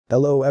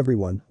Hello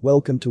everyone,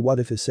 welcome to What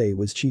If Issei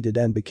was cheated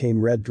and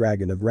became Red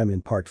Dragon of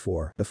Remnant Part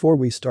 4. Before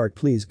we start,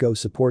 please go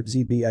support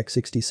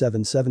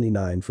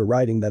ZBX6779 for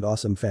writing that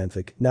awesome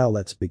fanfic. Now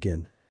let's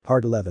begin.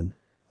 Part 11.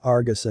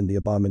 Argus and the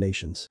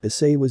Abominations.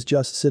 Issei was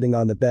just sitting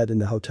on the bed in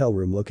the hotel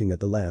room looking at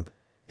the lamp.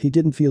 He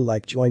didn't feel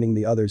like joining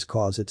the others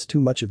cause it's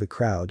too much of a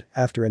crowd.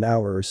 After an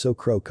hour or so,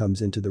 Crow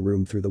comes into the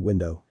room through the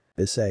window.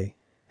 Issei.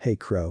 Hey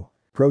Crow.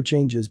 Crow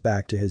changes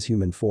back to his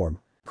human form.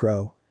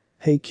 Crow.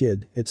 Hey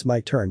kid, it's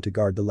my turn to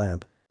guard the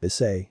lamp.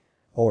 Issei.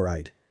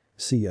 Alright.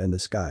 See ya in the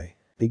sky.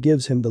 He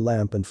gives him the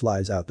lamp and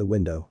flies out the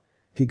window.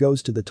 He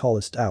goes to the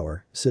tallest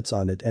tower, sits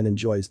on it and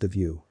enjoys the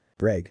view.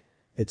 Greg.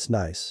 It's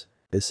nice.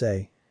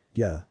 Issei.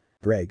 Yeah.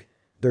 Greg.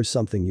 There's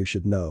something you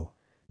should know.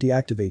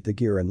 Deactivate the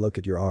gear and look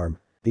at your arm.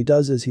 He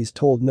does as he's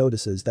told,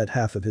 notices that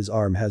half of his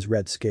arm has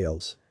red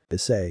scales.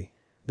 Issei.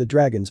 The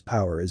dragon's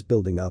power is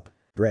building up.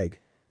 Greg.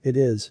 It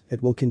is,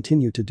 it will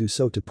continue to do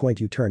so to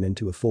point you turn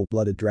into a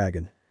full-blooded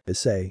dragon.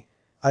 Issei.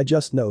 I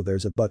just know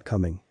there's a but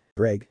coming.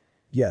 Greg.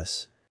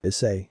 Yes.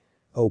 Issei.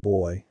 Oh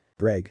boy.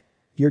 Greg.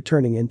 You're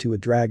turning into a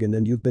dragon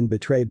and you've been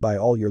betrayed by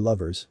all your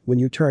lovers. When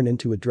you turn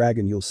into a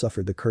dragon you'll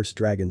suffer the cursed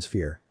dragon's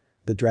fear.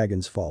 The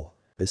dragon's fall.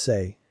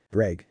 Issei.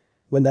 Greg.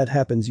 When that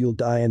happens you'll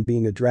die, and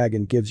being a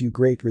dragon gives you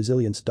great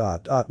resilience.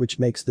 Which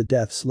makes the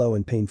death slow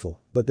and painful.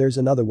 But there's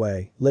another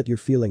way, let your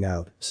feeling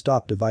out,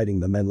 stop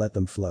dividing them and let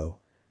them flow.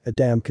 A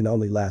dam can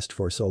only last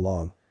for so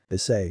long.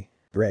 Issei.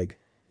 Greg.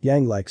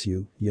 Yang likes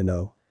you, you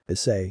know.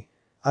 Issei.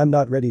 I'm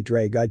not ready,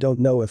 Greg. I don't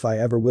know if I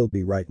ever will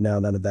be right now.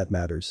 None of that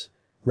matters.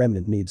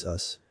 Remnant needs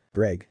us.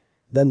 Greg.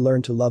 Then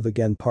learn to love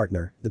again,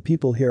 partner. The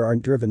people here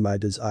aren't driven by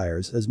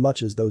desires as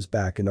much as those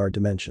back in our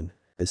dimension.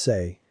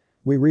 Issei.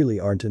 We really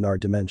aren't in our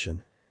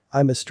dimension.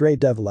 I'm a stray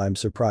devil. I'm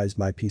surprised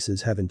my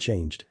pieces haven't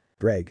changed.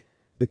 Greg.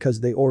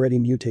 Because they already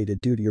mutated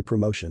due to your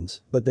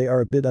promotions, but they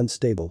are a bit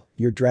unstable.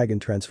 Your dragon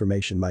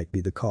transformation might be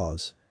the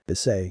cause.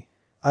 Issei.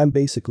 I'm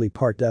basically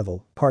part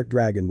devil, part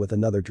dragon with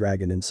another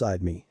dragon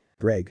inside me.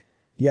 Greg.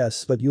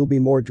 Yes, but you'll be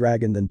more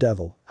dragon than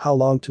devil. How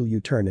long till you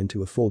turn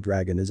into a full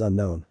dragon is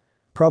unknown.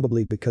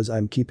 Probably because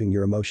I'm keeping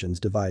your emotions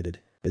divided.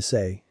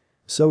 Issei.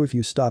 So if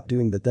you stop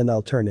doing that then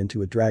I'll turn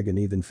into a dragon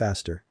even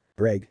faster.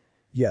 Greg.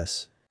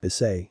 Yes.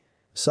 Issei.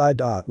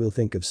 Side. We'll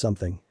think of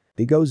something.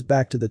 He goes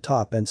back to the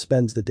top and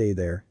spends the day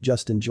there,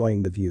 just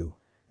enjoying the view.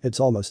 It's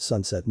almost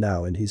sunset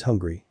now and he's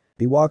hungry.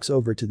 He walks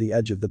over to the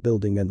edge of the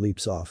building and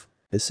leaps off.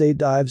 Issei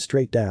dives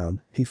straight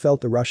down. He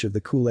felt the rush of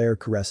the cool air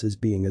caress his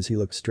being as he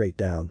looked straight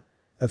down.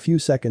 A few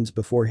seconds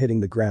before hitting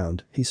the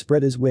ground, he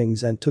spread his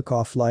wings and took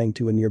off, flying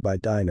to a nearby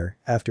diner.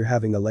 After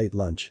having a late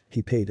lunch,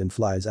 he paid and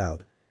flies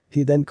out.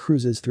 He then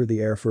cruises through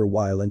the air for a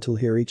while until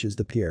he reaches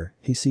the pier.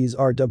 He sees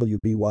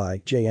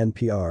rwby,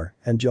 JNPR,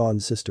 and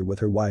John's sister with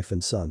her wife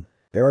and son.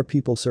 There are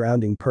people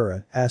surrounding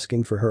Pura,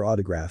 asking for her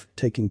autograph,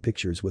 taking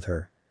pictures with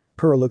her.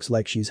 Pura looks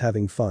like she's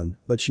having fun,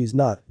 but she's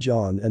not.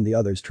 John and the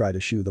others try to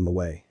shoo them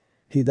away.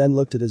 He then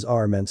looked at his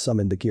arm and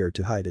summoned the gear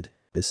to hide it.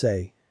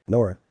 Issei.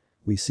 Nora.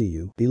 We see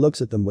you. He looks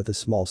at them with a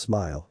small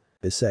smile.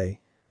 Issei.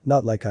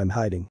 Not like I'm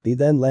hiding. He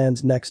then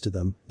lands next to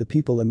them. The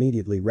people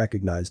immediately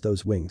recognize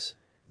those wings.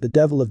 The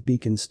Devil of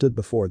Beacon stood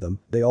before them.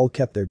 They all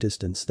kept their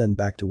distance then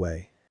backed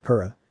away.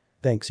 Pura.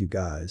 Thanks you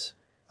guys.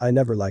 I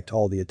never liked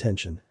all the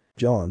attention.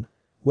 John.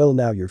 Well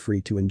now you're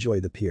free to enjoy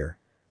the pier.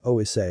 Oh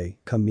Issei,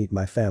 come meet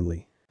my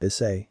family.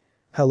 Issei.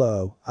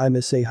 Hello, I'm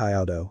Issei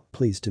Hayato,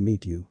 pleased to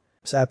meet you.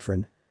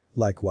 Saffron.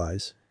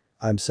 Likewise.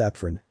 I'm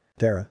Saffron.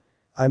 Tara.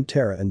 I'm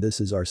Tara and this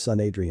is our son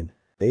Adrian.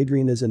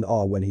 Adrian is in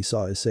awe when he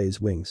saw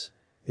Issei's wings.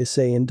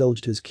 Issei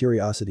indulged his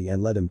curiosity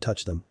and let him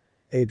touch them.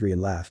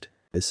 Adrian laughed.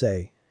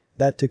 Issei.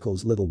 That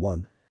tickles little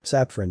one.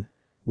 Saffron.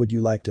 Would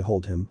you like to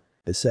hold him?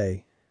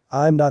 Issei.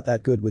 I'm not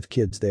that good with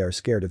kids, they are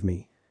scared of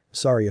me.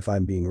 Sorry if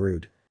I'm being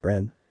rude.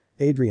 Ren.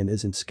 Adrian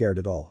isn't scared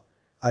at all.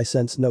 I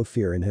sense no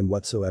fear in him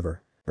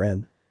whatsoever.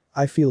 Ren.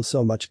 I feel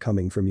so much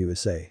coming from you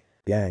Issei.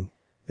 Yang.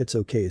 It's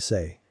okay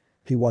Issei.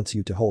 He wants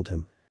you to hold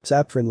him.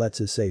 Saffron lets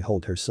Issei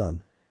hold her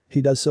son.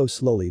 He does so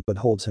slowly but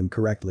holds him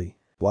correctly.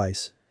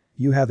 Weiss.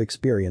 You have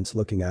experience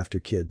looking after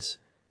kids.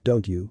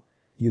 Don't you?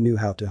 You knew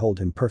how to hold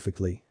him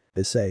perfectly.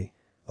 Issei.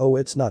 Oh,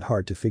 it's not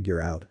hard to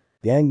figure out.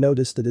 Yang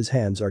noticed that his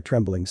hands are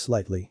trembling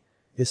slightly.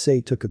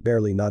 Issei took a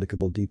barely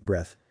noticeable deep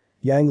breath.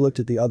 Yang looked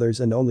at the others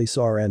and only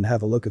saw Ren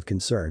have a look of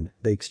concern.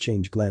 They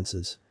exchanged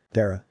glances.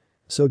 Tara.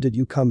 So did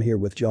you come here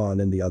with John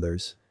and the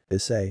others?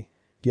 Issei.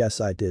 Yes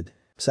I did.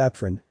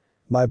 Saffron.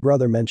 My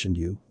brother mentioned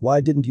you.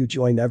 Why didn't you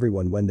join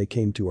everyone when they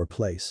came to our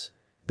place?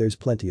 There's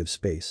plenty of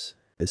space.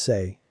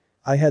 Issei.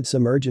 I had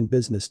some urgent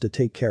business to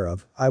take care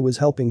of. I was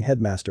helping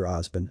Headmaster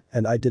Osborne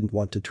and I didn't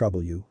want to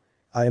trouble you.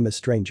 I am a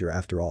stranger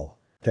after all.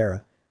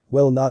 Tara.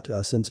 Well not to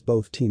us since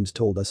both teams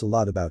told us a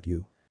lot about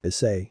you.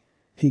 Issei.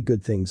 He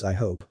good things I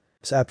hope.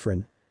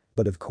 Saffron.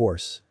 But of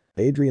course.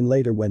 Adrian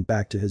later went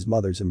back to his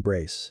mother's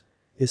embrace.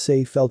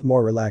 Issei felt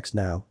more relaxed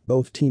now.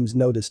 Both teams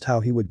noticed how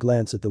he would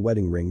glance at the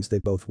wedding rings they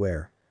both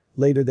wear.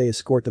 Later they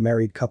escort the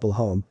married couple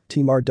home.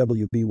 Team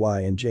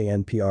RWBY and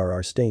JNPR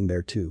are staying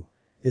there too.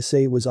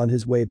 Issei was on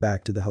his way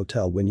back to the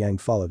hotel when Yang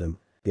followed him.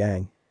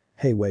 Yang.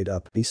 Hey wait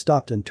up. He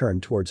stopped and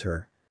turned towards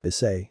her.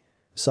 Issei.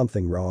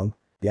 Something wrong?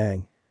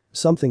 Yang.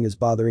 Something is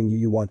bothering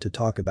you want to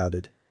talk about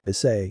it.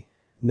 Issei.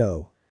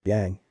 No.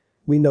 Yang.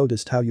 We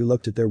noticed how you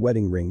looked at their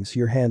wedding rings,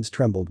 your hands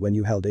trembled when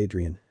you held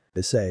Adrian.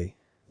 Issei.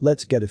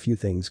 Let's get a few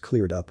things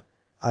cleared up.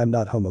 I'm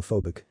not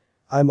homophobic.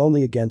 I'm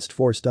only against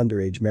forced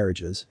underage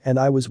marriages, and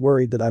I was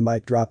worried that I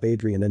might drop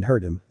Adrian and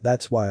hurt him,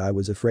 that's why I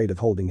was afraid of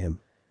holding him.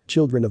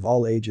 Children of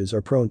all ages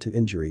are prone to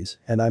injuries,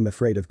 and I'm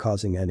afraid of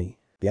causing any.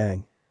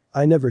 Yang.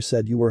 I never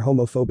said you were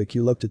homophobic,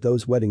 you looked at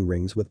those wedding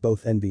rings with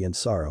both envy and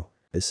sorrow.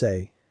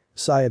 Issei.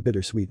 Sigh, a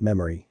bittersweet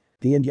memory.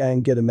 He and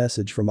Yang get a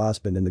message from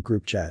Osmond in the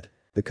group chat.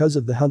 Because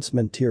of the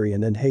huntsmen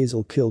Tyrion and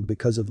Hazel killed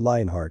because of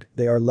Lionheart,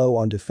 they are low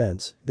on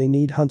defense, they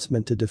need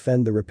huntsmen to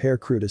defend the repair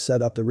crew to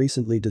set up the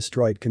recently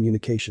destroyed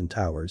communication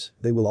towers,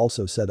 they will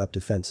also set up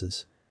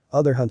defenses.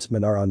 Other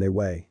huntsmen are on their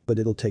way, but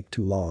it'll take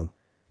too long.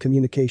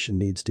 Communication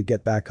needs to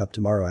get back up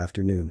tomorrow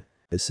afternoon.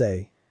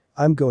 Issei.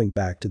 I'm going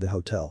back to the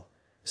hotel.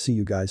 See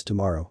you guys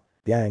tomorrow.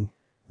 Yang.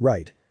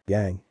 Right,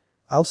 Yang.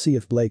 I'll see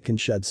if Blake can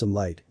shed some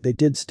light, they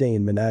did stay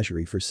in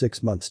Menagerie for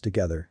 6 months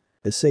together.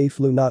 Issei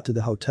flew not to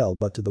the hotel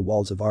but to the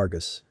walls of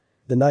Argus.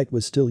 The night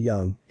was still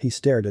young, he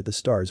stared at the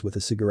stars with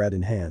a cigarette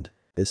in hand.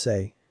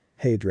 Issei.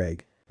 Hey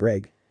Dreg.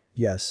 Breg.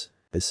 Yes.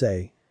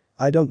 Issei.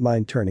 I don't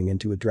mind turning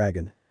into a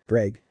dragon.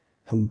 Breg.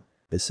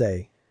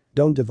 Issei.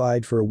 Don't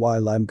divide for a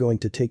while, I'm going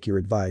to take your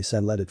advice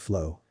and let it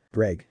flow.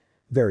 Breg.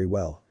 Very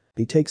well.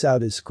 He takes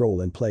out his scroll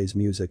and plays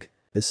music.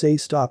 Issei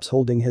stops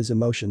holding his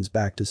emotions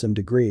back to some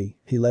degree,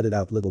 he let it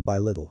out little by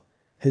little.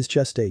 His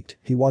chest ached,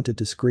 he wanted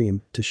to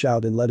scream, to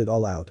shout and let it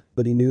all out,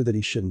 but he knew that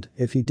he shouldn't,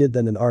 if he did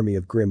then an army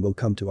of Grimm will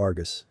come to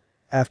Argus.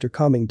 After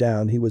calming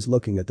down he was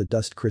looking at the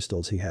dust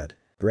crystals he had.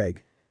 Breg.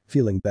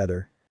 Feeling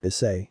better?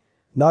 Issei.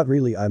 Not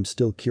really, I'm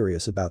still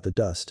curious about the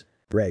dust.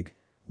 Breg.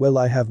 Well,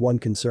 I have one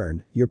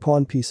concern, your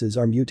pawn pieces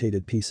are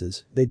mutated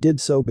pieces, they did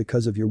so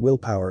because of your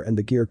willpower and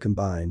the gear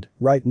combined,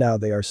 right now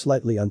they are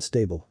slightly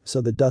unstable,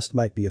 so the dust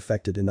might be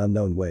affected in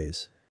unknown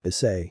ways.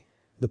 Issei.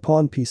 The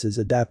pawn pieces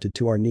adapted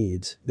to our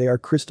needs, they are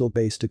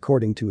crystal-based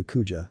according to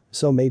Akuja,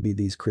 so maybe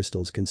these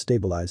crystals can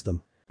stabilize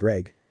them.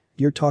 Breg.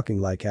 You're talking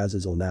like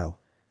Azazel now.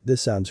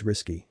 This sounds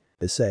risky.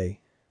 Issei.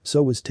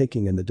 So was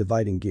taking in the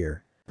dividing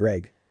gear.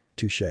 Breg.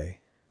 Touché.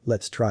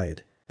 Let's try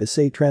it.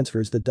 Issei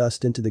transfers the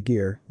dust into the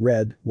gear,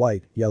 red,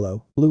 white,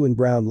 yellow, blue and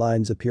brown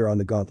lines appear on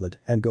the gauntlet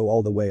and go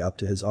all the way up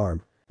to his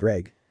arm.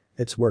 Breg.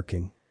 It's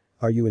working.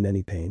 Are you in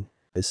any pain?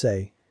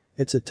 Issei.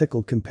 It's a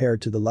tickle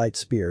compared to the light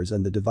spears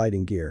and the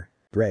dividing gear.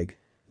 Breg.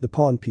 The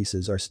pawn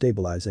pieces are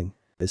stabilizing.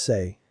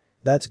 Issei.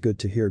 That's good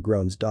to hear,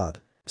 groans Dot.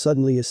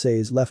 Suddenly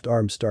Issei's left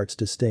arm starts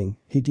to sting,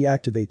 he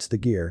deactivates the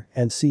gear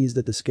and sees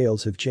that the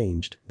scales have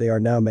changed, they are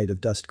now made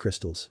of dust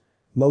crystals.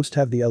 Most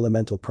have the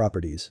elemental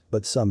properties,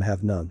 but some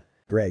have none.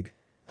 Breg.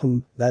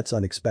 That's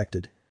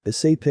unexpected.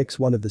 Issei picks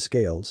one of the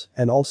scales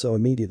and also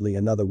immediately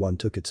another one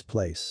took its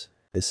place.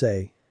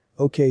 Issei.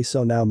 Okay,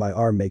 so now my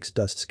arm makes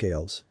dust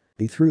scales.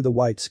 He threw the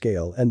white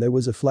scale and there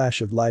was a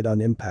flash of light on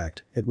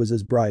impact, it was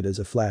as bright as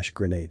a flash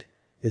grenade.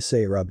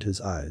 Issei rubbed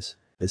his eyes.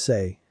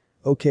 Issei.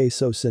 Okay,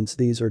 so since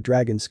these are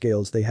dragon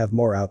scales they have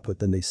more output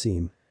than they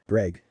seem.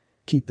 Breg.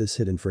 Keep this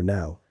hidden for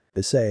now.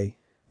 Issei.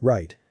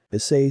 Right.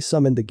 Issei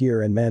summoned the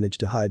gear and managed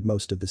to hide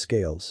most of the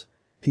scales.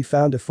 He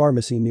found a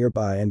pharmacy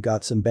nearby and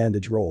got some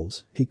bandage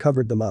rolls, he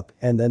covered them up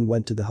and then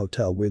went to the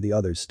hotel where the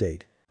others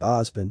stayed.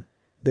 Osmond.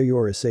 There you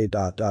are, Issei.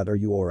 Are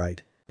you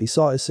alright? He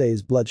saw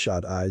Issei's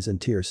bloodshot eyes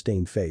and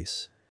tear-stained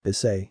face.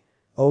 Issei.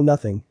 Oh,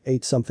 nothing,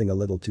 ate something a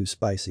little too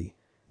spicy.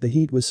 The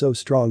heat was so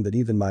strong that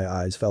even my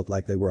eyes felt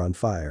like they were on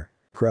fire.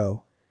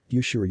 Crow.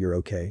 You sure you're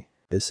okay?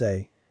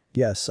 Issei.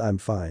 Yes, I'm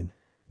fine.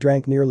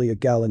 Drank nearly a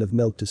gallon of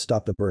milk to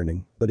stop the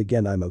burning, but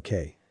again I'm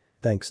okay.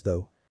 Thanks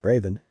though.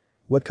 Raven.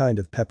 What kind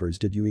of peppers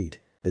did you eat?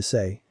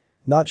 Issei.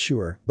 Not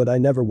sure, but I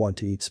never want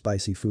to eat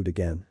spicy food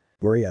again.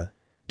 Maria.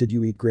 Did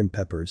you eat grim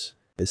peppers?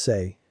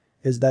 Issei.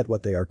 Is that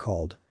what they are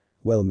called?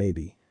 Well,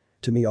 maybe.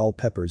 To me all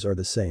peppers are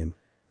the same.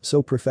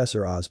 So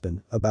Professor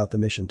Osmond, about the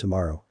mission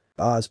tomorrow.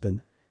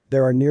 Osmond.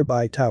 There are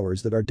nearby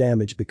towers that are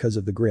damaged because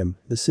of the Grimm,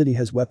 the city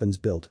has weapons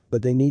built,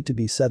 but they need to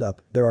be set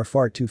up, there are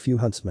far too few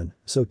huntsmen,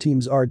 so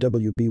teams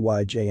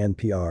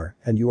RWBYJNPR,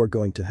 and you are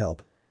going to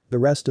help. The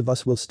rest of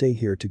us will stay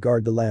here to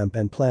guard the lamp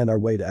and plan our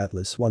way to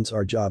Atlas once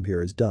our job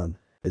here is done.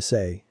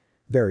 Issei.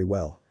 Very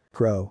well.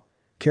 Crow.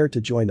 Care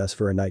to join us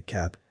for a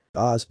nightcap?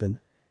 Osmond.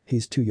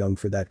 He's too young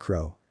for that,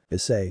 Crow.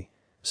 Issei.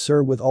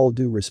 Sir, with all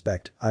due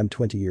respect, I'm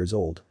 20 years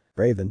old.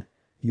 Raven.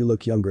 You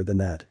look younger than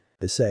that.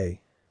 Issei.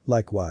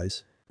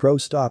 Likewise. Crow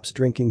stops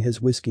drinking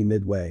his whiskey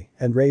midway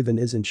and Raven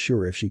isn't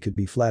sure if she could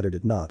be flattered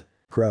at not.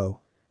 Crow.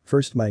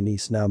 First my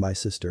niece, now my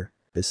sister.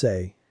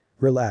 Issei.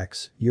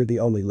 Relax, you're the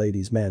only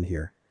ladies' man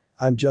here.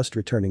 I'm just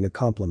returning a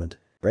compliment.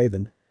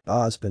 Raven.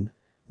 Osmond.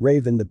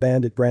 Raven, the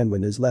bandit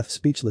Branwen is left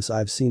speechless.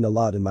 I've seen a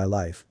lot in my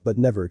life but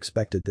never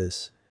expected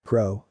this.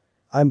 Crow.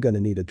 I'm gonna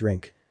need a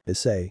drink.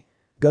 Issei.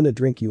 Gonna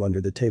drink you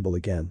under the table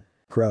again.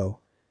 Crow.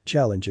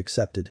 Challenge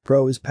accepted.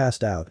 Crow is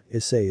passed out,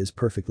 Issei is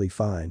perfectly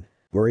fine.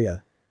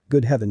 Maria.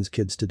 Good heavens,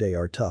 kids today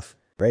are tough.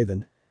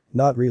 Raven.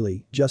 Not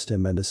really, just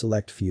him and a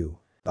select few.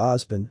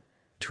 Osmond.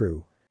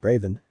 True.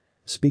 Raven.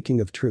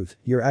 Speaking of truth,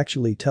 you're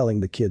actually telling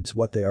the kids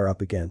what they are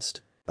up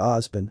against.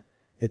 Osborne.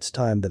 It's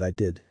time that I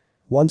did.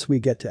 Once we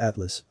get to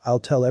Atlas, I'll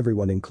tell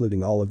everyone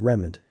including all of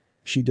Remnant.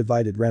 She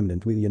divided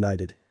Remnant, we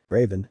united.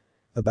 Raven.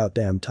 About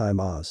damn time,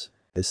 Oz.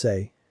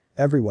 Issei.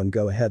 Everyone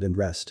go ahead and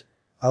rest.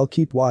 I'll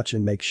keep watch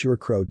and make sure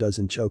Crow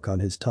doesn't choke on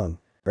his tongue.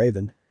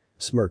 Raven.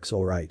 Smirks,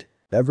 alright.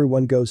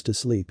 Everyone goes to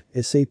sleep.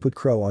 Issei put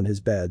Crow on his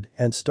bed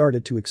and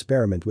started to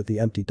experiment with the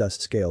empty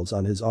dust scales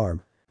on his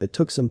arm. It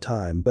took some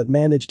time but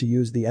managed to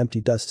use the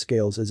empty dust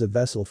scales as a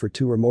vessel for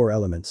 2 or more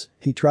elements.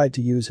 He tried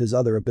to use his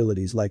other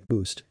abilities like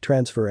boost,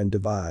 transfer and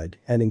divide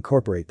and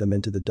incorporate them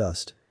into the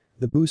dust.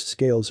 The boost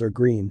scales are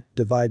green,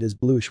 divide is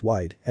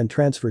bluish-white, and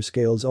transfer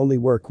scales only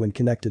work when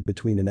connected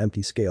between an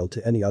empty scale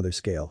to any other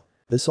scale.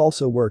 This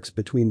also works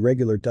between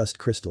regular dust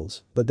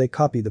crystals, but they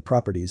copy the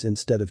properties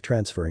instead of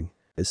transferring.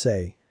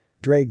 Issei.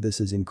 Drag, this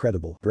is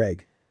incredible.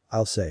 Drag.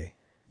 I'll say.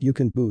 You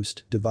can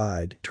boost,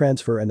 divide,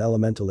 transfer and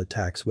elemental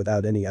attacks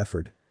without any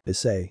effort.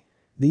 Issei.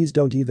 These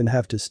don't even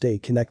have to stay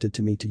connected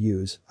to me to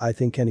use, I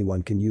think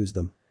anyone can use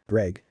them.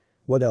 Greg.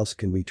 What else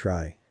can we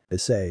try?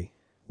 Issei.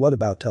 What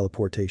about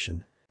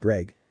teleportation?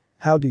 Greg.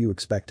 How do you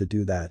expect to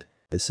do that?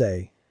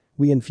 Issei.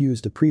 We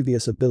infused the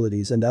previous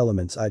abilities and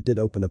elements. I did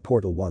open a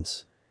portal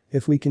once.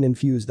 If we can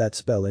infuse that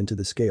spell into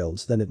the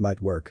scales then it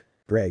might work.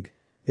 Greg.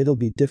 It'll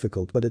be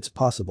difficult but it's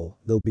possible,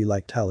 they'll be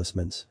like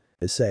talismans.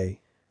 Issei.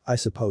 I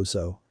suppose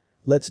so.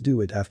 Let's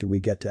do it after we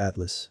get to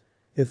Atlas.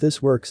 If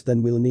this works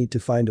then we'll need to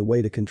find a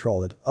way to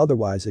control it,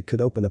 otherwise it could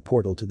open a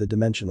portal to the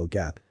dimensional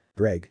gap.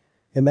 Greg.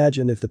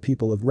 Imagine if the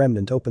people of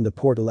Remnant opened a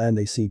portal and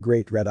they see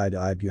great red-eyed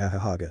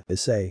Ibuhahaga.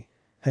 Issei.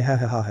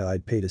 Hahaha,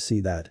 I'd pay to see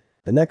that.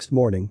 The next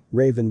morning,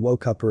 Raven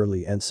woke up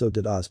early and so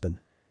did Osborne.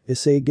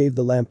 Issei gave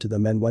the lamp to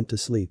them and went to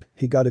sleep.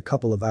 He got a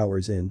couple of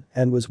hours in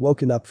and was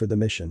woken up for the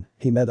mission.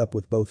 He met up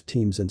with both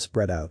teams and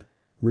spread out.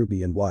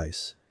 Ruby and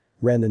Weiss.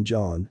 Ren and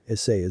John.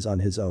 Issei is on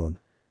his own.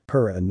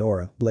 Pura and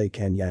Nora, Blake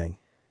and Yang.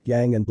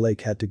 Yang and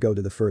Blake had to go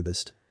to the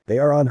furthest. They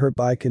are on her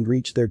bike and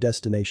reach their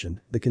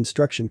destination. The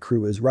construction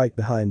crew is right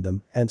behind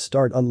them and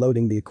start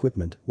unloading the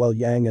equipment while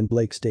Yang and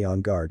Blake stay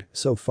on guard.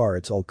 So far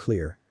it's all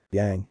clear.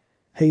 Yang.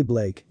 Hey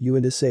Blake, you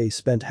and Issei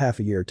spent half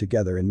a year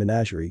together in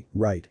Menagerie,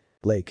 right?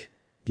 Blake.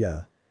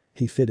 Yeah.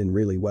 He fit in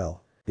really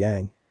well.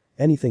 Yang.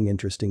 Anything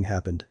interesting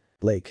happened?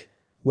 Blake.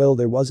 Well,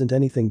 there wasn't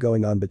anything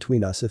going on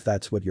between us if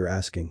that's what you're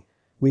asking.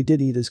 We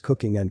did eat his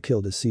cooking and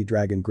killed a sea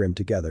dragon Grim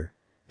together.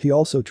 He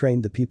also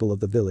trained the people of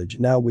the village.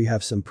 Now we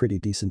have some pretty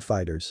decent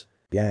fighters.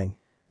 Yang.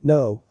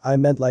 No, I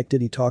meant like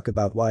did he talk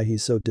about why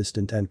he's so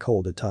distant and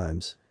cold at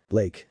times?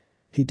 Blake.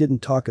 He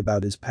didn't talk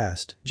about his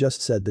past,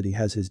 just said that he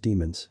has his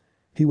demons.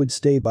 He would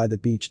stay by the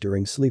beach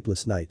during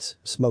sleepless nights,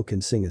 smoke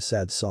and sing a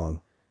sad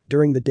song.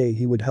 During the day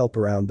he would help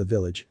around the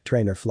village,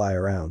 train or fly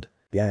around.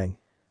 Yang.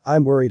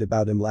 I'm worried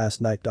about him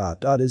last night.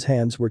 His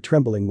hands were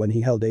trembling when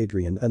he held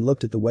Adrian and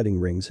looked at the wedding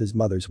rings his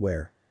mothers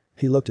wear.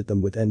 He looked at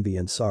them with envy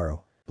and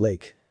sorrow.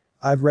 Blake.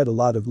 I've read a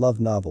lot of love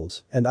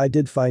novels, and I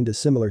did find a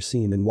similar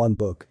scene in one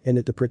book. In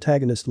it the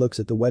protagonist looks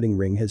at the wedding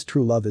ring his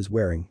true love is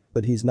wearing,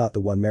 but he's not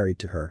the one married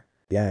to her.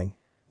 Yang.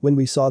 When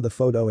we saw the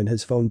photo in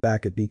his phone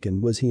back at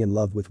Beacon, was he in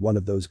love with one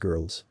of those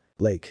girls?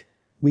 Blake.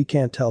 We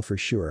can't tell for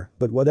sure,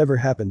 but whatever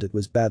happened it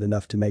was bad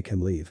enough to make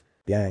him leave.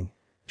 Yang.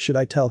 Should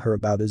I tell her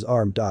about his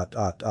arm?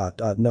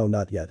 No,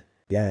 not yet.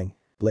 Yang.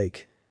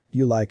 Blake.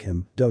 You like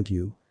him, don't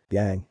you?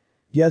 Yang.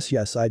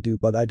 Yes I do,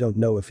 but I don't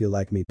know if he'll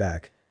like me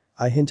back.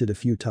 I hinted a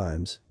few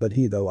times, but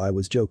though I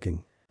was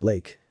joking.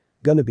 Blake.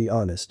 Gonna be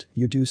honest,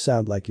 you do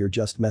sound like you're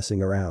just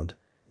messing around.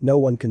 No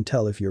one can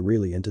tell if you're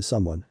really into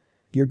someone.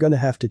 You're gonna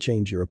have to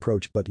change your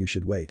approach, but you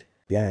should wait.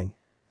 Yang.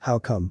 How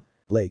come?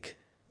 Blake.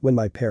 When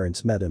my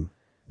parents met him.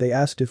 They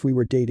asked if we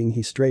were dating.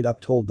 He straight up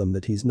told them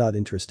that he's not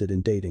interested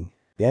in dating.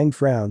 Yang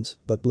frowns,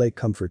 but Blake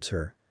comforts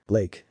her.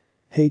 Blake.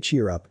 Hey,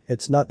 cheer up,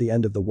 it's not the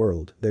end of the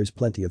world, there's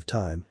plenty of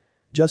time.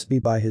 Just be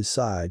by his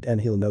side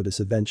and he'll notice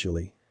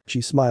eventually. She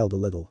smiled a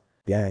little.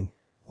 Yang.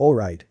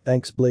 Alright,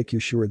 thanks Blake. You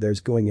sure there's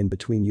going in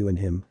between you and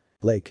him?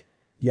 Blake.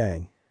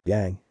 Yang.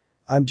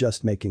 I'm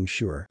just making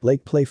sure.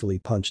 Blake playfully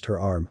punched her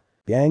arm.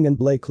 Yang and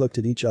Blake looked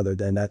at each other,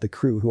 then at the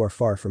crew who are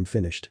far from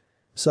finished.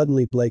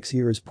 Suddenly Blake's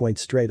ears point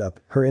straight up,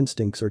 her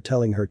instincts are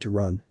telling her to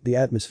run, the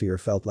atmosphere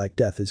felt like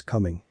death is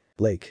coming.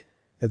 Blake.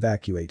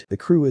 Evacuate. The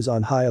crew is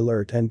on high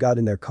alert and got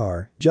in their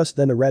car. Just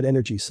then a red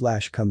energy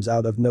slash comes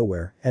out of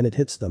nowhere and it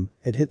hits them.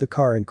 It hit the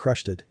car and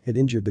crushed it. It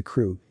injured the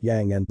crew.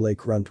 Yang and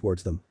Blake run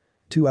towards them.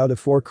 2 out of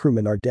 4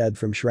 crewmen are dead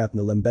from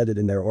shrapnel embedded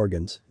in their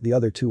organs, the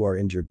other 2 are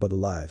injured but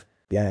alive.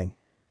 Yang.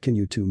 Can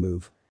you 2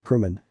 move?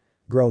 Crewman.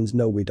 Groans.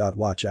 No we.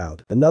 Watch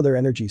out. Another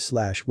energy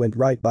slash went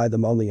right by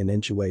them, only an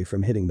inch away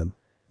from hitting them.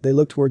 They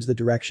look towards the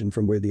direction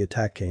from where the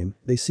attack came.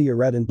 They see a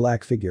red and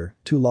black figure,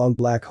 2 long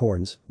black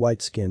horns,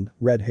 white skin,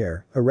 red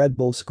hair, a red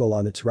bull skull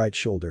on its right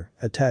shoulder.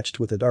 Attached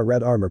with it are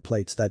red armor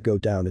plates that go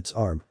down its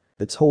arm.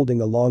 It's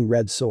holding a long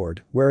red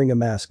sword, wearing a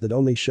mask that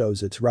only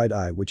shows its right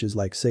eye, which is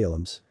like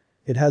Salem's.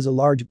 It has a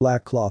large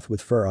black cloth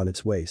with fur on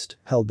its waist,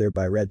 held there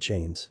by red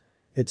chains.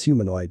 It's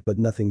humanoid but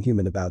nothing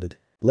human about it.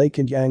 Blake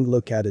and Yang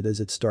look at it as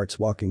it starts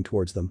walking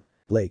towards them.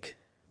 Blake.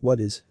 What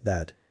is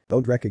that?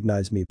 Don't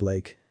recognize me,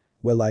 Blake?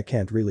 Well, I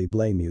can't really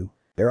blame you.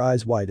 Their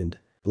eyes widened.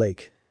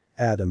 Blake.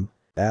 Adam.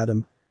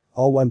 Adam.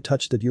 Oh, I'm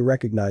touched that you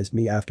recognized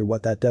me after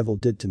what that devil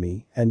did to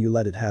me and you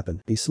let it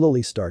happen. He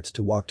slowly starts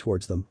to walk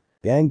towards them.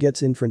 Yang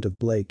gets in front of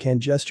Blake and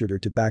gestured her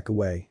to back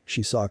away.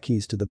 She saw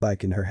keys to the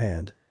bike in her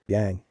hand.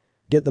 Yang.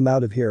 Get them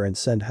out of here and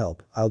send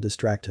help, I'll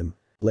distract him.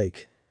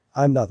 Blake.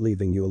 I'm not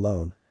leaving you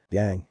alone.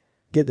 Yang.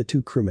 Get the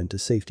 2 crewmen to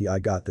safety, I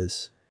got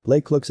this.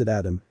 Blake looks at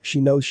Adam,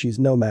 she knows she's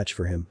no match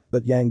for him,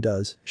 but Yang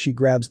does. She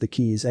grabs the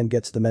keys and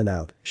gets the men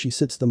out. She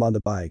sits them on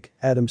the bike.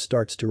 Adam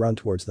starts to run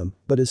towards them,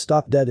 but is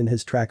stopped dead in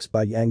his tracks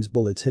by Yang's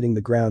bullets hitting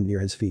the ground near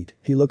his feet.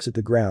 He looks at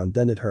the ground,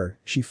 then at her.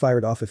 She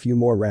fired off a few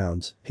more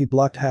rounds. He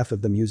blocked half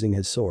of them using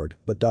his sword,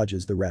 but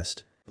dodges the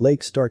rest.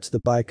 Blake starts the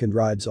bike and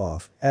rides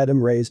off.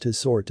 Adam raised his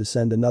sword to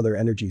send another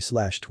energy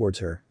slash towards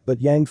her,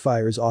 but Yang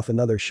fires off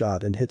another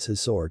shot and hits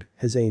his sword.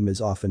 His aim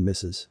is off and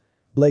misses.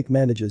 Blake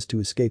manages to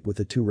escape with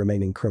the 2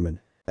 remaining crewmen.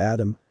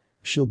 Adam.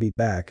 She'll be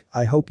back,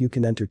 I hope you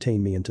can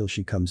entertain me until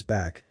she comes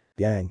back.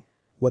 Yang.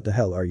 What the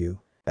hell are you?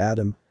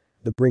 Adam.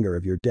 The bringer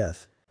of your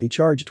death. He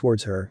charged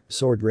towards her,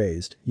 sword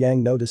raised.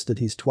 Yang noticed that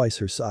he's twice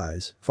her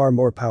size, far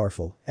more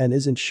powerful, and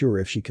isn't sure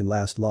if she can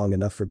last long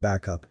enough for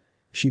backup.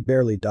 She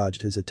barely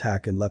dodged his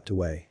attack and leapt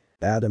away.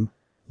 Adam.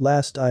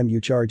 Last time you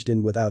charged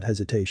in without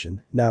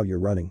hesitation, now you're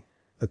running.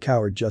 A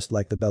coward just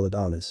like the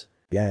Belladonnas.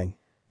 Yang.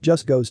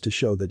 Just goes to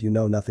show that you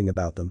know nothing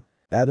about them.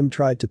 Adam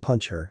tried to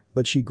punch her,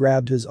 but she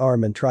grabbed his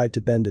arm and tried to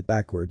bend it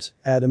backwards.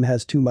 Adam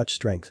has too much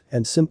strength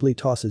and simply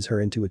tosses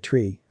her into a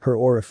tree. Her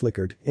aura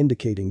flickered,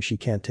 indicating she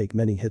can't take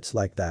many hits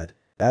like that.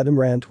 Adam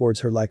ran towards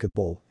her like a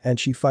bull, and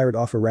she fired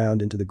off a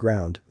round into the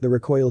ground. The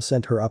recoil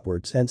sent her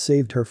upwards and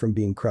saved her from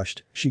being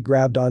crushed. She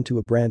grabbed onto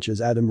a branch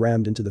as Adam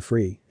rammed into the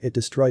free. It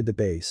destroyed the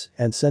base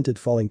and sent it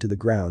falling to the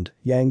ground.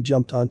 Yang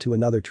jumped onto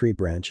another tree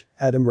branch.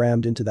 Adam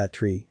rammed into that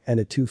tree, and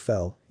it too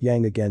fell.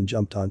 Yang again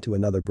jumped onto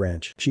another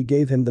branch. She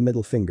gave him the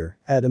middle finger.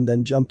 Adam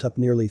then jumped up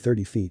nearly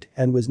 30 feet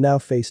and was now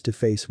face to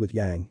face with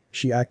Yang.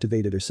 She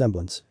activated her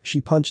semblance.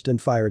 She punched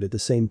and fired at the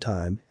same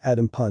time.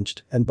 Adam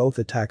punched, and both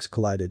attacks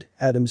collided.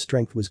 Adam's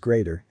strength was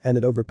greater, and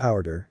it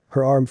overpowered her.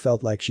 Her arm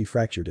felt like she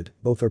fractured it.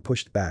 Both are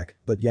pushed back,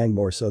 but Yang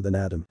more so than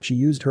Adam. She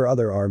used her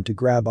other arm to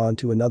grab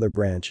onto another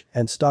branch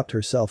and stopped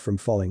herself from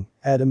falling.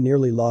 Adam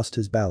nearly lost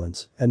his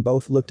balance, and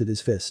both looked at his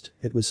fist.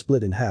 It was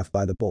split in half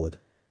by the bullet.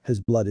 His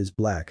blood is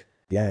black.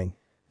 Yang.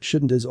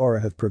 Shouldn't his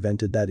aura have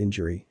prevented that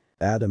injury?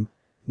 Adam.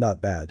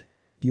 Not bad.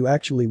 You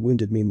actually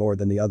wounded me more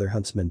than the other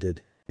huntsmen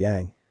did.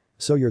 Yang.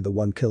 So you're the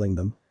one killing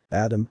them?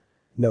 Adam.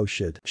 No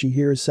shit. She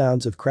hears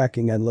sounds of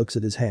cracking and looks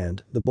at his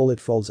hand. The bullet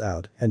falls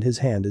out and his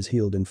hand is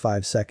healed in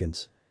 5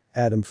 seconds.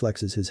 Adam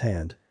flexes his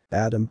hand.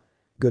 Adam.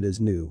 Good as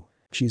new.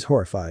 She's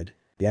horrified.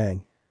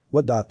 Yang.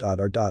 What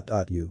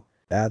you?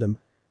 Adam.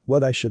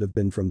 What I should have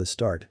been from the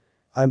start.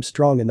 I'm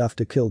strong enough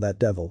to kill that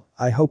devil.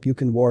 I hope you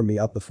can warm me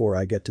up before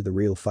I get to the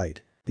real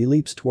fight. He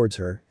leaps towards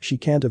her. She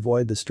can't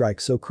avoid the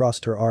strike, so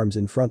crossed her arms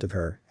in front of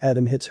her.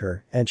 Adam hits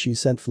her and she's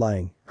sent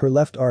flying. Her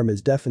left arm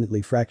is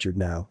definitely fractured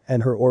now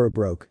and her aura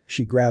broke.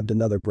 She grabbed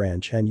another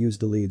branch and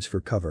used the leaves for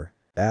cover.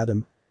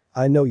 Adam.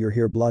 I know you're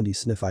here, Blondie.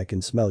 Sniff, I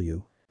can smell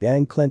you.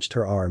 Yang clenched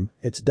her arm.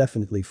 It's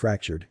definitely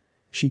fractured.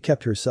 She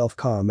kept herself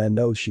calm and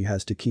knows she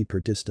has to keep her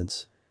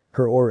distance.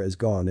 Her aura is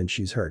gone and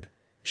she's hurt.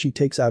 She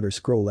takes out her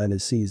scroll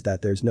and sees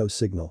that there's no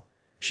signal.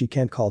 She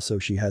can't call, so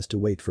she has to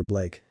wait for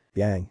Blake.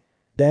 Yang.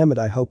 Damn it,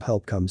 I hope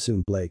help comes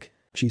soon, Blake.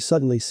 She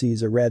suddenly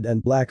sees a red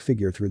and black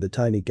figure through the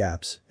tiny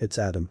gaps. It's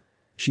Adam.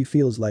 She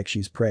feels like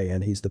she's prey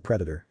and he's the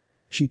predator.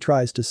 She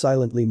tries to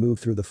silently move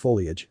through the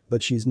foliage,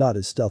 but she's not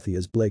as stealthy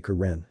as Blake or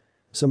Ren.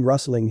 Some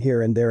rustling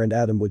here and there and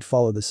Adam would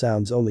follow the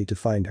sounds only to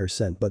find her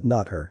scent, but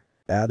not her.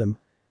 Adam.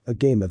 A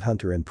game of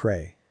hunter and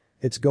prey.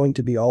 It's going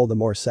to be all the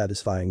more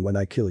satisfying when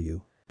I kill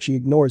you. She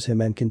ignores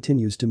him and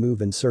continues to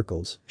move in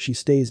circles. She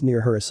stays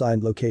near her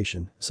assigned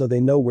location, so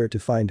they know where to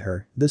find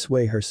her. This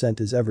way her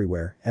scent is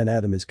everywhere, and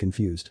Adam is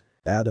confused.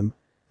 Adam.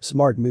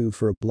 Smart move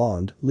for a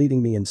blonde,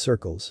 leading me in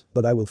circles,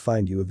 but I will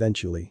find you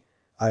eventually.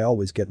 I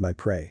always get my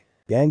prey.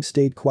 Yang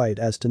stayed quiet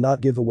as to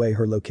not give away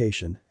her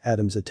location.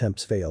 Adam's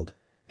attempts failed.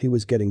 He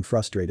was getting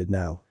frustrated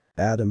now.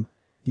 Adam.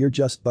 You're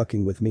just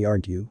bucking with me,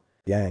 aren't you?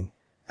 Yang.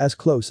 As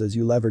close as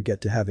you'll ever get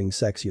to having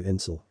sex, you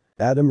incel.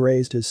 Adam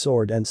raised his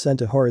sword and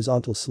sent a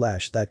horizontal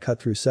slash that cut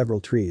through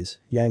several trees.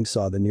 Yang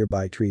saw the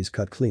nearby trees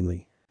cut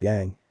cleanly.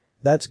 Yang.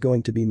 That's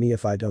going to be me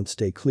if I don't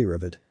stay clear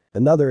of it.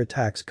 Another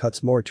attack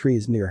cuts more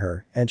trees near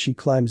her and she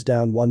climbs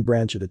down one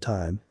branch at a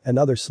time.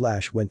 Another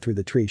slash went through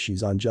the tree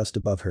she's on just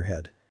above her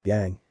head.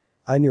 Yang.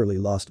 I nearly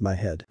lost my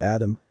head.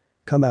 Adam.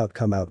 Come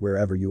out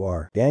wherever you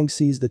are. Yang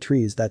sees the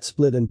trees that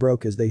split and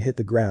broke as they hit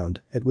the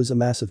ground. It was a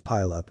massive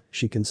pileup.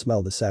 She can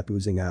smell the sap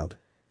oozing out.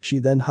 She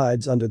then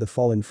hides under the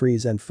fallen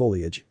trees and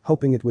foliage,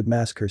 hoping it would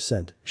mask her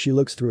scent. She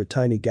looks through a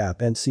tiny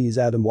gap and sees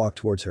Adam walk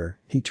towards her.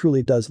 He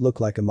truly does look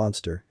like a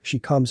monster. She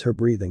calms her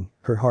breathing.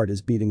 Her heart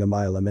is beating a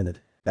mile a minute.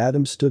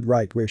 Adam stood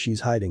right where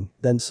she's hiding,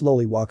 then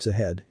slowly walks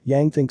ahead.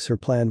 Yang thinks her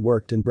plan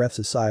worked and breathes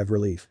a sigh of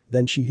relief.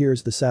 Then she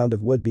hears the sound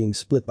of wood being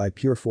split by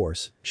pure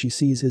force. She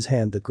sees his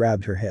hand that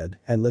grabbed her head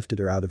and lifted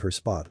her out of her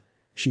spot.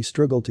 She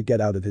struggled to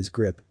get out of his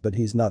grip, but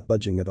he's not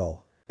budging at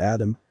all.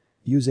 Adam?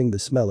 Using the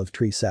smell of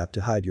tree sap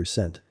to hide your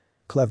scent.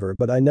 Clever,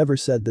 but I never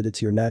said that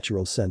it's your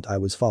natural scent I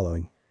was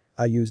following.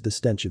 I used the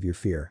stench of your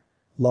fear.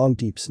 Long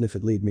deep sniff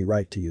it lead me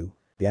right to you.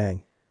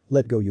 Yang.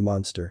 Let go you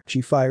monster. She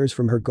fires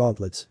from her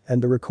gauntlets,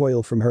 and the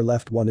recoil from her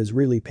left one is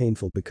really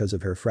painful because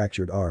of her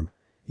fractured arm.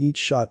 Each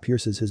shot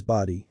pierces his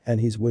body,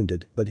 and he's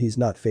wounded, but he's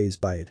not fazed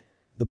by it.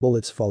 The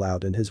bullets fall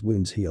out and his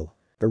wounds heal.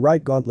 Her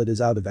right gauntlet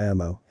is out of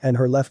ammo, and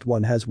her left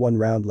one has 1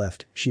 round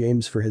left. She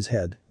aims for his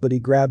head, but he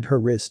grabbed her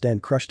wrist and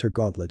crushed her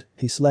gauntlet.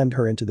 He slammed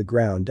her into the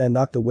ground and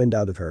knocked the wind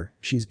out of her.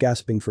 She's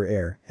gasping for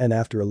air, and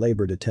after a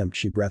labored attempt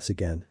she breaths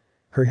again.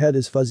 Her head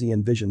is fuzzy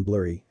and vision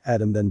blurry.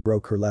 Adam then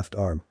broke her left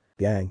arm.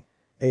 Yang.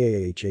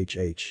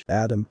 AHHH.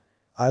 Adam.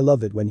 I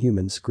love it when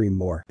humans scream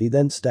more. He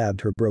then stabbed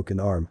her broken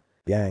arm.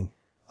 Yang.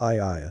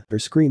 Iya. Her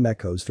scream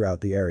echoes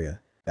throughout the area.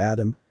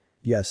 Adam.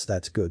 Yes,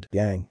 that's good.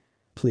 Yang.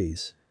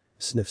 Please.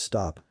 Sniff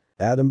stop.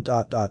 Adam.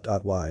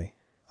 Why?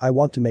 I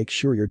want to make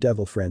sure your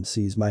devil friend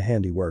sees my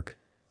handiwork.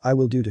 I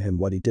will do to him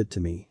what he did to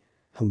me.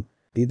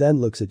 He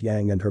then looks at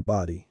Yang and her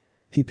body.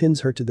 He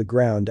pins her to the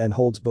ground and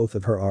holds both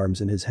of her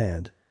arms in his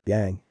hand.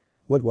 Yang.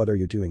 What are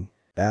you doing?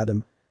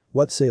 Adam.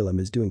 What Salem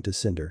is doing to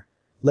Cinder.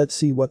 Let's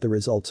see what the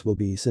results will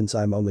be since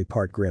I'm only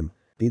part grim.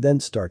 He then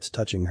starts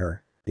touching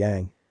her.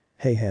 Yang.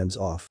 Hey, hands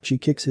off. She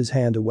kicks his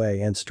hand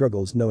away and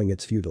struggles knowing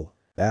it's futile.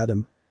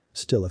 Adam.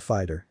 Still a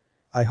fighter.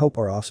 I hope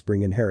our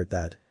offspring inherit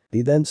that.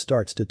 He then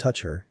starts to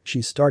touch her.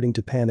 She's starting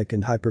to panic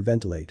and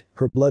hyperventilate.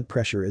 Her blood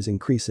pressure is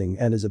increasing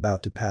and is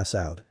about to pass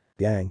out.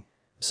 Yang.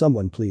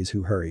 Someone please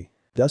who hurry.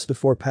 Just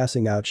before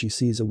passing out she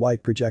sees a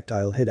white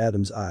projectile hit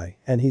Adam's eye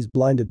and he's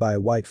blinded by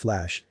a white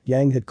flash.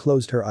 Yang had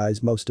closed her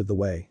eyes most of the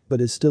way but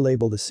is still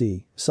able to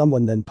see.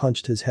 Someone then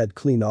punched his head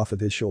clean off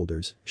of his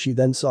shoulders. She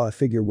then saw a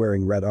figure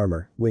wearing red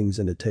armor, wings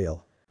and a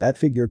tail. That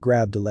figure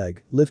grabbed a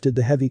leg, lifted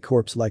the heavy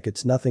corpse like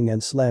it's nothing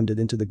and slammed it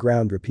into the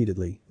ground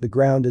repeatedly. The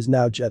ground is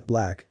now jet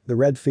black. The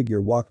red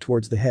figure walked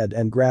towards the head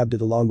and grabbed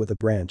it along with a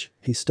branch.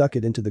 He stuck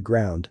it into the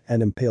ground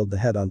and impaled the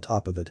head on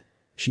top of it.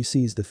 She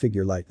sees the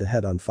figure light the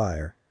head on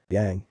fire.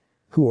 Yang.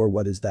 Who or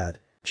what is that?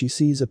 She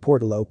sees a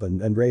portal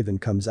open and Raven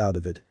comes out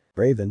of it.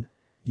 Raven?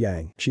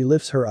 Yang. She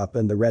lifts her up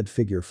and the red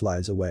figure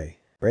flies away.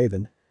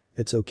 Raven?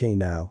 It's okay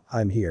now,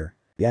 I'm here.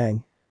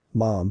 Yang.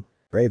 Mom.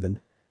 Raven?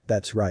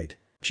 That's right.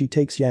 She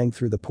takes Yang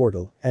through the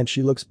portal and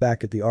she looks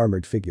back at the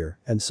armored figure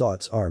and saw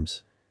its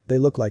arms. They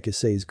look like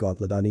Issei's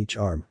gauntlet on each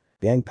arm.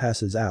 Yang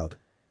passes out.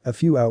 A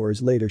few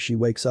hours later she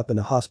wakes up in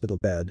a hospital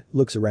bed,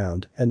 looks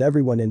around, and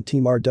everyone in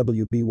Team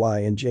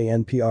RWBY and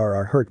JNPR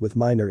are hurt with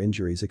minor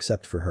injuries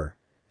except for her.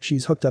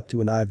 She's hooked up to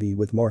an IV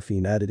with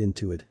morphine added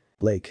into it.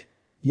 Blake.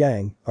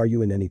 Yang, are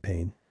you in any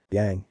pain?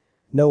 Yang.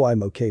 No,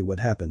 I'm okay. What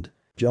happened?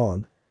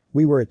 John.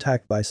 We were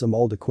attacked by some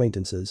old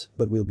acquaintances,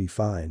 but we'll be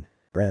fine.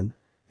 Ren.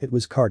 It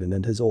was Cardin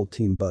and his old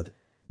team but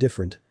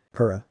different.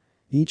 Hurrah.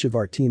 Each of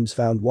our teams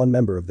found one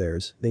member of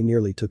theirs, they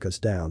nearly took us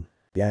down.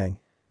 Yang.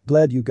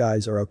 Glad you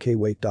guys are okay.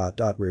 Wait.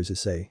 Where's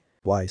Issei?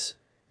 Weiss.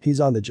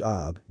 He's on the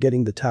job,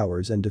 getting the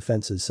towers and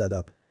defenses set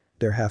up.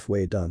 They're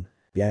halfway done.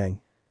 Yang.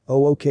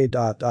 Oh okay.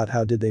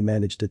 How did they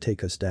manage to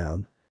take us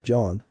down?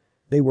 John.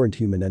 They weren't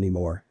human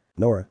anymore.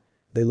 Nora.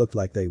 They looked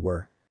like they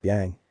were.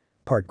 Yang.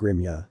 Part grim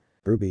yeah.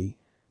 Ruby.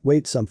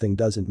 Wait, something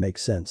doesn't make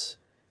sense.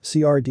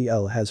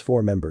 CRDL has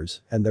 4 members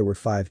and there were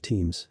 5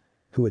 teams.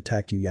 Who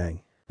attacked you?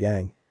 Yang.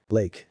 Yang.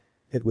 Blake.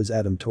 It was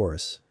Adam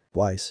Taurus.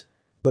 Weiss.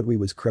 But we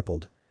was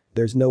crippled.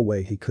 There's no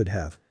way he could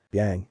have.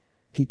 Yang.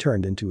 He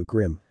turned into a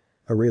grim.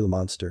 A real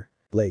monster.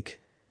 Blake.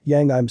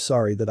 Yang, I'm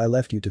sorry that I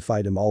left you to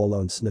fight him all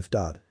alone. Sniff.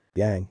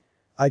 Yang.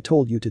 I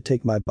told you to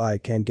take my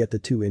bike and get the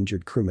 2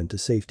 injured crewmen to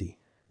safety.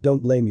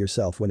 Don't blame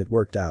yourself when it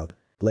worked out.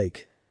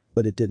 Blake.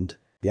 But it didn't.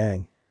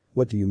 Yang.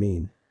 What do you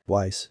mean?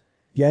 Weiss.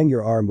 Yang,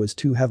 your arm was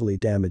too heavily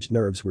damaged,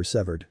 nerves were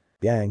severed.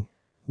 Yang.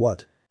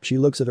 What? She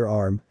looks at her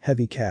arm,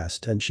 heavy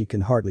cast and she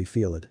can hardly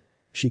feel it.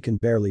 She can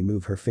barely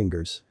move her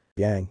fingers.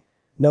 Yang.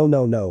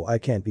 No, I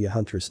can't be a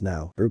huntress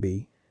now.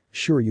 Ruby.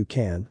 Sure you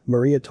can,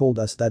 Maria told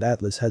us that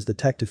Atlas has the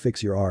tech to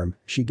fix your arm,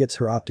 she gets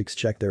her optics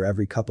checked there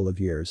every couple of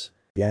years.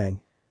 Yang.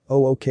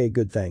 Oh okay,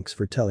 good, thanks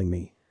for telling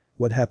me.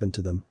 What happened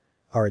to them?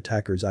 Our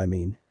attackers, I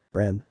mean.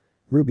 Ren.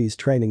 Ruby's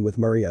training with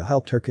Maria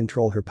helped her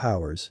control her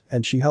powers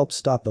and she helped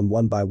stop them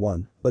one by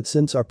one, but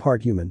since are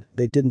part human,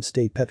 they didn't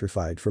stay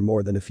petrified for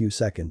more than a few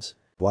seconds.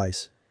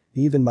 Weiss.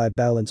 Even my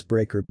balance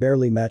breaker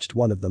barely matched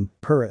one of them.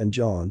 Purah and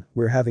John,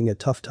 we're having a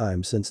tough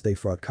time since they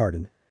fought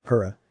Cardin.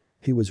 Purah.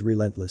 He was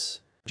relentless.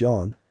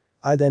 John.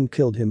 I then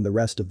killed him, the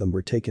rest of them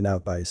were taken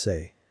out by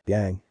Issei.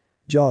 Yang.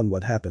 John,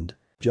 what happened?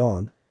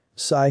 John.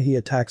 Sigh, he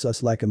attacks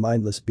us like a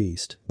mindless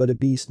beast, but a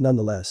beast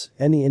nonetheless.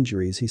 Any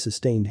injuries he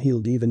sustained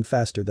healed even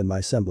faster than my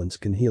semblance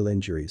can heal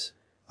injuries.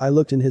 I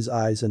looked in his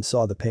eyes and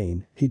saw the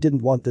pain. He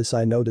didn't want this.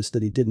 I noticed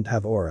that he didn't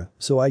have aura,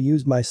 so I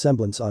used my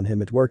semblance on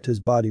him. It worked. His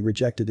body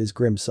rejected his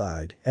grim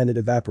side and it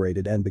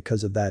evaporated, and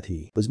because of that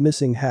he was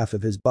missing half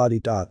of his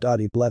body.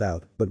 He bled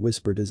out but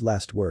whispered his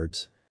last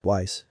words.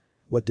 Weiss.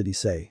 What did he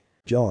say?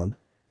 John.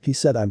 He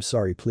said, I'm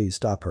sorry, please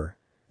stop her.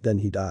 Then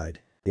he died.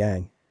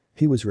 Yang.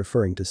 He was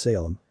referring to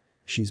Salem.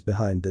 She's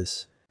behind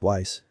this.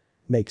 Weiss.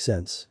 Makes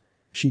sense.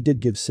 She did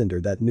give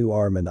Cinder that new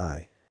arm and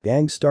eye.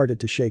 Yang started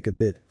to shake a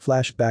bit,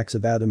 flashbacks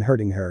of Adam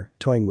hurting her,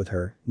 toying with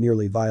her,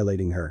 nearly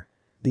violating her.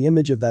 The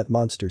image of that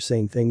monster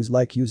saying things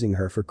like using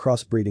her for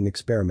crossbreeding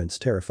experiments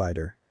terrified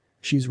her.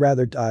 She's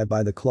rather die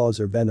by the claws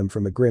or venom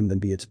from a Grim than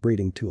be its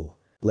breeding tool.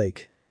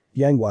 Blake.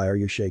 Yang, why are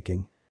you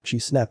shaking? She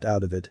snapped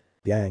out of it.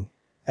 Yang.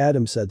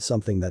 Adam said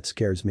something that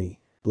scares me.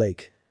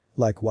 Blake.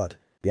 Like what?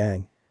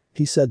 Yang.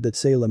 He said that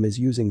Salem is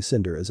using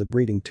Cinder as a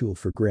breeding tool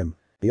for Grim.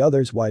 The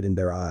others widened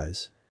their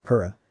eyes.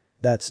 Hurrah.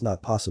 That's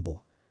not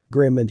possible.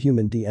 Grim and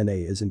human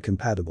DNA is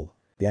incompatible.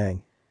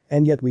 Yang.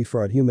 And yet we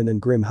fought human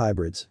and Grim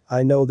hybrids.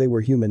 I know they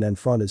were human and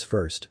Fauna's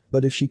first,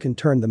 but if she can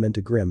turn them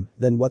into Grim,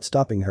 then what's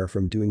stopping her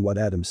from doing what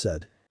Adam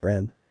said?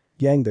 Ren.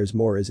 Yang, there's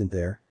more, isn't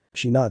there?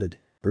 She nodded.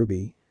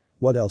 Ruby.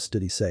 What else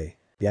did he say?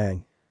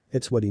 Yang.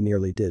 It's what he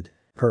nearly did.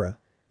 Hurrah.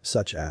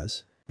 Such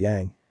as?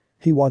 Yang.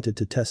 He wanted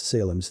to test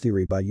Salem's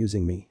theory by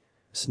using me.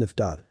 Sniff.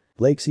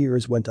 Blake's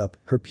ears went up,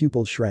 her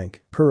pupils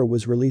shrank, Purah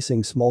was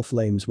releasing small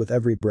flames with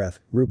every breath,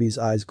 Ruby's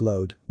eyes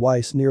glowed,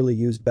 Weiss nearly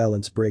used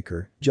balance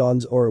breaker,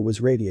 John's aura was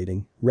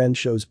radiating, Ren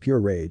shows pure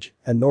rage,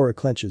 and Nora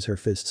clenches her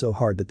fist so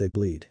hard that they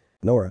bleed.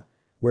 Nora.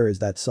 Where is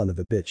that son of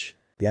a bitch?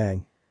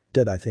 Yang.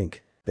 Dead, I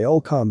think. They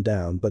all calmed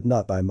down but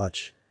not by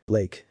much.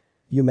 Blake.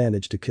 You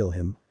managed to kill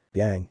him.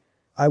 Yang.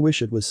 I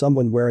wish it was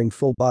someone wearing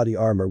full body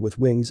armor with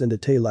wings and a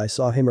tail. I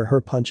saw him or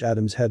her punch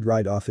Adam's head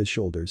right off his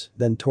shoulders,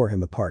 then tore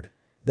him apart.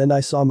 Then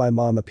I saw my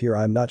mom appear,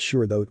 I'm not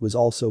sure though, it was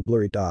all so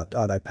blurry.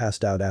 I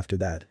passed out after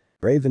that.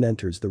 Raven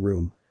enters the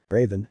room.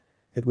 Raven.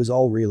 It was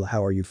all real,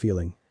 how are you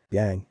feeling?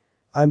 Yang.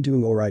 I'm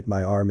doing alright,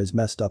 my arm is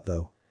messed up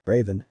though.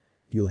 Raven.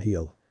 You'll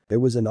heal. There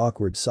was an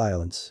awkward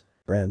silence.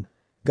 Ren.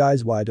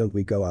 Guys, why don't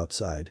we go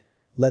outside?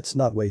 Let's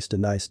not waste a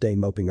nice day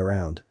moping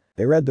around.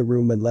 They read the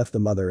room and left the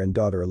mother and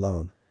daughter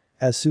alone.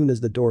 As soon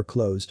as the door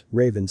closed,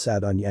 Raven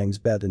sat on Yang's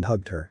bed and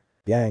hugged her.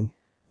 Yang.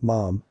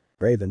 Mom.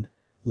 Raven.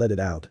 Let it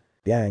out.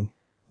 Yang.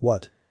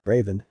 What?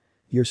 Raven.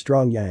 You're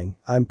strong, Yang,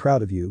 I'm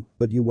proud of you,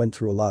 but you went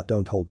through a lot,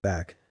 don't hold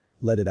back.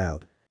 Let it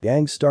out.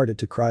 Yang started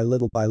to cry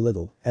little by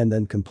little and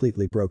then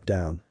completely broke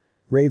down.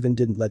 Raven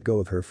didn't let go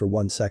of her for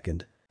 1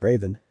 second.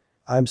 Raven.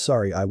 I'm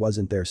sorry I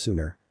wasn't there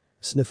sooner.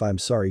 Sniff, I'm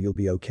sorry, you'll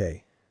be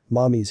okay.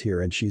 Mommy's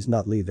here and she's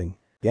not leaving.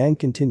 Yang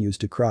continues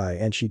to cry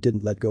and she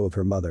didn't let go of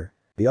her mother.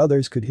 The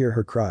others could hear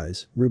her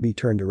cries. Ruby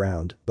turned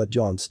around, but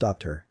John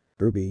stopped her.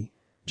 Ruby.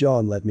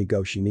 John, let me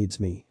go, she needs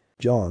me.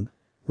 John.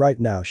 Right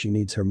now she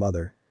needs her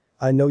mother.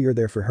 I know you're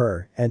there for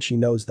her, and she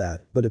knows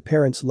that, but a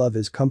parent's love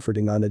is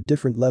comforting on a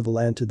different level,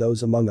 and to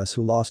those among us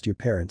who lost your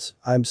parents,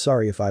 I'm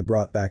sorry if I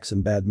brought back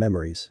some bad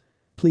memories.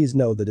 Please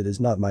know that it is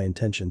not my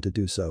intention to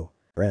do so.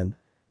 Ren.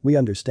 We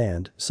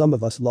understand, some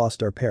of us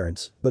lost our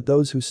parents, but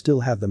those who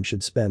still have them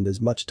should spend as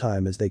much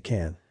time as they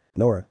can.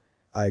 Nora.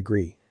 I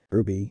agree.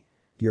 Ruby.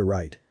 You're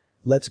right.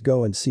 Let's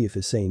go and see if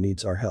Issei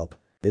needs our help.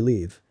 They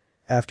leave.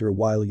 After a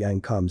while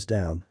Yang calms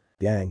down.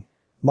 Yang.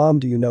 Mom,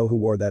 do you know who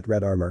wore that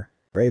red armor?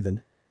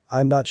 Raven.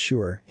 I'm not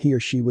sure, he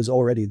or she was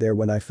already there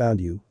when I found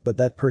you, but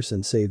that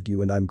person saved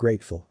you and I'm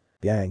grateful.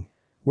 Yang.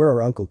 Where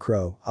are Uncle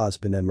Crow,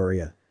 Osborn and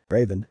Maria?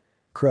 Raven.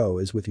 Crow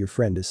is with your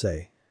friend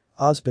Issei.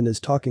 Osborn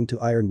is talking to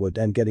Ironwood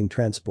and getting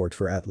transport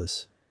for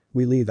Atlas.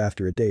 We leave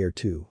after a day or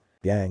two.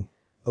 Yang.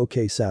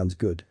 Okay, sounds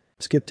good.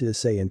 Skip to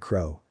Issei and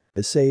Crow.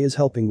 Issei is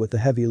helping with the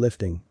heavy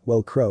lifting,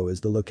 while Crow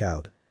is the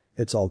lookout.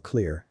 It's all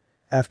clear.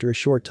 After a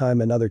short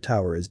time another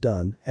tower is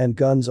done and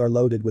guns are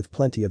loaded with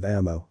plenty of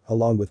ammo,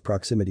 along with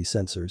proximity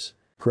sensors.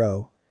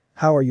 Crow.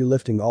 How are you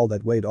lifting all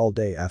that weight all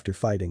day after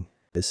fighting?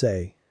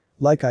 Issei.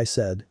 Like I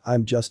said,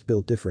 I'm just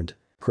built different.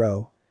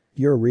 Crow.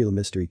 You're a real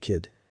mystery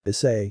kid.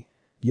 Issei.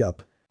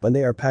 Yup. When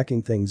they are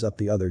packing things up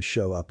the others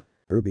show up.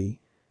 Ruby.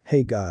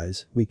 Hey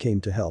guys, we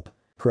came to help.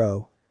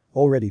 Crow.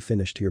 Already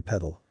finished your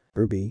pedal.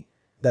 Ruby.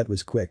 That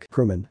was quick.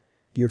 Crewman.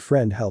 Your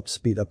friend helped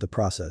speed up the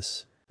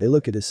process. They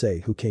look at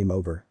Issei who came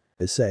over.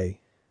 Issei.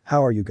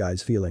 How are you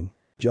guys feeling?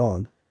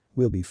 John.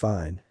 We'll be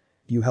fine.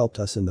 You helped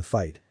us in the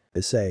fight.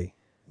 Issei.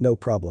 No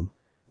problem.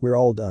 We're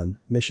all done,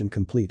 mission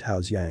complete.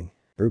 How's Yang?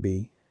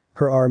 Ruby.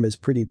 Her arm is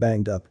pretty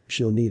banged up,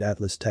 she'll need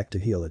Atlas Tech to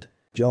heal it.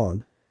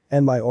 John.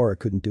 And my aura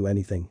couldn't do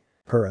anything.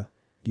 Hurrah.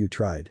 You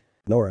tried.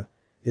 Nora.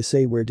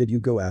 Issei, where did you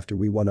go after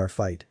we won our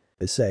fight?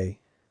 Issei.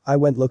 I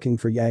went looking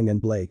for Yang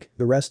and Blake,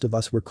 the rest of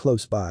us were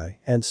close by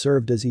and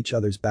served as each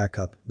other's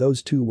backup,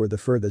 those two were the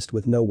furthest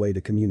with no way to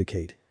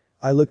communicate.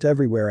 I looked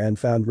everywhere and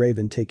found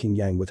Raven taking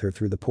Yang with her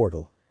through the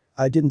portal.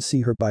 I didn't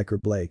see her biker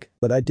Blake,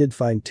 but I did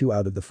find 2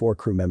 out of the 4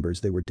 crew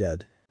members, they were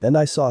dead. Then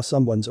I saw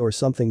someone's or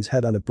something's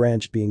head on a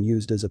branch being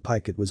used as a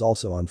pike, it was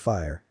also on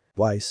fire.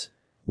 Weiss.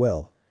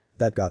 Well.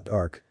 That got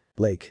dark.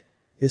 Blake.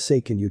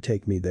 Issei, can you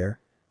take me there?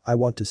 I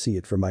want to see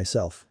it for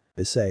myself.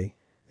 Issei.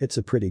 It's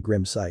a pretty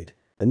grim sight.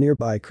 A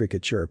nearby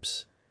cricket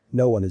chirps.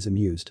 No one is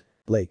amused.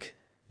 Blake.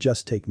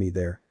 Just take me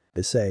there.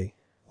 Issei.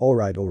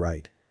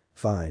 Alright.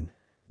 Fine.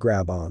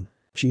 Grab on.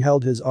 She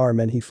held his arm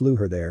and he flew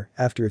her there.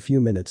 After a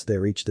few minutes they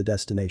reached the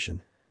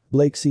destination.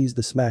 Blake sees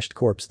the smashed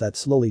corpse that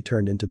slowly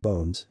turned into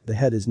bones, the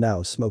head is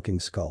now a smoking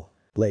skull.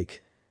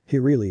 Blake. He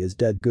really is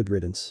dead, good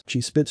riddance.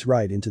 She spits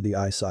right into the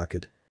eye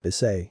socket.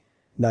 Issei.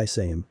 Nice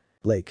aim.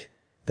 Blake.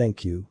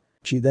 Thank you.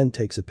 She then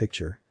takes a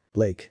picture.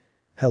 Blake.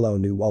 Hello,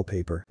 new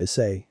wallpaper.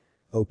 Issei.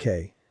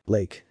 Okay.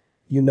 Blake.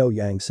 You know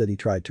Yang said he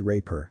tried to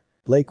rape her.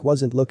 Blake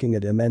wasn't looking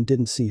at him and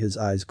didn't see his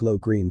eyes glow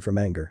green from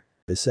anger.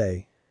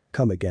 Issei.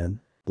 Come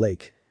again.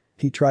 Blake.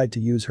 He tried to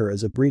use her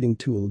as a breeding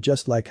tool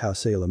just like how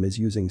Salem is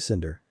using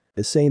Cinder.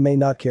 Issei may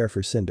not care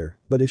for Cinder,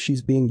 but if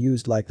she's being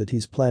used like that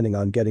he's planning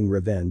on getting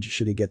revenge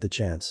should he get the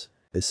chance.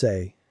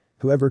 Issei.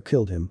 Whoever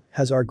killed him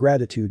has our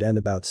gratitude, and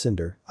about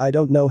Cinder, I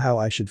don't know how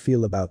I should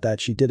feel about that.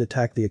 She did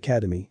attack the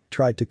academy,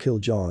 tried to kill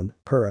John,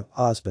 Pura,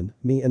 Osmond,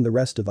 me and the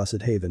rest of us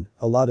at Haven,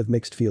 a lot of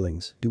mixed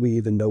feelings. Do we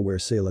even know where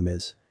Salem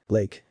is?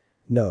 Blake.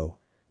 No.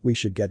 We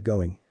should get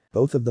going.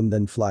 Both of them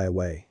then fly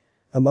away.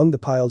 Among the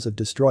piles of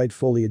destroyed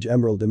foliage,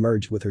 Emerald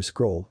emerged with her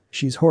scroll.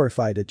 She's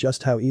horrified at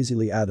just how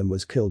easily Adam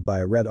was killed by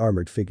a red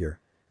armored figure.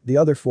 The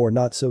other four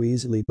not so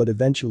easily, but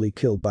eventually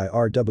killed by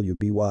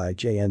rwby,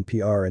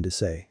 JNPR and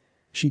Issei.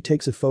 She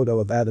takes a photo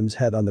of Adam's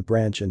head on the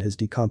branch and his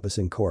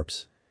decomposing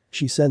corpse.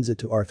 She sends it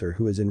to Arthur,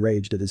 who is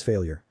enraged at his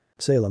failure.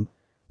 Salem.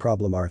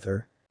 Problem,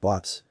 Arthur.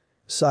 Bots.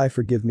 Sigh,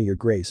 forgive me your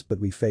grace, but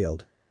we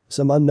failed.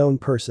 Some unknown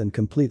person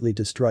completely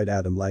destroyed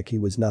Adam like he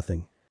was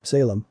nothing.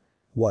 Salem.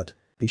 What?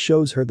 He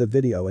shows her the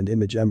video and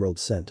image Emerald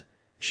sent.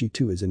 She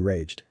too is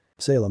enraged.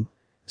 Salem.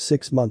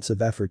 6 months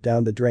of effort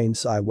down the drain.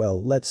 Sigh,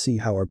 well, let's see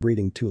how our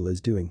breeding tool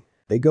is doing.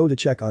 They go to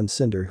check on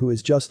Cinder, who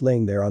is just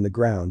laying there on the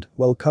ground,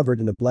 well covered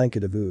in a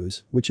blanket of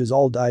ooze, which is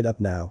all dyed up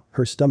now.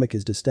 Her stomach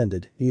is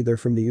distended, either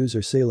from the ooze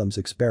or Salem's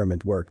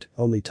experiment worked,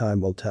 only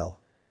time will tell.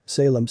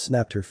 Salem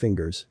snapped her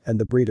fingers, and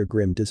the breeder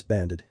Grim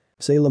disbanded.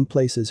 Salem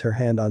places her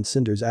hand on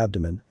Cinder's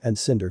abdomen, and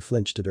Cinder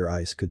flinched at her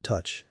ice could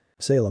touch.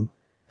 Salem.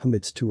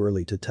 It's too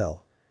early to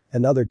tell.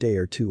 Another day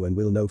or two and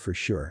we'll know for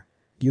sure.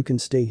 You can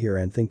stay here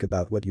and think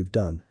about what you've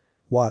done.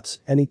 Watts,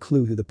 any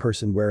clue who the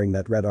person wearing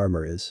that red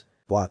armor is?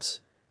 Watts.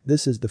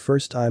 This is the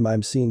first time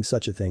I'm seeing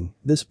such a thing.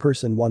 This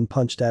person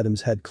punched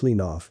Adam's head clean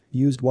off,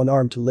 used one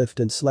arm to lift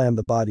and slam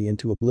the body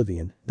into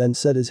oblivion, then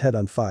set his head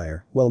on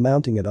fire while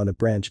mounting it on a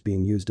branch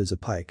being used as a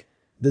pike.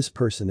 This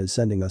person is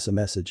sending us a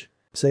message.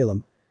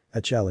 Salem.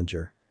 A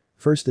challenger.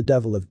 First the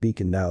devil of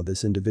Beacon, now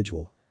this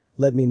individual.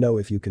 Let me know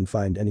if you can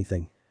find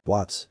anything.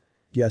 Watts.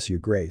 Yes, your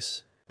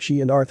grace. She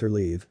and Arthur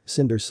leave.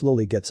 Cinder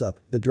slowly gets up,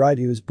 the dried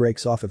ooze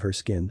breaks off of her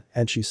skin,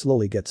 and she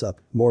slowly gets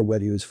up, more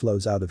wet ooze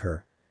flows out of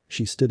her.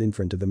 She stood in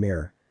front of a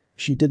mirror.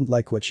 She didn't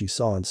like what she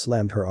saw and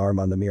slammed her arm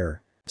on the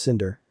mirror.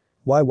 Cinder.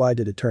 Why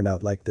did it turn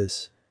out like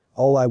this?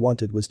 All I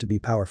wanted was to be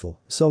powerful,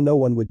 so no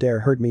one would dare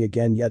hurt me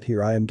again, yet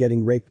here I am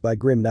getting raped by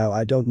Grim. Now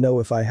I don't know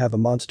if I have a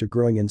monster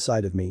growing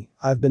inside of me.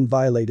 I've been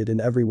violated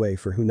in every way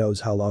for who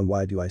knows how long.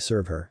 Why do I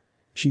serve her?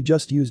 She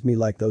just used me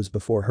like those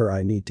before her.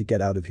 I need to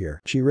get out of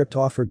here. She ripped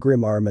off her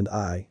Grim arm and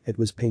eye. It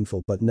was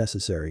painful but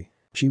necessary.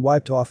 She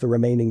wiped off the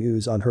remaining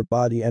ooze on her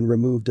body and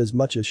removed as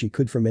much as she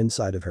could from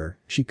inside of her.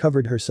 She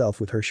covered herself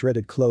with her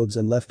shredded clothes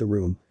and left the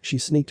room. She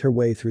sneaked her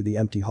way through the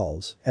empty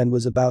halls and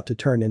was about to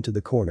turn into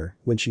the corner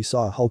when she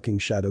saw a hulking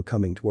shadow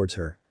coming towards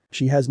her.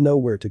 She has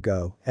nowhere to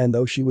go, and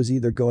though she was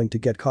either going to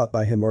get caught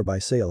by him or by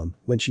Salem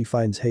when she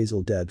finds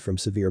Hazel dead from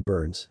severe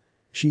burns.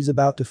 She's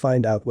about to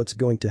find out what's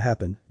going to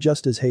happen.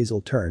 Just as Hazel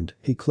turned,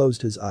 he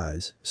closed his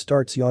eyes,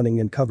 starts yawning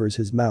and covers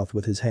his mouth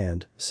with his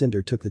hand.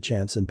 Cinder took the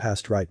chance and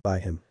passed right by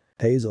him.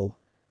 Hazel.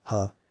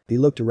 Huh. He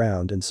looked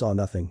around and saw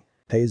nothing.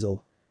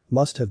 Hazel.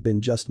 Must have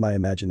been just my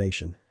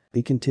imagination.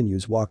 He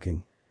continues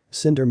walking.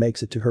 Cinder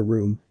makes it to her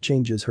room,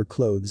 changes her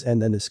clothes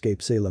and then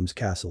escapes Salem's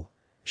castle.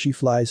 She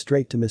flies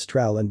straight to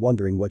Mistral and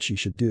wondering what she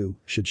should do.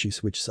 Should she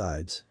switch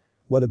sides?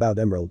 What about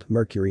Emerald,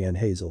 Mercury and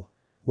Hazel?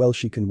 Well,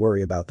 she can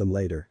worry about them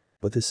later.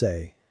 But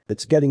Issei.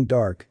 It's getting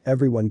dark,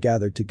 everyone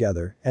gathered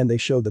together and they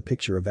show the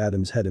picture of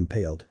Adam's head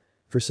impaled.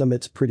 For some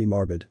it's pretty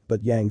morbid,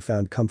 but Yang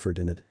found comfort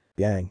in it.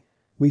 Yang.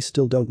 We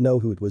still don't know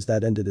who it was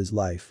that ended his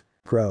life.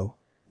 Crow.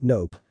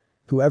 Nope.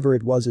 Whoever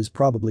it was is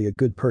probably a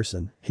good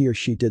person. He or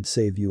she did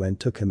save you and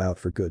took him out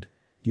for good.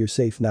 You're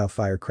safe now,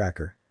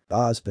 Firecracker.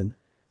 Osmond.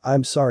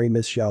 I'm sorry,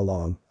 Miss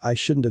Xiaolong. I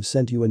shouldn't have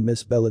sent you and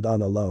Miss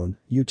Belladonna alone.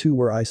 You two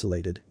were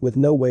isolated, with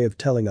no way of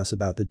telling us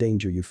about the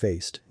danger you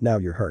faced. Now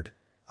you're hurt.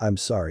 I'm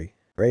sorry.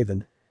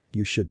 Raven.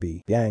 You should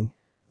be. Yang.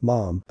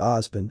 Mom.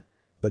 Osmond.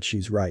 But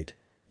she's right.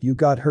 You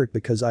got hurt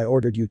because I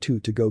ordered you two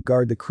to go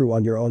guard the crew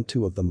on your own.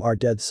 2 of them are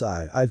dead.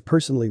 Sigh. I've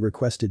personally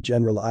requested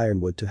General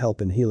Ironwood to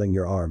help in healing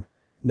your arm.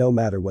 No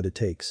matter what it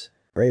takes.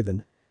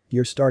 Raven.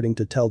 You're starting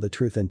to tell the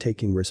truth and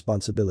taking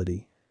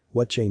responsibility.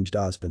 What changed,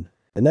 Osmond?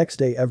 The next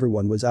day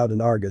everyone was out in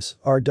Argus.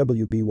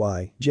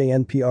 RWBY,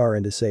 JNPR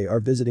and Issei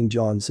are visiting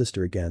John's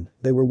sister again.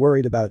 They were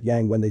worried about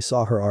Yang when they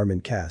saw her arm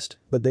in cast,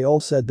 but they all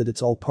said that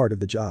it's all part of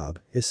the job.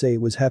 Issei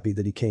was happy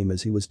that he came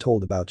as he was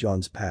told about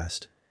John's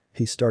past.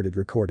 He started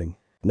recording.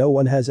 No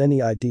one has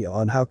any idea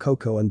on how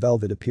Coco and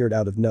Velvet appeared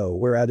out of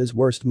nowhere at his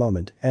worst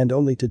moment and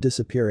only to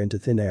disappear into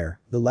thin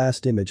air. The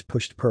last image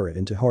pushed Pura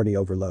into horny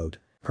overload.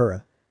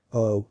 Pura.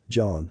 Oh,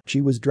 John.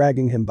 She was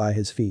dragging him by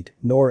his feet.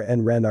 Nora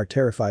and Ren are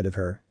terrified of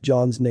her.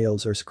 John's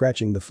nails are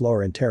scratching the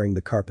floor and tearing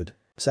the carpet.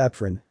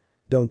 Saffron.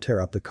 Don't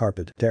tear up the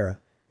carpet. Tara.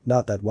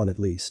 Not that one at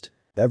least.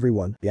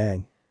 Everyone,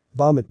 yang.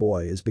 Vomit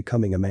boy is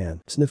becoming a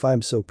man. Sniff,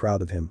 I'm so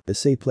proud of him.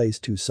 Issei plays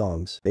 2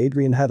 songs.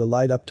 Adrian had a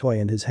light-up toy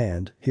in his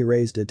hand, he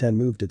raised it and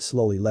moved it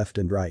slowly left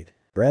and right.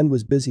 Ren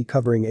was busy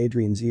covering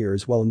Adrian's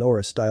ears while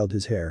Nora styled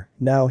his hair.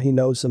 Now he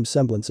knows some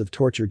semblance of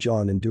torture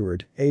John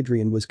endured.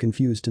 Adrian was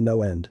confused to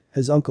no end.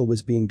 His uncle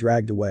was being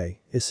dragged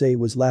away. Issei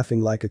was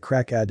laughing like a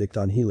crack addict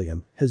on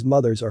helium. His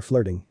mothers are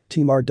flirting.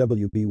 Team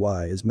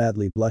rwby is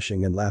madly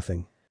blushing and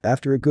laughing.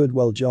 After a good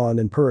while John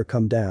and Purah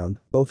come down,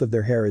 both of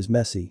their hair is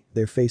messy,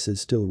 their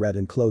faces still red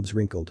and clothes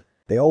wrinkled.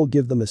 They all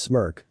give them a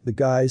smirk. The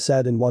guys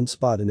sat in one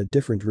spot in a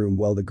different room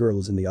while the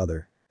girls in the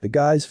other. The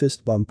guys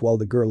fist bump while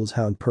the girls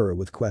hound Purah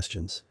with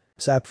questions.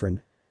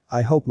 Saffron.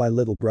 I hope my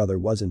little brother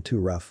wasn't too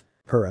rough.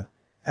 Purah.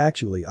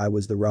 Actually I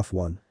was the rough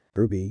one.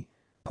 Ruby.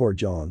 Poor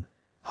John.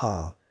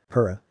 Ha.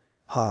 Purah.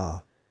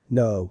 Ha.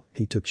 No,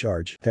 he took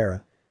charge.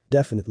 Tara.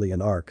 Definitely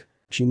an arc.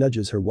 She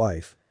nudges her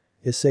wife.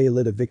 Issei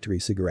lit a victory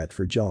cigarette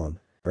for John.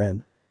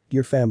 Ren.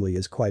 Your family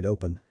is quite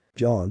open.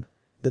 John.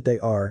 That they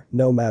are,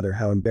 no matter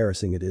how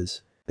embarrassing it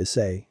is.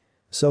 Issei.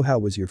 So how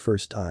was your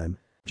first time?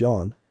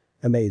 John.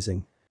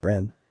 Amazing.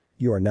 Ren.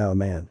 You are now a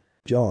man.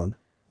 John.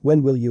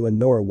 When will you and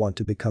Nora want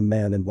to become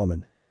man and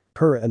woman?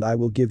 Purah and I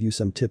will give you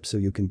some tips so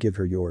you can give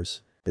her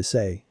yours.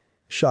 Issei.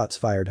 Shots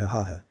fired,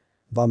 hahaha.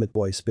 Vomit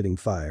boy spitting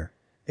fire.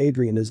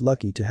 Adrian is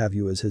lucky to have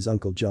you as his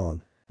uncle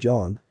John.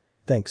 John.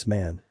 Thanks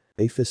man.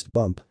 A fist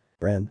bump.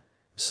 Ren.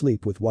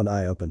 Sleep with one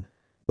eye open.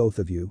 Both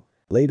of you.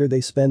 Later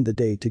they spend the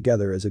day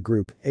together as a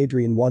group.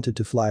 Adrian wanted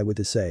to fly with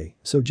Issei,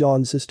 so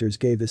John's sisters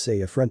gave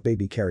Issei a front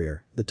baby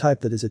carrier, the type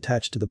that is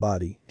attached to the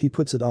body. He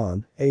puts it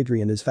on,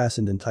 Adrian is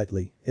fastened in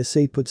tightly.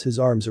 Issei puts his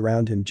arms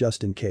around him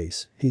just in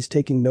case. He's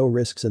taking no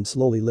risks and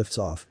slowly lifts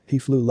off. He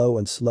flew low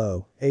and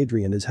slow.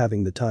 Adrian is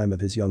having the time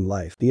of his young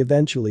life. He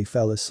eventually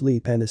fell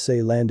asleep and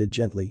Issei landed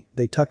gently.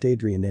 They tucked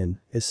Adrian in.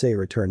 Issei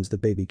returns the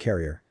baby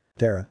carrier.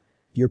 Tara.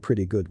 You're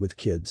pretty good with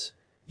kids.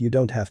 You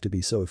don't have to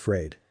be so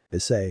afraid.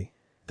 Issei.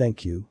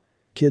 Thank you.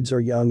 Kids are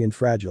young and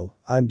fragile,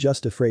 I'm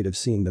just afraid of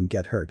seeing them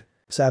get hurt.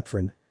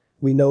 Saffron.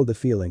 We know the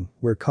feeling,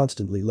 we're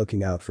constantly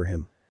looking out for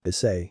him.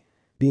 Issei.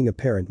 Being a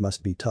parent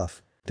must be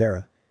tough.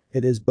 Tara.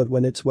 It is, but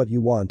when it's what you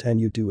want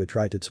and you do it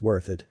right it's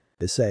worth it.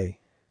 Issei.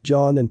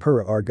 John and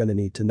Purah are gonna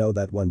need to know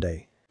that one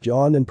day.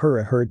 John and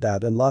Purah heard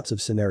that and lots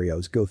of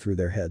scenarios go through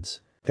their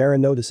heads. Tara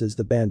notices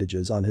the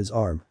bandages on his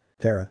arm.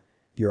 Tara.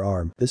 Your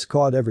arm. This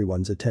caught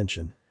everyone's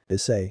attention.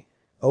 Issei.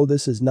 Oh,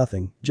 this is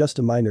nothing, just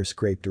a minor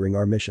scrape during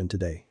our mission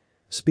today.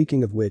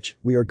 Speaking of which,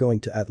 we are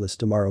going to Atlas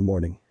tomorrow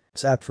morning.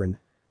 Saffron.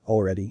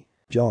 Already?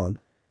 John.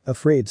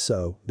 Afraid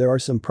so, there are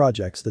some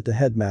projects that the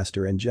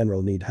headmaster and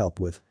general need help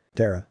with.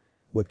 Tara.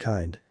 What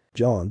kind?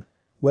 John.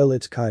 Well,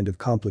 it's kind of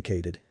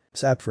complicated.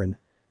 Saffron.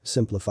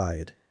 Simplify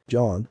it.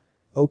 John.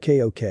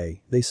 Okay,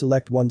 they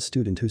select one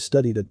student who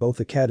studied at both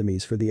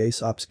academies for the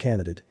Ace Ops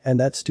candidate, and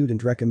that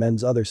student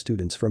recommends other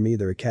students from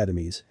either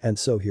academies, and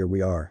so here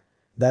we are.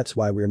 That's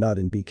why we're not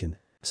in Beacon.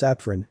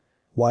 Saffron.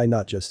 Why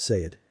not just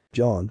say it?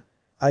 John.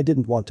 I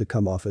didn't want to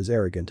come off as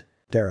arrogant.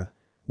 Tara.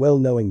 Well,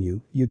 knowing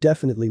you, you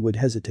definitely would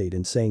hesitate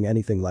in saying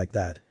anything like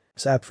that.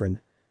 Saffron.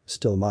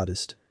 Still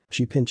modest.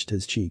 She pinched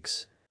his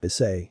cheeks.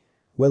 Issei.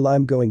 Well,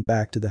 I'm going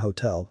back to the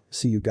hotel,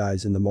 see you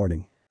guys in the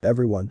morning.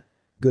 Everyone.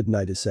 Good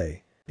night,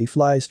 Issei. He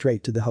flies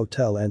straight to the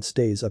hotel and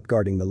stays up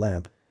guarding the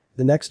lamp.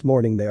 The next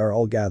morning they are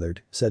all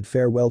gathered, said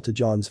farewell to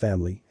John's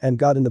family, and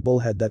got in the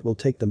bullhead that will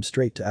take them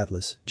straight to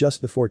Atlas.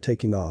 Just before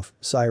taking off,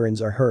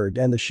 sirens are heard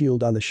and the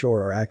shield on the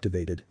shore are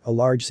activated. A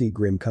large sea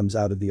grim comes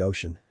out of the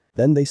ocean.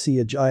 Then they see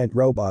a giant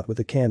robot with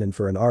a cannon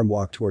for an arm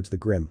walk towards the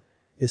grim.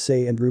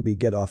 Issei and Ruby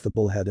get off the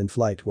bullhead and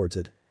fly towards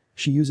it.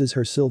 She uses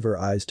her silver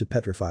eyes to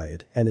petrify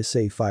it and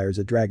Issei fires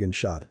a dragon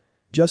shot.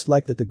 Just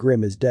like that, the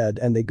grim is dead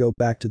and they go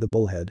back to the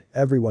bullhead.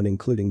 Everyone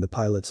including the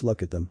pilots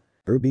look at them.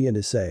 Ruby and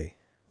Issei.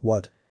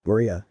 What?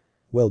 Maria.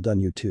 Well done,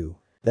 you two.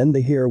 Then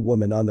they hear a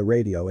woman on the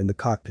radio in the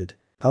cockpit.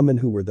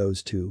 And who were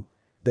those two?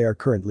 They are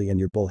currently in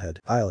your bullhead.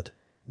 Pilot.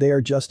 They are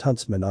just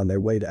huntsmen on their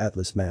way to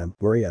Atlas, ma'am.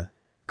 Maria.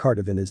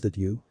 Cardivan, is that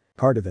you?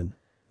 Cardivan.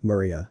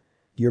 Maria.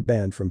 You're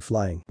banned from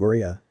flying.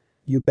 Maria.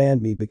 You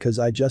banned me because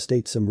I just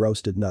ate some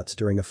roasted nuts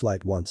during a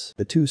flight once.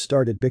 The two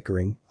started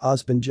bickering.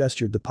 Osmond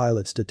gestured the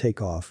pilots to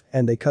take off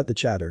and they cut the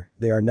chatter.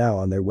 They are now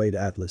on their way to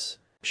Atlas.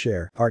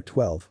 Share. Part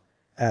 12.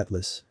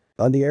 Atlas.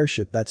 On the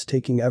airship that's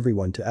taking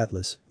everyone to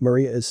Atlas,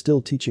 Maria is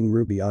still teaching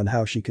Ruby on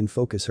how she can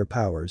focus her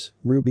powers.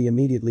 Ruby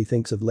immediately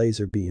thinks of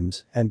laser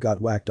beams and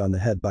got whacked on the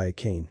head by a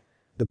cane.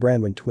 The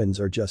Branwyn twins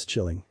are just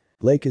chilling.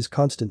 Blake is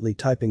constantly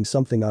typing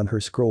something on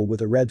her scroll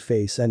with a red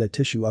face and a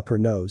tissue up her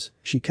nose.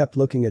 She kept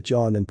looking at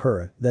John and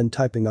Purah, then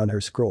typing on her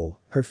scroll.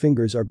 Her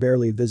fingers are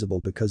barely visible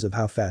because of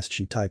how fast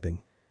she's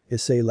typing.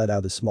 Issei let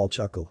out a small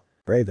chuckle.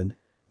 Raven.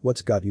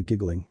 What's got you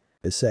giggling?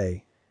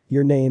 Issei.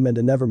 Your name and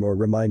a nevermore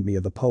remind me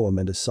of a poem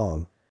and a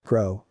song.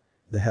 Crow.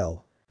 The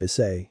hell.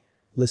 Issei.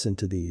 Listen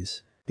to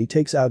these. He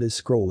takes out his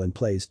scroll and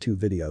plays 2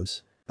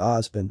 videos.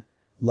 Osmond.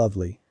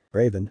 Lovely.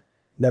 Raven.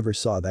 Never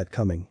saw that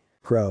coming.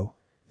 Crow.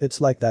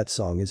 It's like that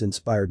song is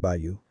inspired by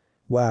you.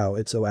 Wow,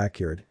 it's so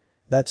accurate.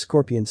 That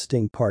scorpion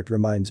sting part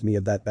reminds me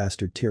of that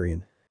bastard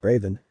Tyrion.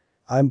 Raven.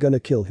 I'm gonna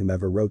kill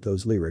whomever wrote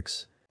those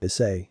lyrics.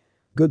 Issei.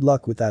 Good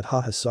luck with that,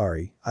 haha,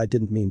 sorry, I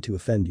didn't mean to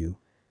offend you.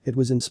 It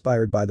was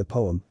inspired by the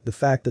poem, the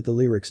fact that the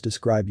lyrics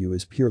describe you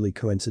is purely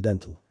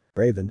coincidental.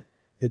 Raven.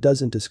 It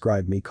doesn't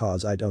describe me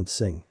cause I don't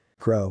sing.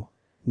 Crow.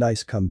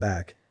 Nice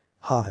comeback.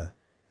 Haha.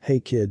 Hey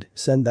kid,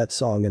 send that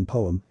song and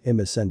poem,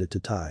 Imma send it to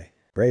Ty.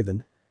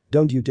 Raven.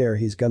 Don't you dare,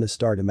 he's gonna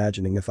start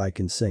imagining if I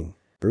can sing.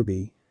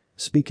 Ruby.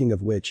 Speaking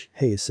of which,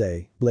 hey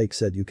Issei, Blake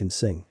said you can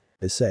sing.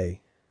 Issei.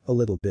 A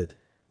little bit.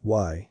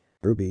 Why?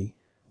 Ruby.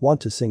 Want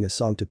to sing a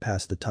song to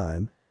pass the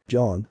time?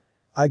 John.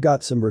 I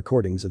got some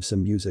recordings of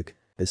some music.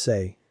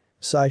 Issei.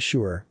 Sigh,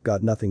 sure,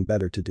 got nothing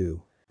better to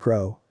do.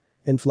 Crow.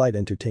 In-flight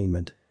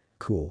entertainment.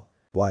 Cool.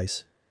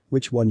 Weiss.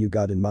 Which one you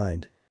got in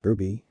mind?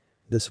 Ruby.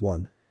 This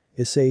one.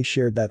 Issei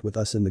shared that with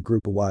us in the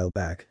group a while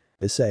back.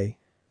 Issei.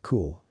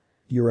 Cool.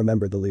 You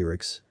remember the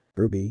lyrics?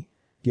 Ruby.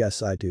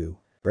 Yes, I do.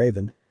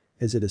 Raven.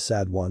 Is it a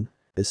sad one?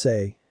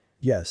 Issei.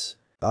 Yes.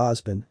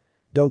 Osmond.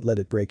 Don't let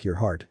it break your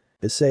heart.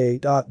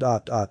 Issei.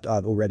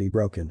 Already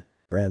broken.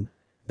 Ren.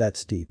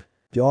 That's deep.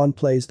 John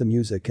plays the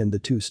music and the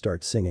two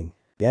start singing.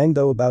 Yang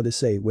though about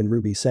Issei when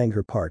Ruby sang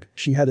her part,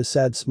 she had a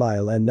sad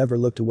smile and never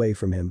looked away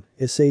from him.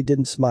 Issei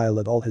didn't smile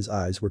at all, his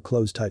eyes were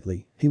closed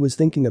tightly. He was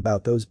thinking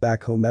about those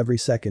back home every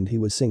second he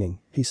was singing.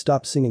 He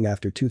stopped singing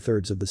after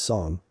 2/3 of the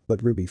song,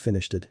 but Ruby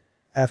finished it.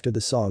 After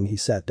the song he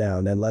sat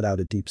down and let out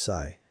a deep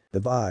sigh.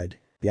 Divide.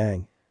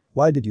 Yang.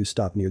 Why did you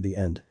stop near the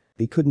end?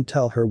 He couldn't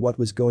tell her what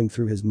was going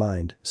through his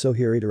mind, so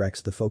he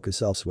redirects the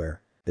focus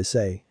elsewhere.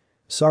 Issei.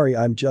 Sorry,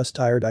 I'm just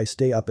tired, I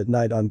stay up at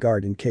night on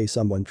guard in case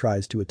someone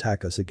tries to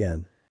attack us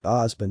again.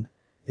 Osmond.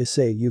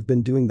 Issei, you've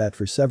been doing that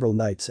for several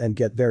nights and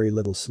get very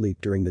little sleep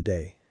during the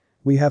day.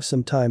 We have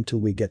some time till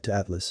we get to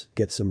Atlas,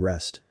 get some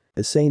rest.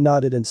 Issei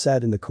nodded and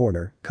sat in the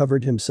corner,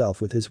 covered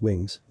himself with his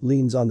wings,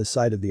 leans on the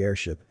side of the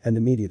airship and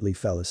immediately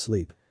fell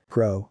asleep.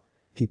 Crow.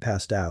 He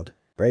passed out.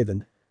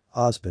 Raven.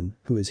 Osmond,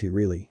 who is he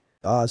really?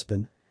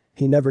 Osmond.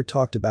 He never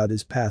talked about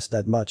his past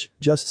that much,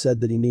 just said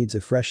that he needs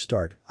a fresh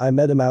start. I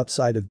met him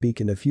outside of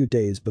Beacon a few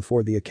days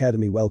before the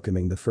academy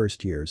welcoming the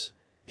first years.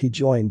 He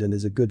joined and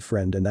is a good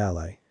friend and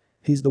ally.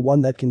 He's the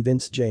one that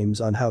convinced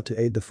James on how to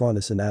aid the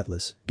Faunus in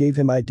Atlas, gave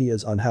him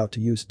ideas on how to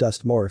use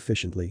dust more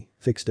efficiently,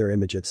 fix their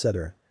image,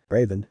 etc.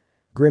 Raven.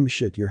 Grim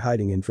shit, you're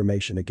hiding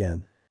information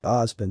again.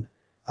 Osmond.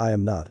 I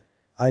am not.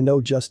 I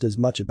know just as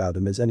much about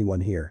him as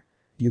anyone here.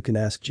 You can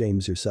ask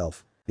James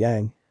yourself.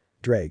 Yang.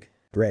 Dreg.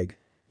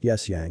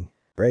 Yes, Yang.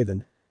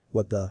 Raven.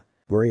 What the?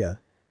 Maria.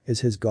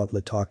 Is his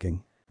gauntlet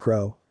talking?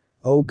 Crow.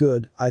 Oh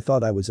good, I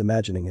thought I was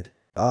imagining it.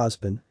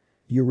 Osmond.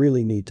 You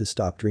really need to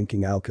stop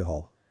drinking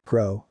alcohol.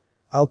 Crow.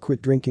 I'll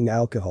quit drinking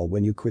alcohol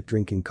when you quit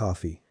drinking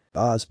coffee.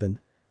 Osmond.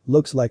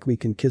 Looks like we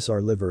can kiss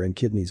our liver and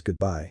kidneys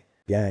goodbye.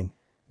 Yang.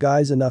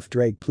 Guys, enough.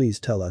 Dreg, please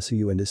tell us who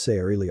you and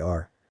Issei really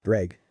are.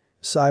 Dreg.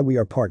 Sigh, we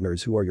are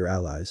partners who are your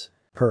allies.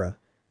 Hurrah.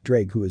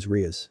 Dreg, who is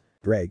Rias?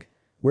 Dreg.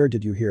 Where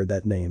did you hear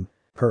that name?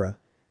 Hurrah.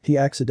 He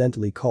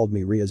accidentally called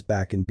me Rias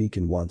back in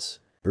Beacon once.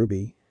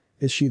 Ruby.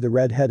 Is she the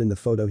redhead in the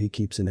photo he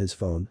keeps in his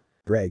phone?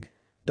 Dreg.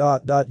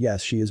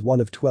 Yes, she is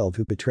one of 12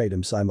 who betrayed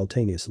him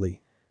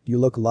simultaneously. You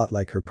look a lot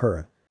like her.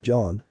 Purra.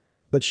 John.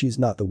 But she's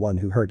not the one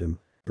who hurt him.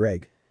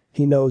 Greg.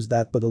 He knows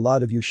that, but a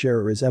lot of you share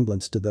a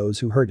resemblance to those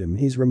who hurt him.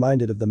 He's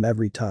reminded of them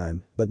every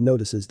time, but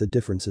notices the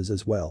differences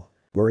as well.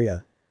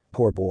 Maria.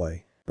 Poor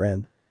boy.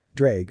 Ren.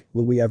 Dreg,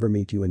 will we ever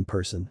meet you in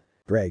person?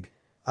 Greg.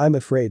 I'm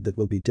afraid that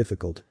will be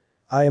difficult.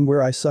 I am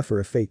where I suffer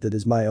a fate that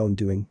is my own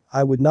doing.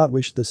 I would not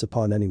wish this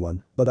upon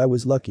anyone, but I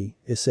was lucky.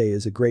 Issei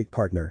is a great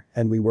partner,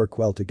 and we work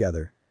well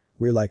together.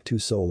 We're like two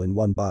souls in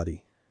one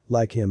body.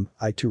 Like him,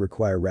 I too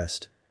require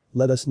rest.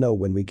 Let us know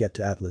when we get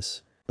to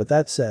Atlas. But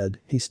that said,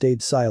 he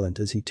stayed silent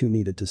as he too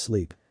needed to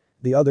sleep.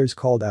 The others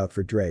called out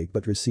for Drake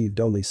but received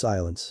only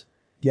silence.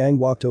 Yang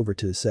walked over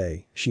to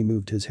Issei, she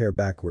moved his hair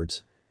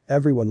backwards.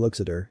 Everyone looks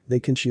at her, they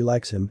can she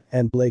likes him,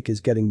 and Blake is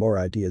getting more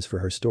ideas for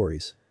her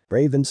stories.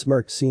 Raven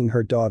smirked seeing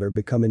her daughter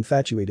become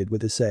infatuated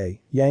with Issei.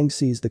 Yang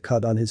sees the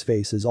cut on his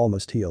face is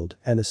almost healed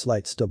and a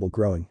slight stubble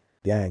growing.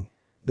 Yang.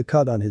 The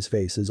cut on his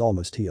face is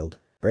almost healed.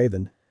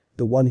 Raven.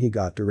 The one he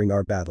got during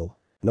our battle.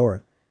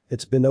 Nora.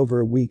 It's been over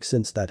a week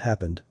since that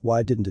happened,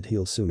 why didn't it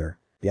heal sooner?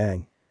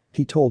 Yang.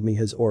 He told me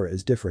his aura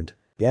is different.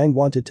 Yang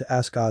wanted to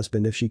ask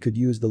Osmond if she could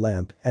use the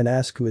lamp and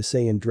ask who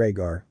Issei and Drake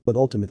are, but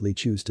ultimately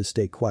choose to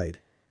stay quiet.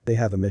 They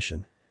have a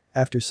mission.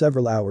 After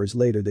several hours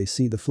later they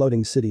see the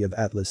floating city of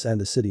Atlas and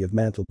the city of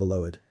Mantle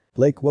below it.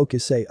 Blake woke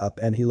Issei up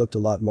and he looked a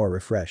lot more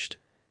refreshed.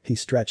 He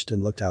stretched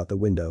and looked out the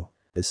window.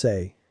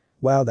 Issei.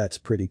 Wow, that's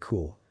pretty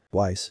cool.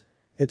 Weiss.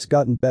 It's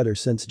gotten better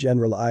since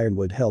General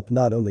Ironwood helped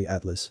not only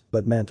Atlas,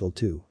 but Mantle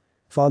too.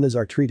 Faunas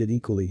are treated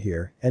equally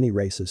here, any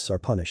racists are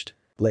punished.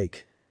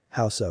 Blake.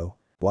 How so?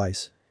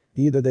 Weiss.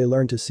 Either they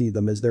learn to see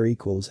them as their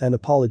equals and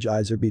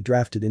apologize or be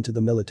drafted into the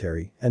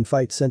military and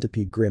fight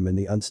Centipede Grim in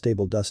the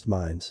unstable dust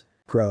mines.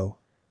 Crow.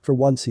 For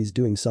once he's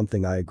doing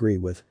something I agree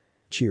with.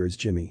 Cheers,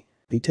 Jimmy.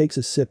 He takes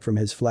a sip from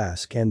his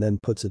flask and then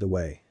puts it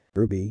away.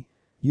 Ruby.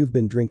 You've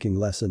been drinking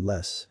less and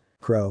less.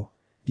 Crow.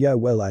 Yeah,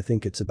 well, I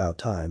think it's about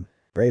time.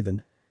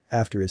 Raven.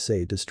 After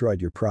Issei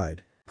destroyed your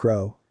pride.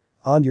 Crow.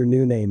 And your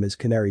new name is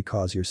Canary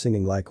cause you're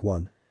singing like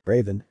one.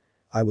 Raven.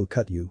 I will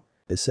cut you.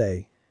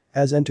 Issei.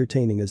 As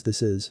entertaining as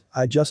this is,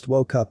 I just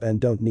woke up and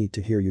don't need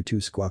to hear you two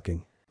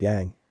squawking.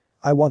 Yang.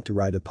 I want to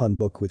write a pun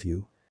book with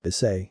you.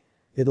 Issei.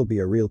 It'll be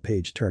a real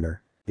page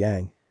turner.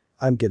 Yang.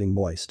 I'm getting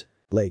moist.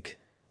 Blake.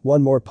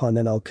 One more pun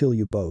and I'll kill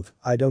you both,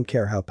 I don't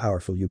care how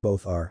powerful you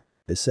both are.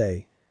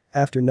 Issei.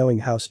 After knowing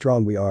how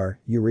strong we are,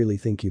 you really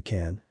think you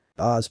can?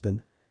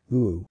 Ospen.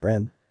 Ooh.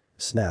 Ren.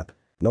 Snap.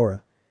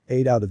 Nora.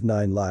 8 out of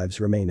 9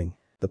 lives remaining.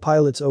 The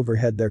pilots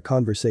overhead their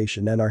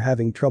conversation and are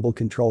having trouble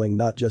controlling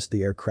not just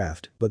the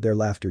aircraft but their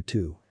laughter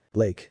too.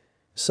 Blake.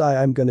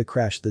 Sigh, I'm gonna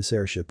crash this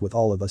airship with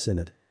all of us in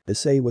it.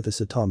 Issei with a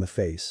Satama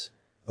face.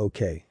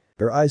 Okay.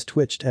 Her eyes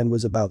twitched and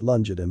was about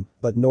lunge at him,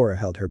 but Nora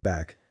held her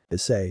back.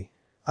 Issei.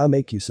 I'll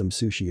make you some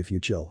sushi if you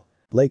chill.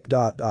 Blake.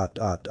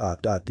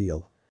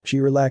 Deal. She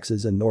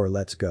relaxes and Nora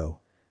lets go.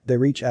 They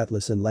reach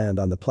Atlas and land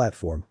on the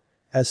platform.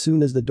 As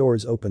soon as the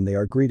doors open they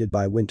are greeted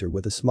by Winter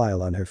with a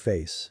smile on her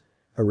face.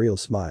 A real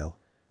smile.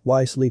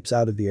 Weiss leaps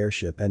out of the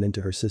airship and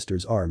into her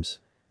sister's arms.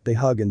 They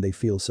hug and they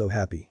feel so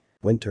happy.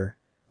 Winter.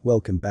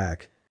 Welcome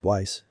back,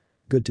 Weiss.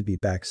 Good to be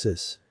back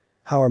sis.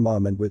 How are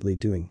Mom and Whitley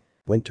doing?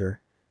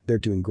 Winter. They're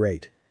doing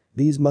great.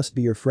 These must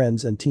be your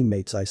friends and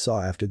teammates I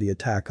saw after the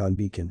attack on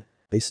Beacon.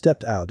 They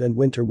stepped out and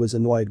Winter was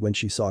annoyed when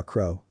she saw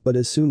Crow, but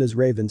as soon as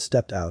Raven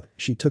stepped out,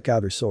 she took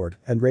out her sword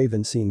and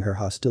Raven seeing her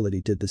hostility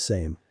did the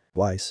same.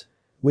 Weiss.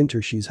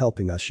 Winter, she's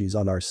helping us, she's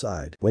on our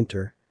side.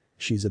 Winter.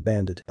 She's a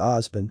bandit.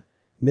 Ospen.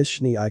 Miss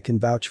Schnee, I can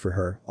vouch for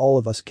her, all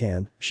of us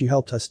can, she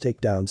helped us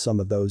take down some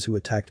of those who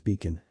attacked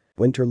Beacon.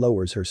 Winter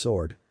lowers her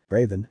sword.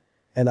 Raven.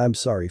 And I'm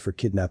sorry for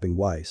kidnapping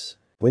Weiss.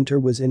 Winter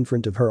was in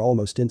front of her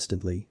almost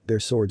instantly, their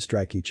swords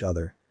strike each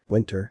other.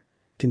 Winter.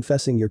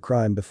 Confessing your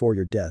crime before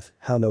your death,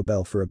 how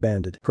noble for a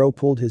bandit. Crow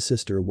pulled his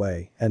sister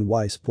away and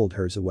Weiss pulled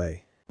hers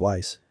away.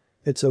 Weiss.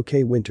 It's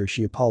okay Winter,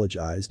 she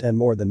apologized and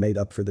more than made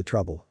up for the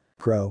trouble.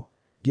 Crow.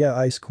 Yeah,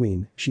 Ice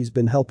Queen, she's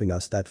been helping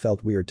us, that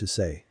felt weird to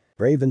say.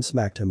 Raven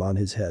smacked him on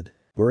his head.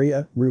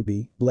 Maria,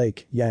 Ruby,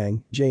 Blake,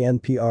 Yang,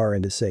 JNPR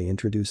and Issei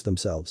introduced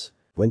themselves.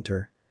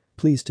 Winter.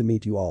 Pleased to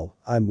meet you all,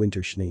 I'm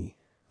Winter Schnee.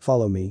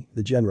 Follow me,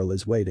 the general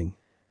is waiting.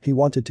 He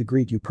wanted to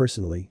greet you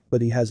personally,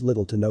 but he has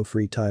little to no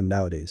free time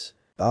nowadays.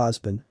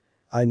 Ospen.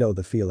 I know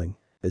the feeling.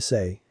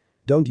 Issei.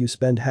 Don't you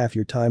spend half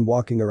your time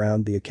walking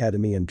around the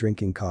academy and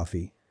drinking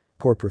coffee?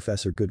 Poor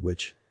Professor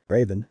Goodwitch.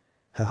 Raven.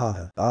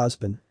 Hahaha.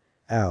 Ospen.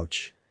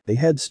 Ouch. They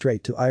head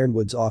straight to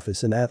Ironwood's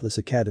office in Atlas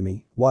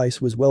Academy.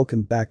 Weiss was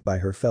welcomed back by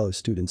her fellow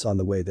students on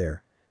the way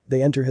there.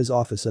 They enter his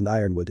office and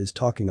Ironwood is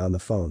talking on the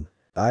phone.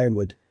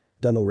 Ironwood.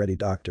 Done already,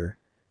 doctor.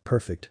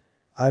 Perfect.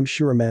 I'm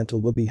sure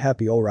Mantle will be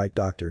happy. Alright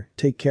doctor,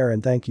 take care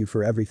and thank you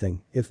for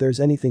everything, if there's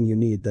anything you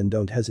need then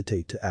don't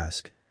hesitate to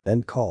ask.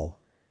 End call.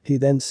 He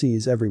then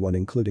sees everyone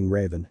including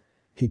Raven.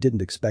 He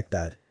didn't expect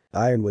that.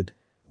 Ironwood.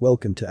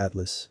 Welcome to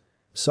Atlas.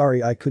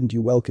 Sorry I couldn't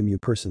welcome you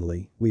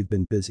personally, we've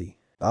been busy.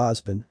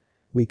 Ospen.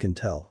 We can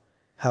tell.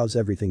 How's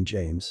everything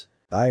James?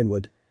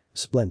 Ironwood.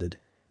 Splendid.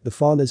 The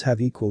Faunas have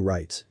equal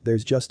rights,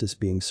 there's justice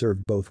being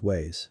served both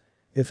ways.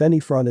 If any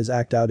Faunas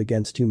act out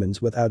against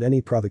humans without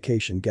any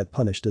provocation get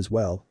punished as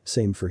well,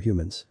 same for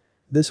humans.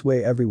 This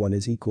way everyone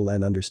is equal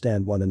and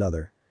understand one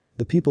another.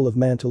 The people of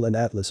Mantle and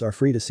Atlas are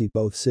free to see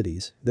both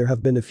cities, there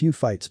have been a few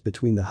fights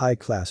between the high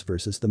class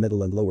versus the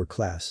middle and lower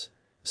class.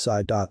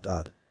 Sigh.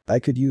 I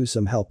could use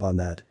some help on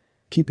that.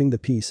 Keeping the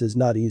peace is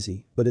not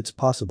easy, but it's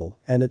possible,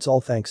 and it's all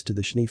thanks to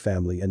the Schnee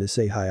family and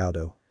Issei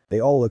Hayato. They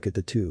all look at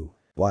the two.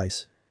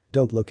 Weiss.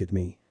 Don't look at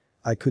me.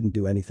 I couldn't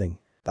do anything.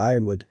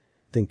 Ironwood.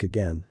 Think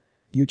again.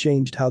 You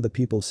changed how the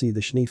people see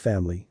the Schnee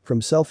family,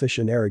 from selfish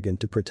and arrogant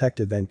to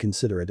protective and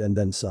considerate and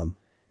then some.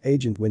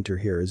 Agent Winter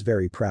here is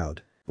very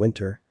proud.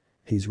 Winter.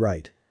 He's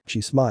right. She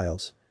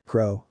smiles.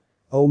 Crow.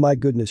 Oh my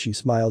goodness, she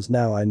smiles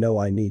now, I know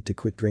I need to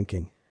quit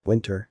drinking.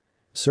 Winter.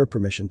 Sir,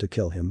 permission to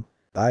kill him?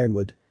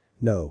 Ironwood.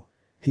 No.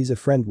 He's a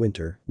friend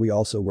Winter, we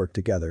also work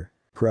together.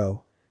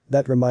 Crow.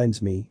 That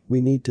reminds me,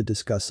 we need to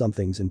discuss some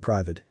things in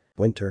private.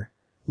 Winter.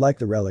 Like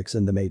the relics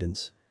and the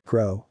maidens.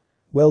 Crow.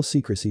 Well,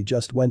 secrecy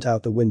just went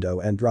out the window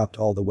and dropped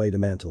all the way to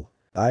Mantle.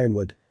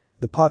 Ironwood.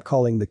 The pot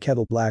calling the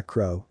kettle black.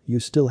 Crow, you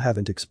still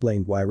haven't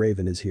explained why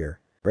Raven is here.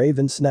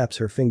 Raven snaps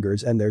her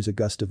fingers and there's a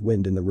gust of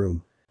wind in the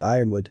room.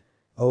 Ironwood.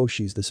 Oh,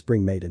 she's the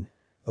spring maiden.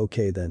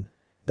 Okay then.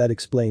 That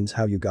explains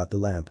how you got the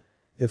lamp.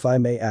 If I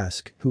may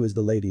ask, who is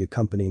the lady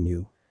accompanying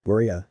you?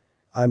 Maria.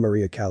 I'm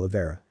Maria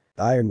Calavera.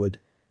 Ironwood.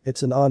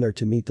 It's an honor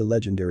to meet the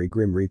legendary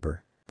Grim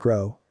Reaper.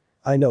 Crow.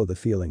 I know the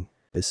feeling.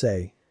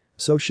 Issei.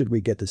 So should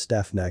we get the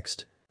staff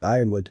next?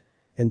 Ironwood.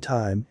 In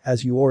time,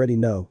 as you already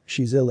know,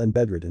 she's ill and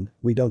bedridden,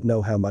 we don't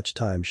know how much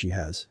time she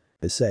has.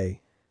 Issei.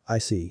 I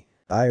see.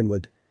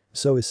 Ironwood.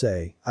 So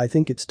Issei, I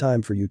think it's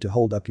time for you to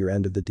hold up your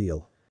end of the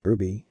deal.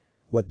 Ruby.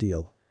 What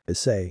deal?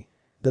 Issei.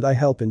 That I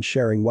help in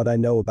sharing what I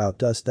know about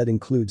dust, that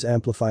includes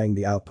amplifying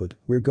the output,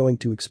 we're going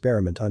to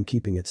experiment on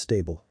keeping it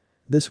stable.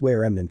 This way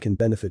Remnant can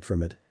benefit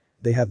from it.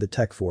 They have the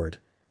tech for it.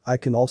 I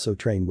can also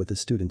train with the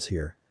students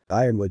here.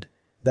 Ironwood.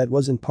 That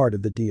wasn't part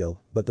of the deal,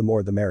 but the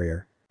more the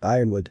merrier.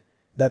 Ironwood.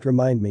 That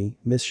remind me,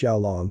 Miss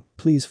Xiaolong,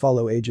 please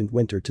follow Agent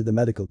Winter to the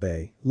medical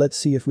bay, let's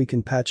see if we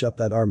can patch up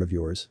that arm of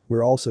yours,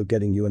 we're also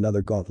getting you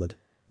another gauntlet.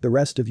 The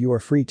rest of you are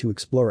free to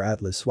explore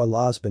Atlas while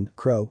Osmond,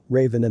 Crow,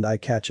 Raven and I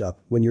catch up.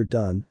 When you're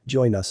done,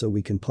 join us so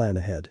we can plan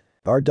ahead.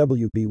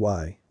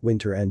 rwby,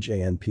 Winter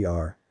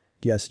NJNPR.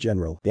 Yes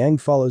General. Yang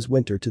follows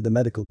Winter to the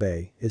medical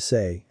bay,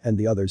 Issei, and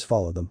the others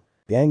follow them.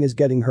 Yang is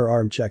getting her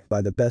arm checked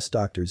by the best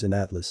doctors in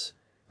Atlas.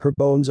 Her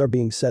bones are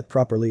being set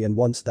properly and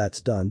once that's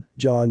done,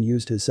 John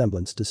used his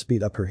semblance to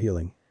speed up her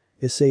healing.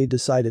 Issei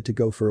decided to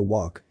go for a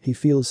walk, he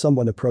feels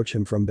someone approach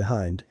him from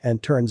behind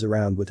and turns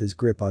around with his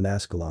grip on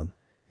Ascalon.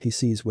 He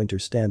sees Winter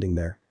standing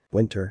there.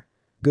 Winter.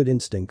 Good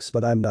instincts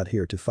but I'm not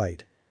here to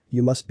fight.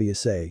 You must be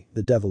Issei,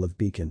 the devil of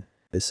Beacon.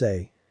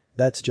 Issei.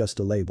 That's just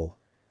a label.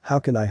 How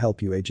can I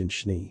help you Agent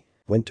Schnee?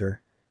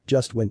 Winter.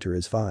 Just Winter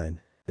is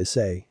fine.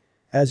 Issei.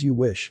 As you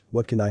wish,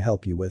 what can I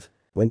help you with?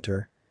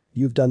 Winter.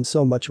 You've done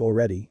so much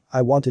already,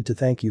 I wanted to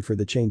thank you for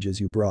the changes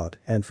you brought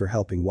and for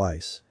helping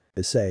Weiss.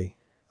 Issei.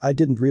 I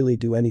didn't really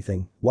do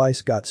anything,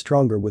 Weiss got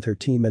stronger with her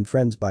team and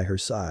friends by her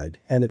side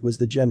and it was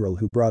the general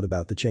who brought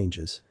about the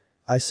changes.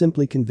 I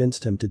simply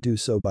convinced him to do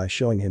so by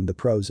showing him the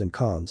pros and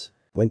cons.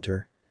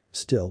 Winter.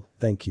 Still,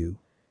 thank you.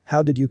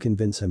 How did you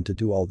convince him to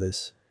do all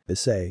this?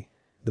 Issei.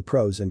 The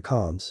pros and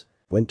cons.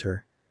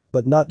 Winter.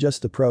 But not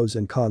just the pros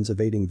and cons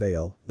of aiding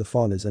Vale, the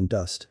faunas and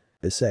dust.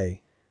 Issei.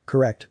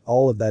 Correct,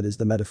 all of that is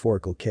the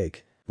metaphorical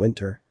cake.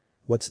 Winter.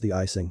 What's the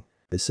icing?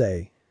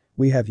 Issei.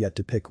 We have yet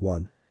to pick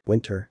one.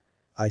 Winter.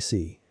 I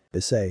see.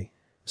 Issei.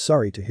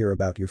 Sorry to hear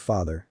about your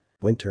father.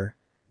 Winter.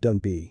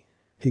 Don't be.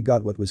 He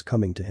got what was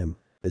coming to him.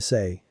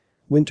 Issei.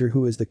 Winter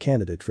who is the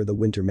candidate for the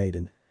Winter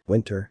Maiden?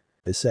 Winter.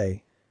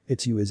 Issei.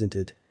 It's you isn't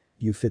it?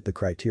 You fit the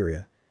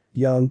criteria.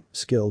 Young,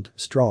 skilled,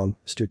 strong,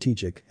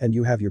 strategic and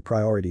you have your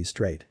priorities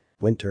straight.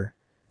 Winter.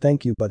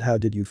 Thank you but how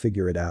did you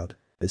figure it out?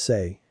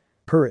 Issei.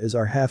 Purah is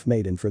our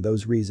half-maiden for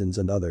those reasons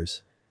and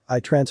others. I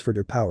transferred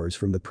her powers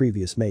from the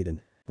previous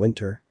maiden.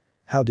 Winter.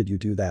 How did you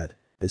do that?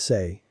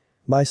 Issei.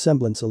 My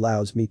semblance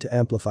allows me to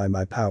amplify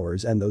my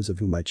powers and those of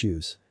whom I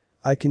choose.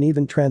 I can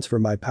even transfer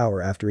my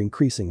power after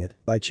increasing it,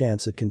 by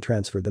chance it can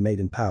transfer the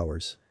maiden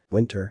powers.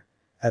 Winter.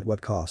 At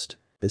what cost?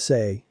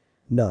 Issei.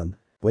 None.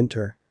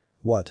 Winter.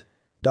 What?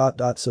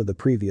 So the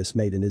previous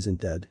maiden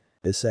isn't dead.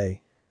 Issei.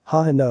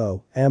 Haha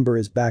no, Amber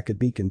is back at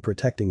Beacon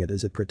protecting it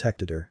as it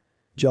protected her.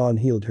 John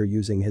healed her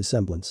using his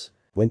semblance.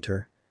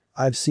 Winter.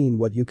 I've seen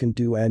what you can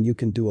do and you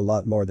can do a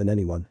lot more than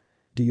anyone.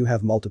 Do you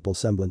have multiple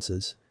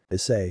semblances?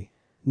 Issei.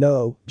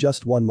 No,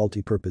 just one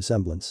multi-purpose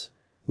semblance.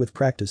 With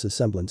practice a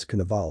semblance can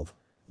evolve.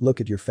 Look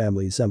at your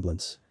family's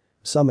semblance.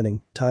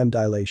 Summoning, time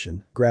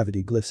dilation,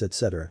 gravity glyphs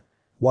etc.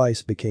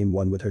 Weiss became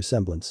one with her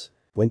semblance.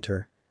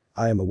 Winter.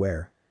 I am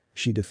aware.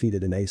 She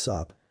defeated an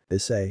Aesop.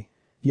 Issei.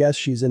 Yes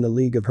she's in a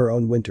league of her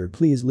own. Winter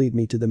please lead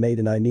me to the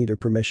maiden I need her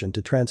permission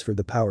to transfer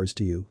the powers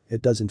to you,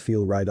 it doesn't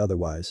feel right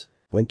otherwise.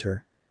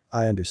 Winter.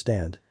 I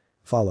understand.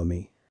 Follow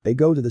me. They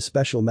go to the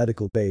special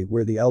medical bay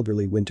where the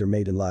elderly Winter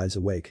maiden lies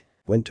awake.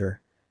 Winter.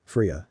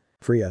 Freya.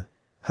 Freya.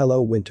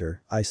 Hello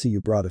Winter, I see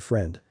you brought a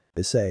friend.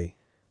 Issei.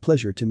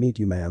 Pleasure to meet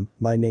you ma'am,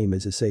 my name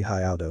is Issei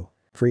Hayato.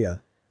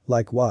 Freya.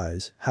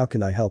 Likewise, how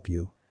can I help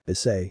you?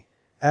 Issei.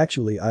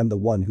 Actually I'm the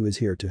one who is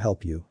here to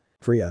help you.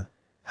 Freya.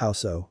 How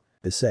so?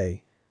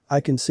 Issei. I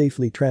can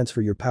safely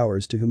transfer your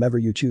powers to whomever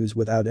you choose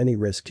without any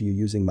risk to you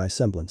using my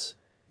semblance.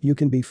 You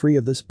can be free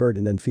of this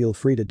burden and feel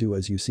free to do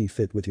as you see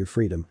fit with your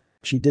freedom.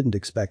 She didn't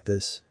expect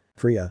this.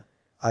 Freya.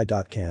 I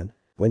can.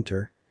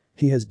 Winter.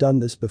 He has done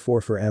this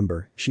before for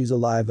Amber, she's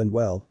alive and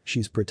well,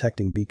 she's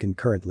protecting Beacon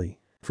currently.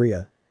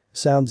 Freya.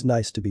 Sounds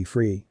nice to be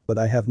free, but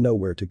I have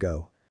nowhere to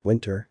go.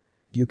 Winter.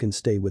 You can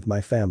stay with my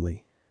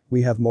family.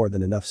 We have more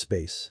than enough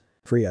space.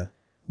 Freya.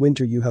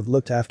 Winter you have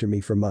looked after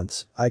me for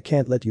months, I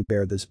can't let you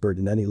bear this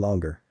burden any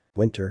longer.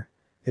 Winter.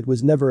 It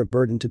was never a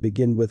burden to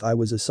begin with, I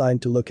was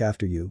assigned to look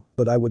after you,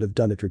 but I would have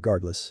done it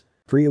regardless.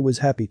 Freya was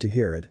happy to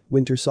hear it,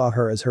 Winter saw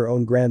her as her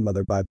own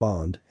grandmother by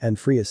bond, and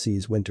Freya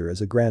sees Winter as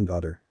a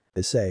granddaughter.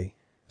 Issei.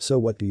 So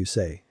what do you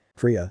say?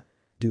 Freya.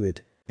 Do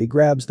it. He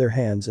grabs their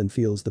hands and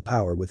feels the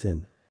power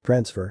within.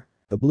 Transfer.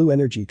 The blue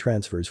energy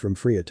transfers from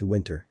Freya to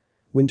Winter.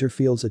 Winter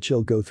feels a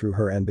chill go through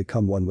her and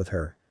become one with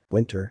her.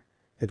 Winter.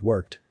 It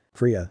worked.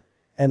 Freya.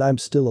 And I'm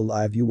still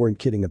alive, you weren't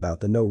kidding about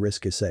the no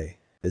risk. Issei.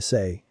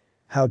 Issei.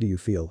 How do you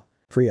feel?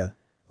 Freya.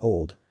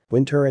 Old.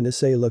 Winter and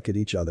Issei look at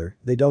each other,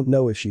 they don't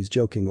know if she's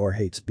joking or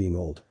hates being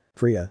old.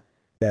 Freya.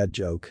 Bad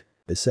joke.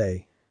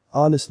 Issei.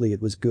 Honestly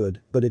it was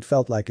good, but it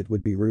felt like it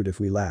would be rude if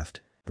we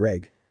laughed.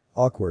 Greg.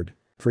 Awkward.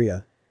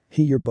 Freya.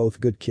 You're both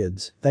good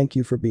kids, thank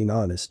you for being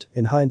honest,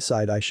 in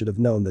hindsight I should have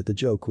known that the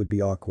joke would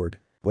be awkward.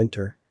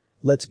 Winter.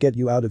 Let's get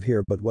you out of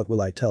here, but what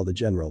will I tell the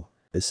general?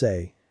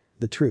 Issei.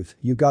 The truth,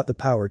 you got the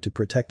power to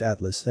protect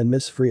Atlas and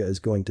Miss Freya is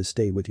going to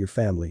stay with your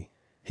family.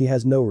 He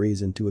has no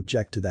reason to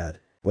object to that.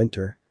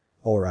 Winter.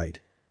 Alright.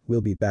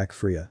 We'll be back.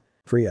 Freya.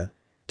 Freya.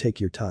 Take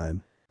your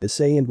time.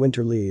 Issei and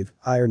Winter leave,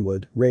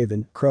 Ironwood,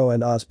 Raven, Crow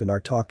and Ospen are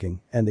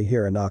talking and they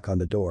hear a knock on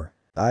the door.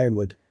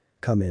 Ironwood.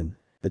 Come in.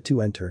 The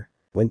two enter.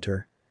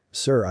 Winter.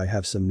 Sir I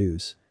have some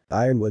news.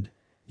 Ironwood.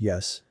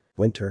 Yes.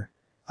 Winter.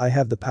 I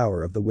have the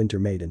power of the Winter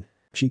Maiden.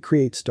 She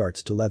creates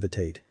starts to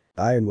levitate.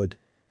 Ironwood.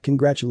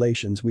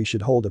 Congratulations, we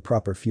should hold a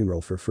proper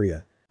funeral for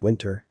Freya.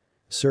 Winter.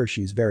 Sir,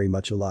 she's very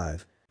much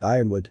alive.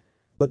 Ironwood.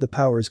 But the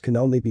powers can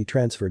only be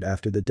transferred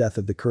after the death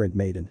of the current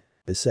maiden.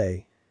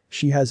 Issei.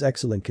 She has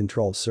excellent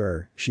control,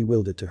 sir, she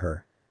willed it to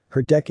her.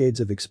 Her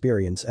decades of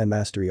experience and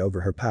mastery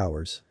over her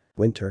powers.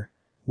 Winter.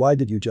 Why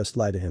did you just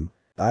lie to him?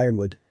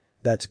 Ironwood.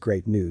 That's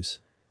great news.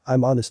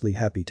 I'm honestly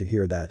happy to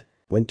hear that.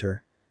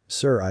 Winter.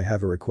 Sir, I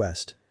have a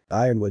request.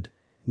 Ironwood.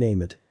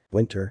 Name it.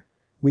 Winter.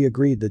 We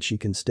agreed that she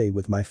can stay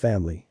with my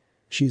family.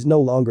 She's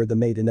no longer the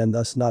maiden and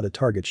thus not a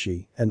target.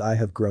 She and I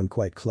have grown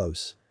quite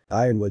close.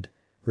 Ironwood.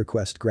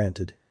 Request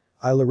granted.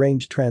 I'll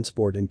arrange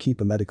transport and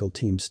keep a medical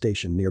team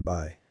stationed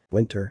nearby.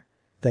 Winter.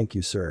 Thank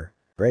you, sir.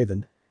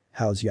 Raven.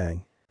 How's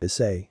Yang?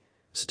 Issei.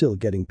 Still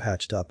getting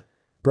patched up.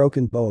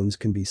 Broken bones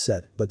can be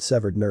set but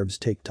severed nerves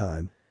take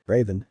time.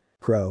 Raven.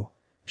 Crow.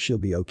 She'll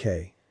be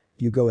okay.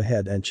 You go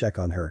ahead and check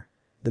on her.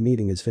 The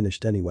meeting is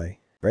finished anyway.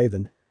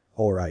 Raven.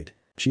 Alright.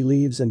 She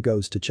leaves and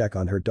goes to check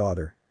on her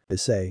daughter.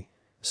 Issei.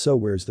 So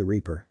where's the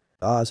Reaper?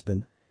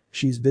 Osmond.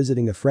 She's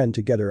visiting a friend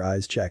to get her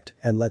eyes checked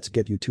and let's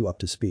get you two up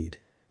to speed.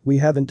 We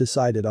haven't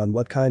decided on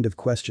what kind of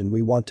question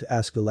we want to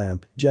ask the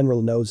lamp.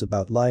 General knows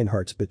about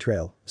Lionheart's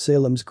betrayal,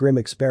 Salem's grim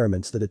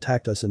experiments that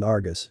attacked us in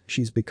Argus.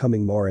 She's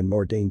becoming more and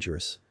more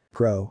dangerous.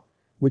 Crow.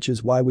 Which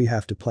is why we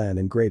have to plan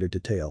in greater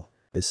detail.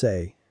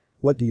 Issei.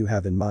 What do you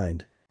have in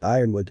mind?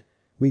 Ironwood.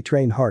 We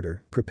train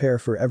harder, prepare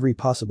for every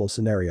possible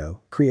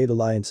scenario, create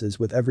alliances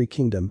with every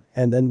kingdom,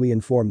 and then we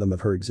inform them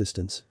of her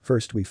existence.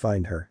 First we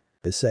find her.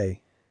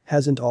 Issei.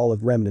 Hasn't all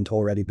of Remnant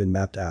already been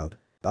mapped out?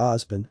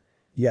 Osmond.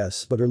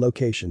 Yes, but her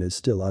location is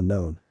still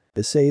unknown.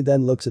 Issei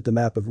then looks at the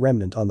map of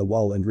Remnant on the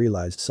wall and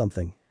realized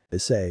something.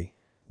 Issei.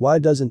 Why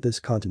doesn't this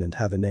continent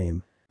have a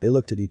name? They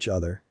looked at each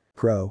other.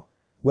 Crow.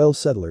 Well,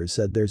 settlers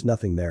said there's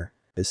nothing there.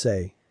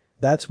 Issei.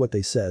 That's what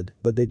they said,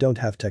 but they don't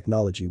have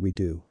technology we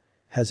do.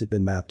 Has it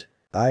been mapped?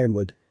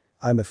 Ironwood.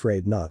 I'm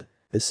afraid not.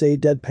 Issei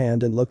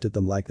deadpanned and looked at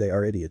them like they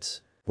are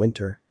idiots.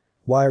 Winter.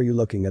 Why are you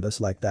looking at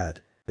us like that?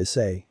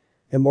 Issei.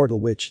 Immortal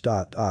witch ...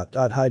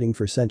 hiding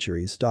for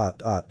centuries ...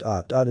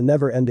 a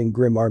never-ending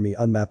grim army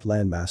unmapped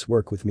landmass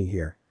work with me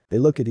here. They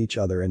look at each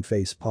other and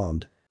face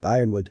palmed.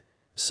 Ironwood.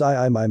 Sigh.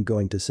 I'm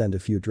going to send a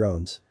few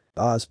drones.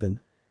 Osmond.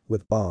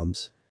 With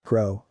bombs.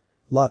 Crow.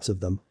 Lots of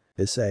them.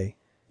 Issei.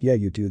 Yeah,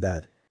 you do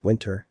that.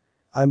 Winter.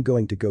 I'm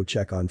going to go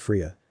check on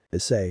Freya.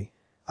 Issei.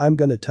 I'm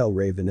gonna tell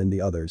Raven and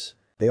the others.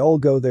 They all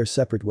go their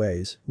separate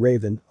ways.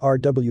 Raven,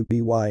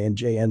 rwby and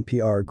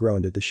JNPR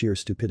groaned at the sheer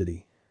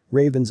stupidity.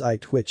 Raven's eye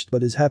twitched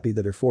but is happy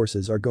that her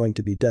forces are going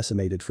to be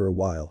decimated for a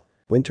while.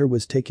 Winter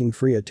was taking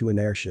Freya to an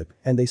airship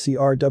and they see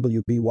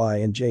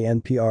rwby and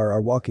JNPR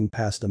are walking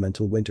past them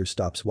until Winter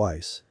stops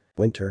Weiss.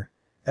 Winter.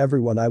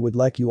 Everyone, I would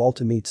like you all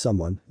to meet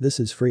someone. This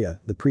is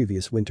Freya, the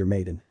previous Winter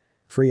Maiden.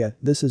 Freya,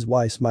 this is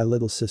Weiss, my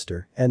little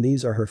sister, and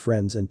these are her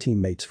friends and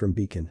teammates from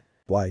Beacon.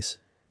 Weiss.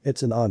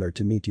 It's an honor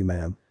to meet you,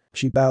 ma'am.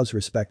 She bows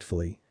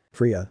respectfully.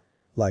 Freya.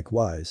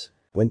 Likewise.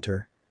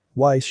 Winter.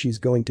 Weiss, she's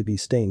going to be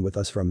staying with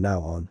us from now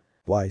on.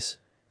 Weiss.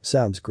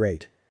 Sounds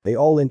great. They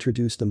all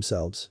introduce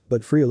themselves,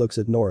 but Freya looks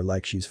at Nora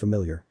like she's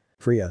familiar.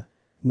 Freya.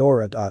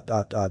 Nora ...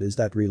 is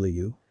that really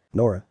you?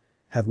 Nora.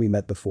 Have we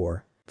met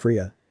before?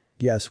 Freya.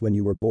 Yes, when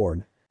you were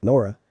born.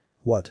 Nora.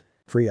 What?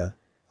 Freya.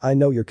 I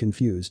know you're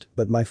confused,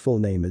 but my full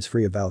name is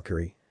Freya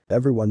Valkyrie.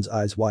 Everyone's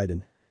eyes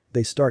widen.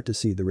 They start to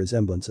see the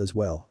resemblance as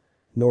well.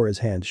 Nora's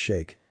hands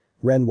shake.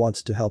 Ren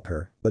wants to help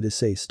her, but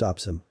Issei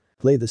stops him.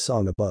 Play the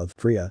song above.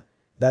 Freya.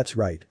 That's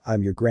right,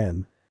 I'm your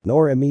gran.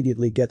 Nora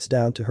immediately gets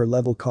down to her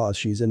level cause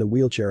she's in a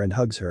wheelchair and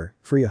hugs her.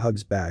 Freya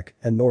hugs back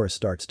and Nora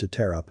starts to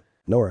tear up.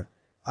 Nora.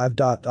 I've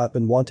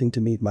been wanting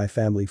to meet my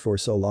family for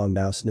so long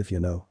now, sniff, you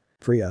know.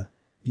 Freya.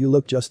 You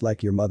look just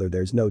like your mother,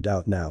 there's no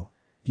doubt now.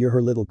 You're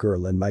her little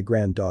girl and my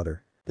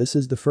granddaughter. This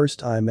is the first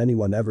time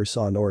anyone ever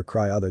saw Nora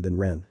cry other than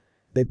Ren.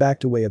 They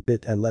backed away a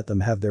bit and let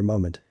them have their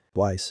moment.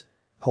 Weiss.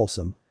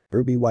 Wholesome.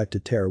 Ruby wiped a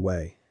tear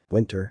away.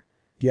 Winter.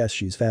 Yes,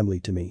 she's family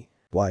to me.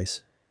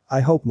 Weiss. I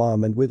hope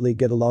Mom and Whitley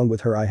get along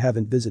with her. I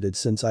haven't visited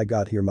since I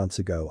got here months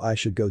ago. I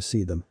should go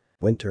see them.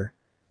 Winter.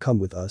 Come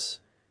with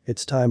us.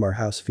 It's time, our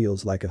house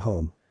feels like a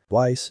home.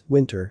 Weiss,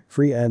 Winter,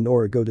 Freya and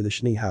Nora go to the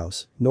Schnee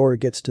house. Nora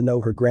gets to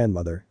know her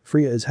grandmother.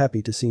 Freya is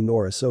happy to see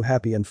Nora, so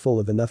happy and full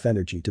of enough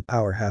energy to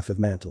power half of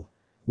Mantle.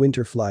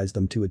 Winter flies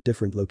them to a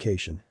different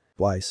location.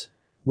 Weiss.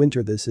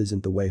 Winter, this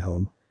isn't the way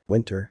home.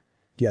 Winter.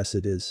 Yes,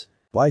 it is.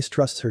 Weiss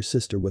trusts her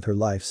sister with her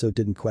life, so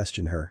didn't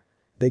question her.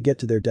 They get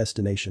to their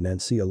destination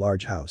and see a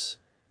large house.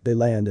 They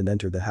land and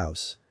enter the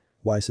house.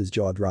 Weiss's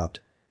jaw dropped.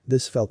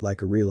 This felt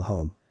like a real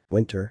home.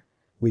 Winter.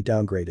 We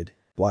downgraded.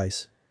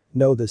 Weiss.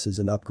 No, this is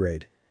an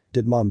upgrade.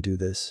 Did Mom do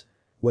this?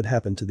 What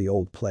happened to the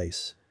old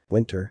place?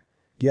 Winter.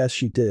 Yes,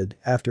 she did.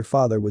 After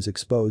Father was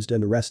exposed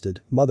and arrested,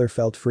 Mother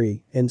felt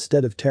free.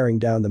 Instead of tearing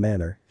down the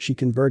manor, she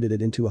converted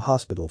it into a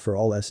hospital for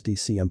all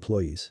SDC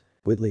employees.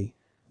 Whitley.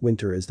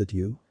 Winter, is that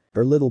you?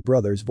 Her little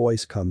brother's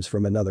voice comes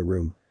from another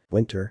room.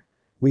 Winter.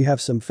 We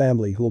have some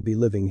family who'll be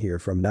living here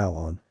from now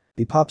on.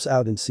 He pops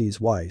out and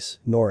sees Weiss,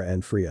 Nora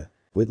and Freya.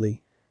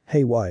 Whitley.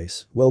 Hey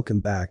Weiss,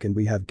 welcome back and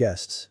we have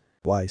guests.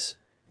 Weiss.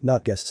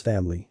 Not guests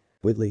family.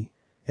 Whitley.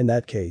 In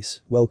that case,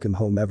 welcome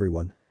home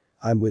everyone.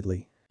 I'm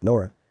Whitley.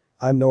 Nora.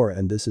 I'm Nora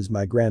and this is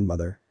my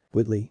grandmother.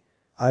 Whitley.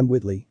 I'm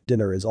Whitley,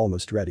 dinner is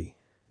almost ready.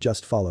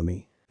 Just follow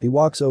me. He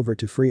walks over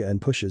to Freya and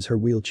pushes her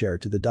wheelchair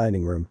to the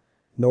dining room.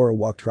 Nora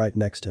walked right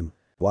next him.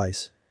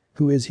 Weiss.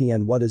 Who is he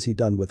and what has he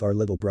done with our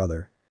little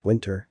brother?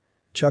 Winter.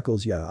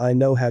 Chuckles. Yeah, I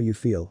know how you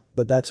feel,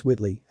 but that's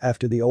Whitley.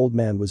 After the old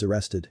man was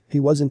arrested, he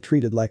wasn't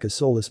treated like a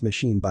soulless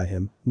machine by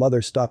him.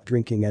 Mother stopped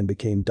drinking and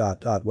became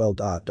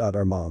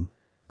our mom.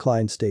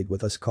 Klein stayed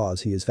with us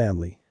cause he is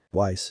family.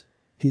 Weiss.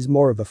 He's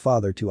more of a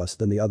father to us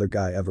than the other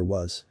guy ever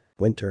was.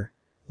 Winter.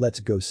 Let's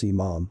go see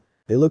mom.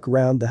 They look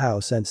around the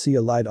house and see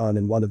a light on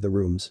in one of the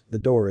rooms, the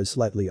door is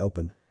slightly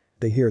open.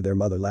 They hear their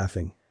mother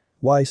laughing.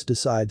 Weiss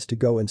decides to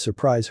go and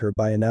surprise her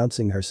by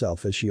announcing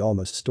herself as she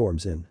almost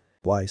storms in.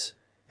 Weiss.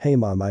 Hey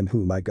mom, I'm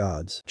who my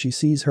gods. She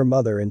sees her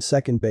mother in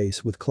second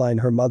base with Klein.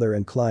 Her mother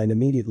and Klein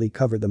immediately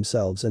cover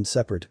themselves and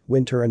separate.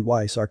 Winter and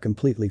Weiss are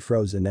completely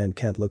frozen and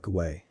can't look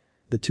away.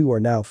 The two are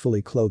now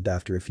fully clothed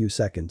after a few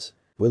seconds.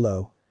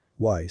 Willow.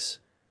 Weiss.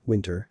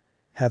 Winter.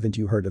 Haven't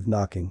you heard of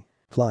knocking?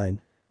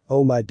 Klein.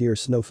 Oh my dear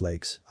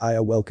snowflakes,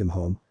 welcome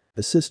home.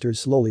 The sisters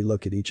slowly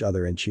look at each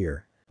other and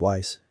cheer.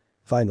 Weiss.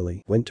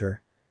 Finally.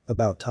 Winter.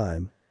 About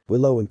time.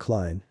 Willow and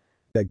Klein.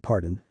 Beg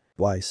pardon.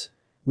 Weiss.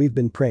 We've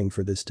been praying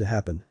for this to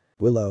happen.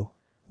 Willow.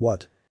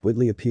 What?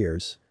 Whitley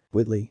appears.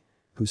 Whitley.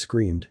 Who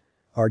screamed?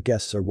 Our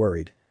guests are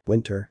worried.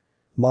 Winter.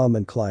 Mom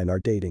and Klein are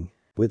dating.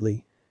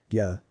 Whitley.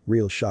 Yeah,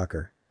 real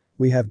shocker.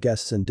 We have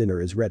guests and dinner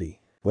is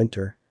ready.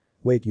 Winter.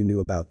 Wait, you knew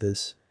about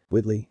this?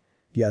 Whitley.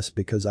 Yes,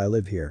 because I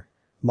live here.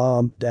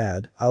 Mom,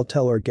 Dad, I'll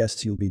tell our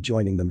guests you'll be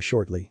joining them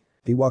shortly.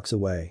 He walks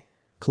away.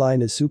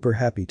 Klein is super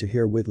happy to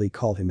hear Whitley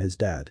call him his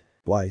dad.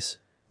 Weiss.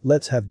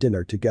 Let's have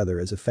dinner together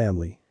as a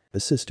family. The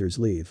sisters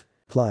leave.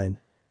 Klein.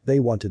 They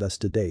wanted us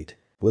to date.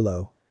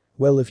 Willow.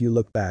 Well, if you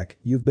look back,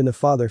 you've been a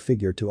father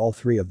figure to all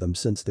three of them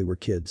since they were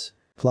kids.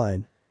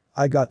 Klein.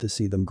 I got to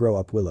see them grow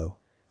up. Willow.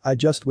 I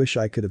just wish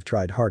I could have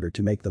tried harder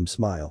to make them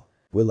smile.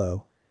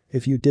 Willow.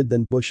 If you did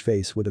then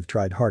Bushface would have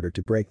tried harder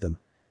to break them.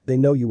 They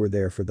know you were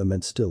there for them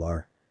and still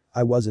are.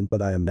 I wasn't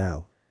but I am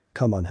now.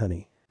 Come on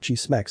honey. She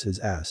smacks his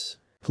ass.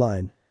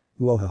 Klein.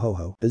 Whoa ho ho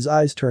ho. His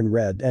eyes turn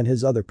red and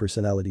his other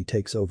personality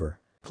takes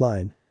over.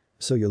 Klein.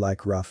 So you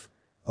like rough?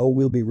 Oh,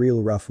 we'll be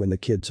real rough when the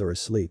kids are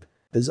asleep.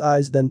 His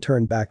eyes then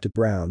turn back to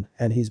brown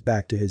and he's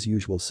back to his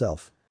usual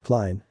self.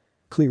 Klein.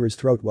 Clear his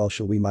throat. Well,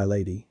 shall we my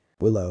lady?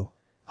 Willow.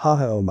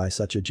 Haha, oh my,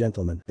 such a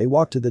gentleman. They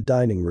walk to the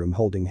dining room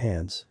holding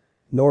hands.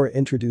 Nora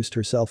introduced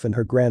herself and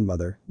her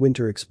grandmother.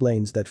 Winter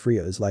explains that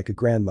Freya is like a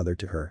grandmother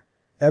to her.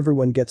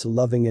 Everyone gets a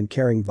loving and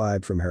caring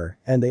vibe from her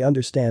and they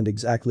understand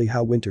exactly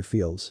how Winter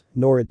feels.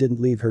 Nora didn't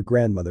leave her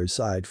grandmother's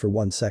side for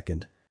 1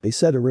 second. They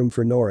set a room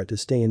for Nora to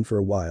stay in for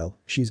a while.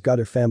 She's got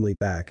her family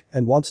back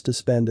and wants to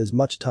spend as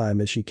much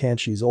time as she can.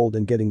 She's old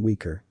and getting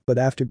weaker, but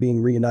after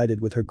being reunited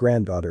with her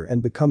granddaughter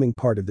and becoming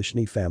part of the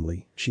Schnee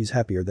family, she's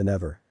happier than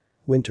ever.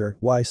 Winter,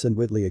 Weiss and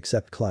Whitley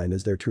accept Klein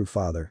as their true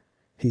father.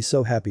 He's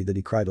so happy that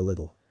he cried a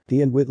little.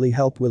 He and Whitley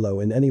help Willow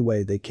in any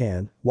way they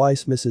can.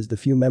 Weiss misses the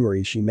few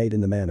memories she made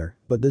in the manor,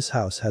 but this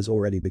house has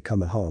already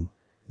become a home.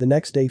 The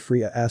next day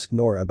Freya asked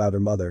Nora about her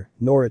mother.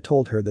 Nora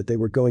told her that they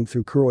were going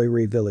through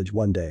Kuroi village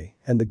one day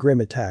and the Grimm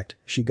attacked,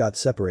 she got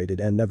separated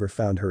and never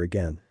found her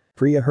again.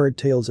 Freya heard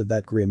tales of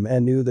that Grimm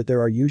and knew that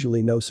there are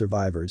usually no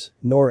survivors.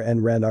 Nora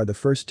and Ren are the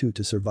first two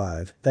to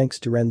survive, thanks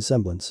to Ren's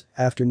semblance.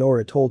 After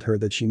Nora told her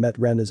that she met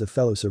Ren as a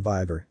fellow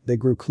survivor, they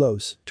grew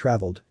close,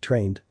 traveled,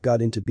 trained,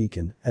 got into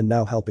Beacon, and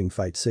now helping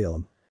fight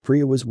Salem.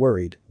 Freya was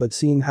worried, but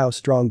seeing how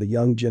strong the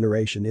young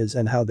generation is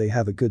and how they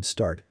have a good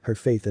start, her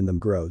faith in them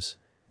grows.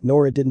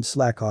 Nora didn't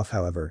slack off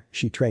however,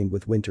 she trained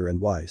with Winter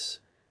and Weiss.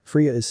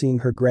 Freya is seeing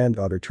her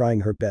granddaughter trying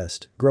her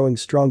best, growing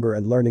stronger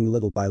and learning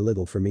little by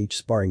little from each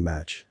sparring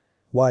match.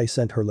 Weiss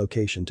sent her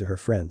location to her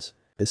friends.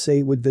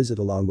 Issei would visit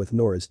along with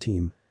Nora's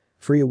team.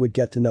 Freya would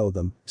get to know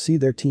them, see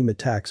their team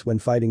attacks when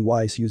fighting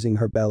Weiss using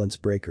her balance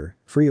breaker.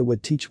 Freya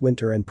would teach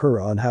Winter and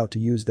Purra on how to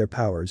use their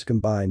powers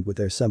combined with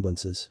their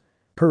semblances.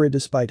 Purra,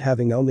 despite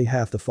having only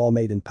half the Fall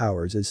Maiden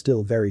powers, is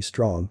still very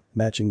strong,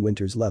 matching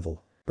Winter's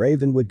level.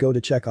 Raven would go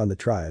to check on the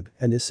tribe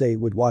and Issei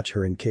would watch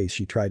her in case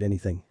she tried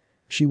anything.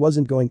 She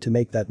wasn't going to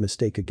make that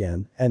mistake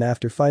again and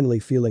after finally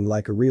feeling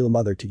like a real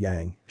mother to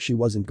Yang, she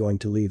wasn't going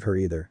to leave her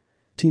either.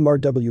 Team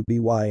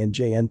RWBY and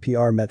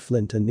JNPR met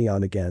Flint and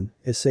Neon again.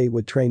 Issei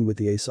would train with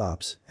the Ace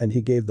Ops and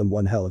he gave them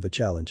one hell of a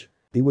challenge.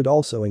 He would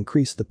also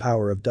increase the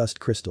power of dust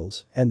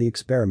crystals and the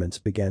experiments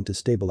began to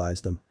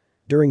stabilize them.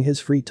 During his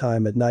free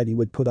time at night he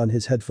would put on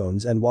his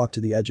headphones and walk to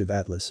the edge of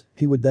Atlas.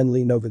 He would then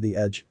lean over the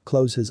edge,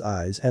 close his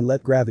eyes and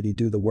let gravity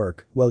do the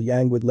work while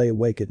Yang would lay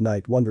awake at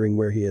night wondering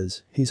where he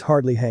is. He's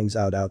hardly hangs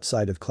out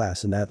outside of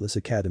class in Atlas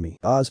Academy.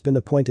 Ozpin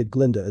appointed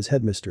Glinda as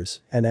headmistress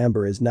and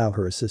Amber is now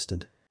her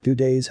assistant. 2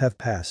 days have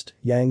passed,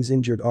 Yang's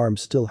injured arm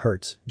still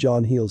hurts,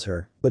 John heals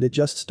her, but it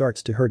just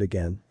starts to hurt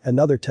again.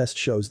 Another test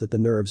shows that the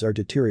nerves are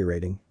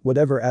deteriorating.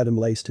 Whatever Adam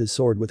laced his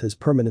sword with has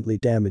permanently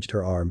damaged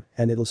her arm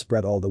and it'll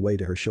spread all the way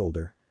to her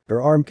shoulder.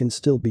 Her arm can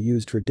still be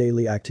used for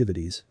daily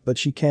activities, but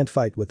she can't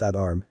fight with that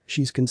arm.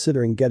 She's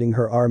considering getting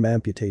her arm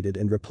amputated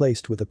and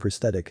replaced with a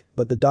prosthetic,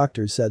 but the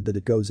doctors said that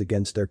it goes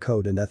against their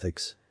code and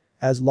ethics.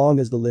 As long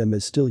as the limb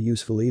is still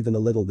useful, even a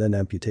little, then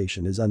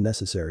amputation is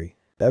unnecessary.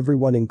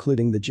 Everyone,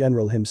 including the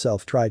general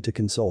himself, tried to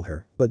console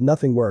her, but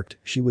nothing worked.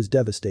 She was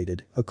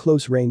devastated. A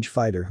close-range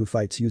fighter who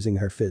fights using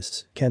her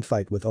fists can't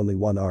fight with only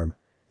one arm.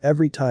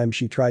 Every time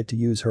she tried to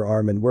use her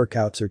arm in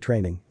workouts or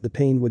training, the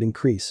pain would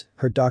increase.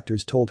 Her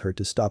doctors told her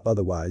to stop,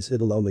 otherwise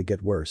it'll only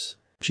get worse.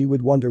 She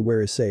would wonder where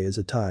Issei is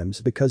at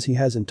times because he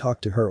hasn't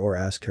talked to her or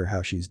asked her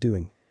how she's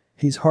doing.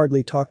 He's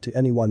hardly talked to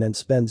anyone and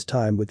spends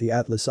time with the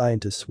Atlas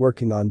scientists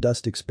working on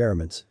dust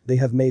experiments. They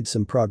have made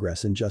some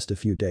progress in just a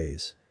few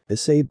days.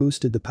 Issei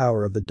boosted the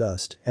power of the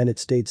dust and it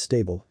stayed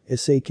stable.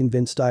 Issei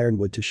convinced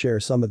Ironwood to share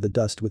some of the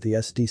dust with the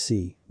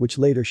SDC, which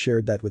later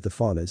shared that with the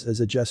Faunas as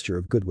a gesture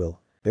of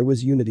goodwill. There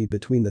was unity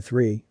between the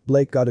three.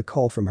 Blake got a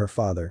call from her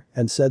father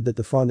and said that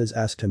the Faunas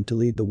asked him to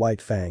lead the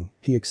White Fang.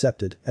 He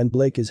accepted, and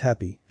Blake is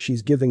happy.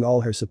 She's giving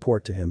all her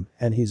support to him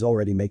and he's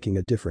already making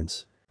a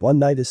difference. One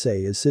night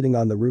Issei is sitting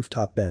on the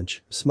rooftop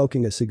bench,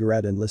 smoking a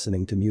cigarette and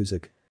listening to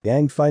music.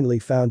 Yang finally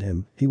found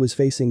him. He was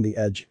facing the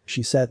edge.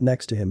 She sat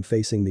next to him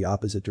facing the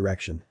opposite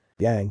direction.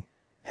 Yang.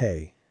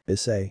 Hey.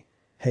 Issei.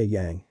 Hey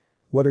Yang.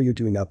 What are you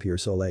doing up here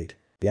so late?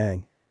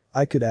 Yang.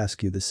 I could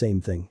ask you the same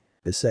thing.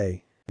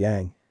 Issei.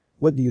 Yang.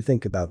 What do you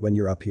think about when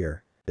you're up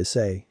here?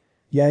 Issei.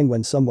 Yang.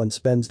 When someone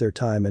spends their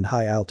time in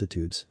high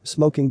altitudes,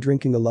 smoking,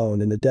 drinking alone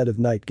in the dead of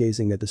night,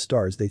 gazing at the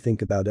stars, they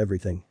think about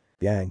everything.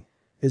 Yang.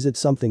 Is it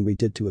something we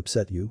did to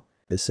upset you?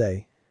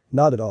 Issei.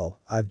 Not at all,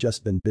 I've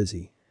just been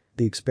busy.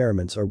 The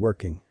experiments are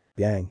working.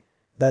 Yang.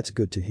 That's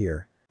good to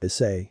hear.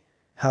 Issei.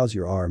 How's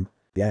your arm?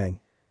 Yang.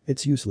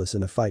 It's useless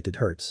in a fight, it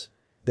hurts.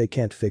 They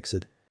can't fix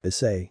it.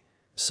 Issei.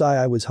 Sigh,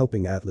 I was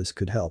hoping Atlas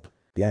could help.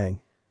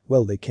 Yang.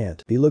 Well, they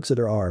can't. He looks at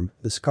her arm.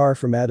 The scar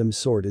from Adam's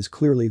sword is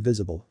clearly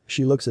visible.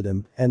 She looks at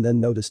him and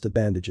then noticed the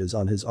bandages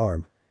on his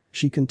arm.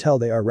 She can tell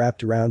they are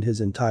wrapped around his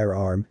entire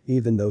arm,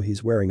 even though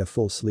he's wearing a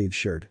full-sleeve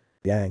shirt.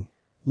 Yang.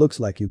 Looks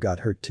like you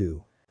got hurt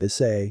too.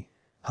 Issei.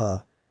 Huh.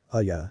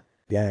 Yeah.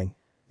 Yang.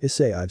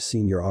 Issei, I've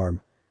seen your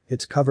arm.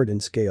 It's covered in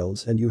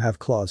scales and you have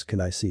claws,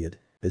 can I see it?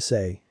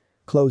 Issei.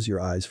 Close your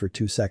eyes for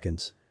 2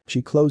 seconds.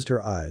 She closed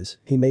her eyes.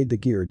 He made the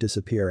gear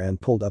disappear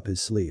and pulled up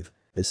his sleeve.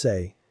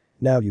 Issei.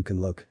 Now you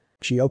can look.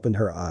 She opened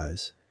her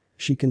eyes.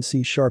 She can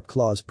see sharp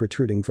claws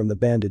protruding from the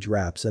bandage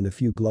wraps and a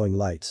few glowing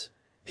lights.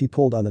 He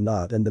pulled on a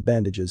knot and the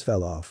bandages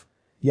fell off.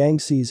 Yang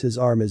sees his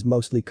arm is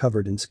mostly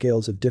covered in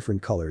scales of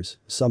different colors,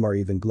 some are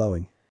even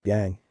glowing.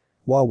 Yang.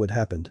 Wow, what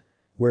happened?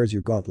 Where's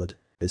your gauntlet?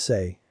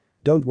 Issei.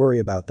 Don't worry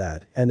about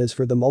that, and as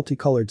for the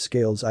multicolored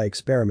scales, I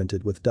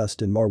experimented with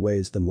dust in more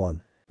ways than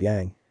one.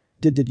 Yang.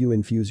 Did you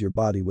infuse your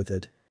body with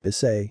it?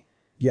 Issei.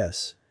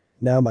 Yes.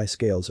 Now my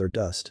scales are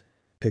dust.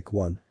 Pick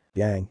one.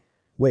 Yang.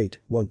 Wait,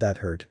 won't that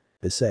hurt?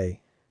 Issei.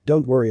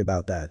 Don't worry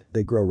about that,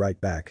 they grow right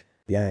back.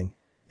 Yang.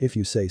 If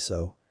you say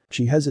so.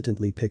 She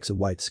hesitantly picks a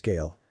white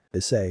scale.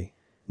 Issei.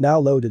 Now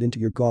load it into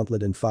your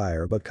gauntlet and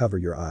fire, but cover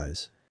your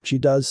eyes. She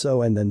does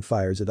so and then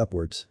fires it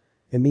upwards.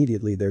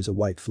 Immediately there's a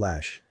white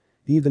flash.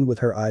 Even with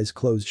her eyes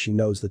closed she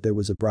knows that there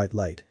was a bright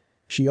light.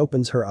 She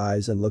opens her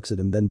eyes and looks at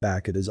him, then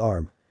back at his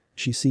arm.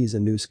 She sees a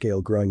new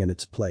scale growing in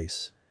its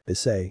place.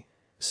 Issei.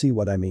 See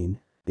what I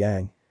mean?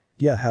 Yang.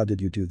 Yeah, how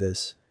did you do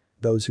this?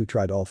 Those who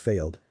tried all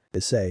failed.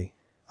 Issei.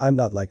 I'm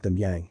not like them,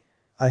 Yang.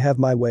 I have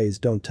my ways,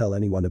 don't tell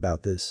anyone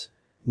about this.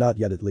 Not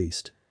yet at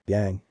least.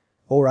 Yang.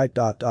 Alright.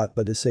 But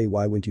Issei,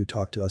 why wouldn't you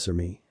talk to us or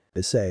me?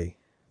 Issei.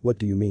 What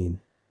do you mean?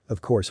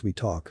 Of course we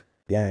talk.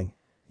 Yang.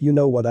 You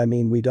know what I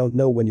mean, we don't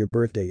know when your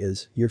birthday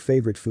is, your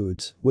favorite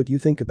foods, what you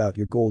think about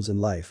your goals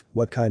in life,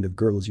 what kind of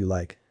girls you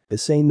like.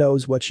 Issei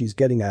knows what she's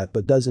getting at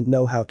but doesn't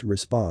know how to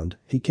respond.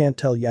 He can't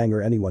tell Yang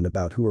or anyone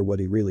about who or what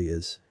he really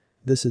is.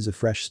 This is a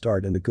fresh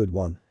start and a good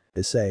one.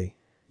 Issei.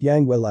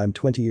 Yang. Well, I'm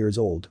 20 years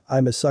old,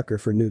 I'm a sucker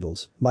for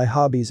noodles. My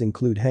hobbies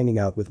include hanging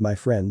out with my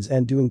friends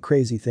and doing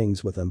crazy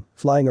things with them,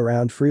 flying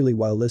around freely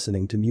while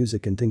listening to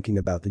music and thinking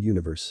about the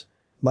universe.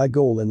 My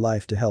goal in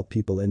life to help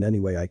people in any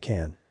way I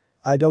can.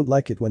 I don't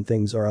like it when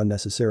things are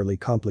unnecessarily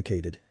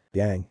complicated.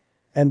 Yang.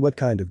 And what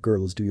kind of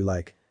girls do you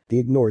like? He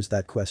ignores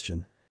that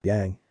question.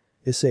 Yang.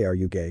 Issei, are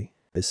you gay?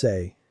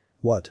 Issei.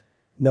 What?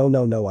 No,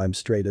 I'm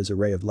straight as a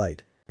ray of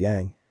light.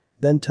 Yang.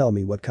 Then tell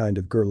me what kind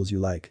of girls you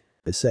like.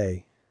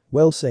 Issei.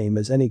 Well, same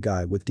as any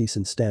guy with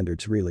decent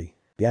standards really.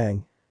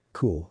 Yang.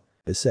 Cool.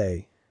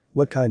 Issei.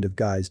 What kind of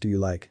guys do you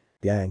like?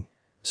 Yang.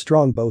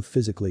 Strong both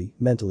physically,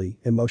 mentally,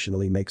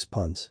 emotionally, makes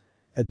puns.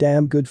 A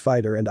damn good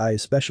fighter, and I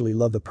especially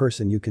love a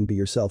person you can be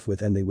yourself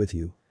with and they with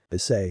you.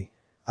 Issei.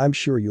 I'm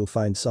sure you'll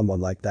find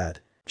someone like that.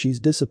 She's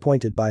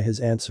disappointed by his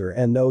answer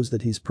and knows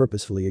that he's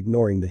purposefully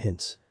ignoring the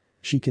hints.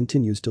 She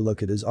continues to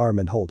look at his arm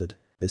and hold it.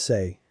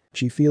 Issei.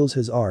 She feels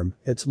his arm,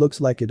 it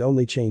looks like it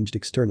only changed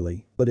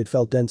externally, but it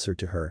felt denser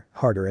to her,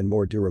 harder and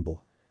more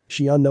durable.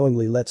 She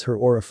unknowingly lets her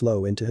aura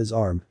flow into his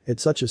arm,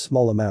 it's such a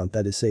small amount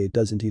that Issei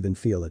doesn't even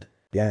feel it.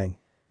 Yang.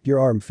 Your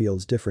arm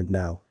feels different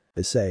now.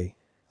 Issei.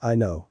 I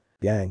know.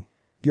 Yang.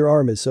 Your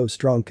arm is so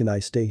strong, can I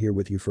stay here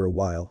with you for a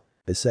while?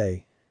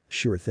 Issei.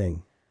 Sure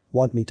thing.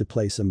 Want me to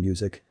play some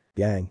music?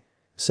 Yang.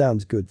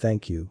 Sounds good,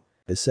 thank you.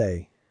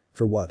 Issei.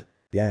 For what?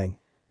 Yang.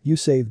 You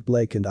saved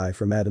Blake and I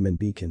from Adam and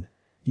Beacon.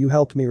 You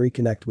helped me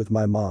reconnect with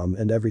my mom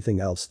and everything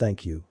else,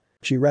 thank you.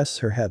 She rests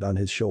her head on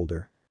his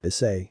shoulder.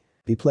 Issei.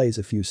 He plays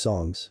a few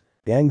songs.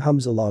 Yang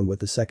hums along with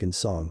the second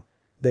song.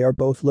 They are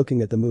both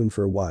looking at the moon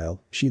for a while,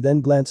 she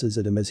then glances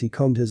at him as he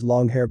combed his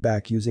long hair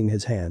back using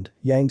his hand.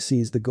 Yang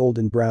sees the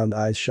golden brown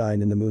eyes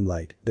shine in the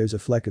moonlight, there's a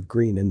fleck of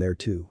green in there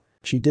too.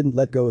 She didn't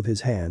let go of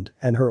his hand,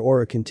 and her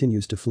aura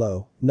continues to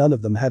flow. None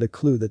of them had a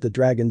clue that the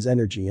dragon's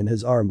energy in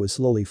his arm was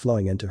slowly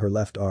flowing into her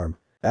left arm.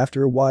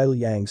 After a while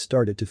Yang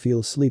started to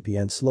feel sleepy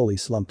and slowly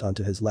slumped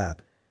onto his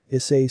lap.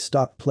 Issei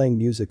stopped playing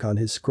music on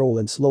his scroll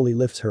and slowly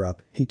lifts her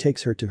up, he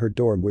takes her to her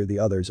dorm where the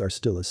others are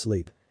still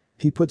asleep.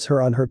 He puts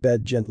her on her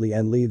bed gently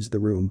and leaves the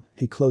room,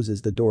 he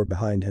closes the door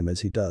behind him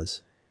as he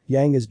does.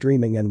 Yang is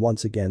dreaming and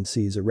once again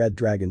sees a red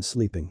dragon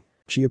sleeping.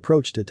 She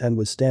approached it and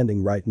was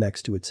standing right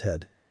next to its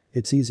head.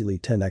 It's easily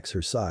 10x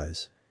her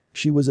size.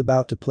 She was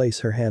about to place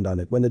her hand on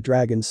it when the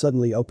dragon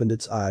suddenly opened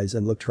its eyes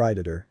and looked right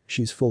at her,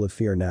 she's full of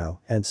fear now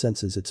and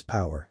senses its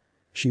power.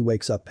 She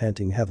wakes up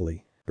panting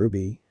heavily.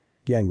 Ruby?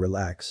 Yang,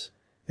 relax.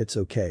 It's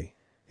okay.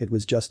 It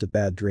was just a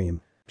bad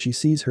dream. She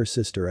sees her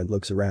sister and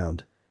looks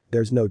around.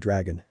 There's no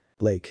dragon.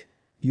 Blake.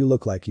 You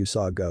look like you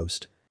saw a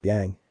ghost.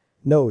 Yang.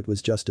 No, it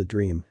was just a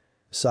dream.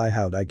 Sigh,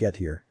 how'd I get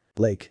here?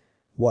 Blake.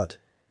 What?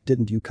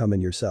 Didn't you come in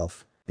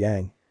yourself?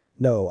 Yang.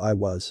 No, I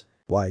was.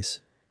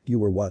 Weiss. You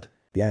were what?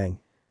 Yang.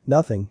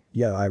 Nothing,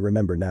 yeah, I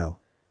remember now.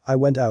 I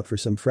went out for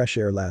some fresh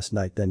air last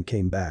night then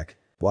came back.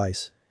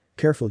 Weiss.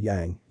 Careful,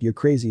 Yang, your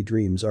crazy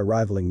dreams are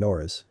rivaling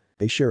Nora's.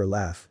 They share a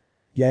laugh.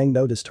 Yang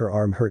noticed her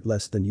arm hurt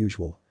less than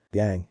usual.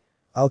 Yang.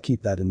 I'll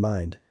keep that in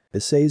mind.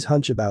 Issei's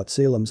hunch about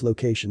Salem's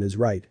location is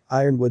right.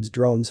 Ironwood's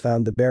drones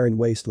found the barren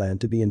wasteland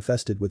to be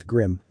infested with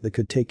Grimm that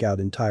could take out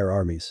entire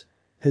armies.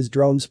 His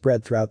drones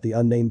spread throughout the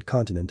unnamed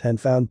continent and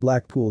found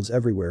black pools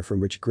everywhere from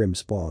which Grimm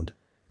spawned.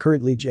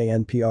 Currently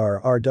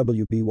JNPR,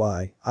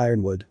 rwby,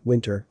 Ironwood,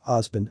 Winter,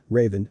 Ospen,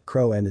 Raven,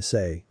 Crow and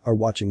Issei are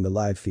watching the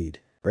live feed.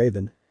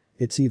 Raven.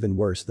 It's even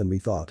worse than we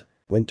thought.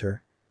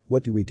 Winter.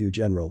 What do we do,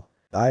 General?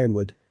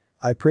 Ironwood.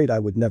 I prayed I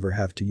would never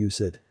have to use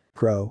it.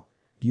 Crow.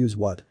 Use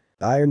what?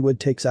 Ironwood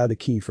takes out a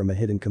key from a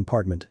hidden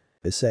compartment.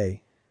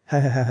 Issei.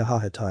 Ha ha ha ha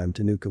ha, time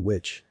to nuke a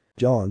witch.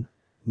 John.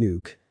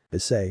 Nuke.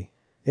 Issei.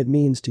 It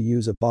means to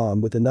use a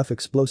bomb with enough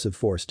explosive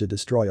force to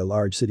destroy a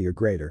large city or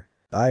greater.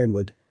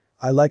 Ironwood.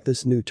 I like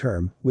this new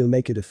term, we'll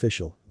make it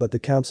official, but the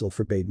council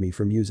forbade me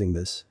from using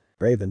this.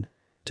 Raven.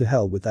 To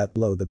hell with that,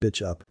 blow the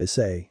bitch up.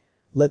 Issei.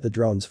 Let the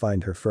drones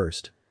find her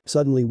first.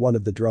 Suddenly one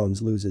of the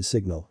drones loses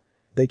signal.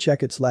 They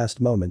check its last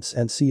moments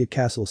and see a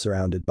castle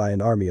surrounded by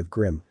an army of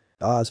Grimm.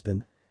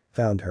 Ospen.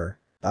 Found her.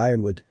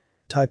 Ironwood.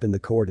 Type in the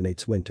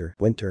coordinates. Winter.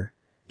 Winter.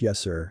 Yes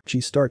sir.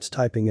 She starts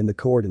typing in the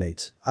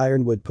coordinates.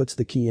 Ironwood puts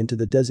the key into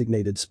the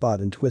designated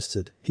spot and twists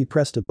it. He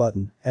pressed a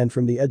button and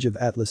from the edge of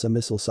Atlas a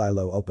missile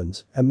silo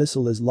opens. A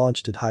missile is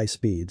launched at high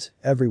speeds.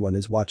 Everyone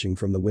is watching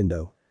from the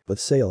window. But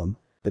Salem.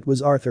 It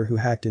was Arthur who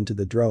hacked into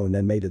the drone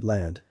and made it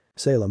land.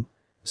 Salem.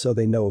 So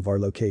they know of our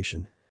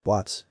location.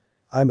 Watts.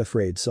 I'm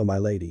afraid so, my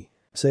lady.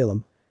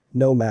 Salem.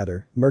 No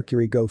matter,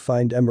 Mercury, go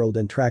find Emerald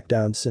and track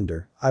down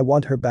Cinder. I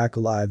want her back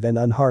alive and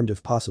unharmed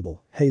if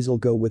possible. Hazel,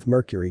 go with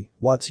Mercury.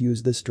 Watts,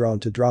 use this drone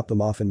to drop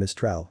them off in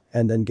Mistral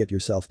and then get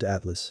yourself to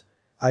Atlas.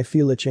 I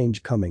feel a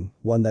change coming,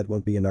 one that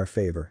won't be in our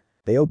favor.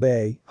 They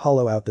obey,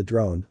 hollow out the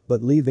drone,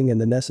 but leaving in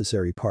the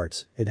necessary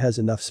parts, it has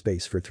enough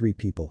space for 3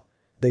 people.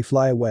 They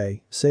fly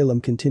away,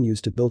 Salem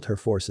continues to build her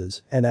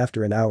forces and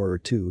after an hour or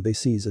two they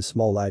sees a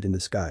small light in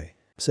the sky.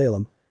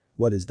 Salem.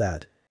 What is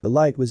that? The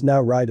light was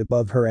now right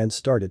above her and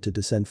started to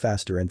descend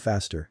faster and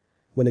faster.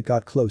 When it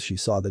got close she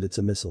saw that it's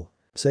a missile.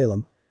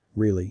 Salem.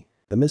 Really?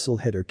 The missile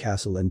hit her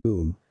castle and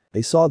boom.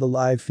 They saw the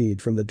live feed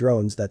from the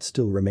drones that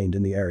still remained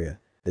in the area.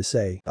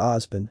 Issei.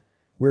 Ospen.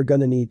 We're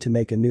gonna need to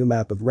make a new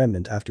map of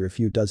Remnant after a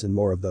few dozen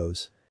more of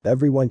those.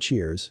 Everyone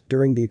cheers.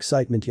 During the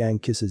excitement Yang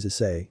kisses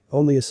Issei.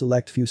 Only a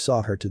select few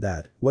saw her to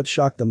that. What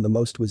shocked them the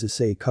most was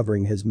Issei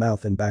covering his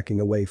mouth and backing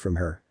away from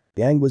her.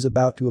 Yang was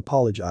about to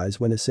apologize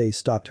when Issei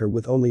stopped her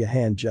with only a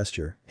hand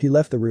gesture. He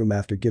left the room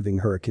after giving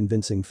her a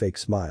convincing fake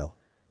smile.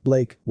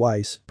 Blake,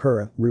 Weiss,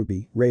 Pura,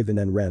 Ruby, Raven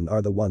and Ren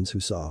are the ones who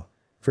saw.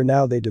 For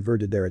now they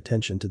diverted their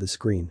attention to the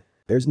screen.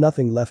 There's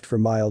nothing left for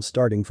miles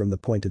starting from the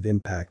point of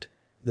impact.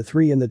 The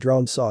 3 in the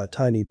drone saw a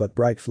tiny but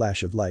bright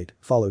flash of light,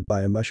 followed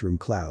by a mushroom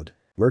cloud.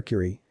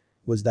 Mercury?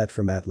 Was that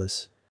from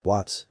Atlas?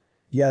 Watts?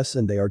 Yes,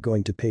 and they are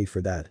going to pay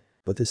for that.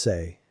 But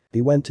Issei. He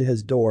went to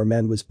his dorm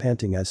and was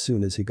panting as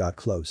soon as he got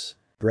close.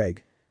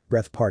 Greg.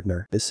 Breath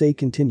partner. Issei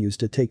continues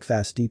to take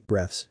fast deep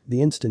breaths.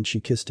 The instant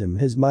she kissed him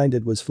his mind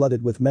was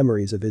flooded with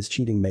memories of his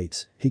cheating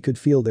mates. He could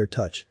feel their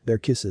touch, their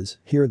kisses,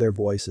 hear their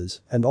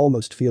voices, and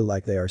almost feel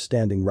like they are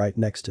standing right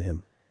next to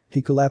him.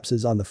 He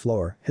collapses on the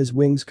floor, his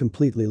wings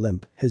completely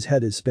limp, his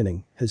head is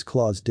spinning, his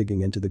claws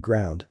digging into the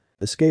ground.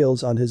 The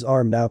scales on his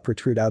arm now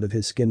protrude out of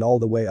his skin all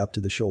the way up to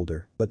the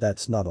shoulder, but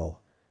that's not all.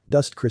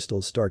 Dust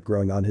crystals start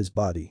growing on his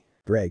body.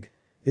 Greg.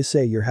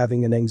 Issei, you're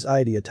having an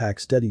anxiety attack.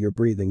 Steady your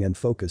breathing and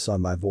focus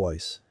on my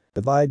voice.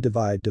 Divide,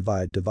 divide,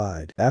 divide,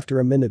 divide. After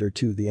a minute or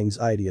two the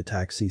anxiety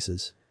attack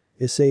ceases.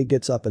 Issei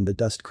gets up and the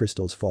dust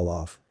crystals fall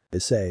off.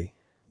 Issei.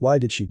 Why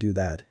did she do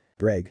that?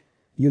 Greg.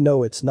 You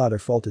know it's not her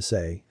fault.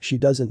 Issei. She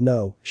doesn't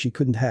know, she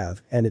couldn't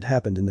have, and it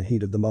happened in the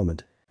heat of the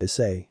moment.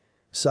 Issei.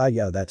 Sigh,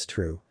 yeah, that's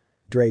true.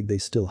 Drake, they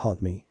still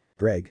haunt me.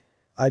 Greg.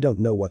 I don't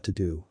know what to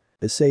do.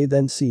 Issei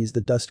then sees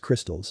the dust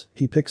crystals,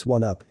 he picks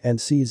one up and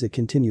sees it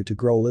continue to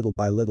grow little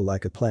by little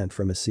like a plant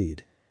from a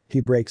seed. He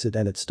breaks it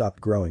and it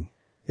stopped growing.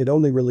 It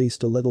only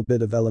released a little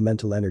bit of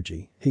elemental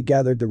energy. He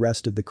gathered the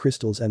rest of the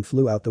crystals and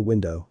flew out the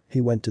window.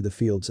 He went to the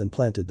fields and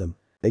planted them.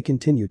 They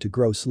continued to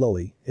grow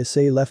slowly.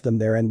 Issei left them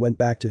there and went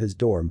back to his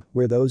dorm,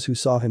 where those who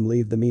saw him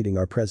leave the meeting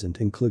are present,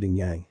 including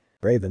Yang.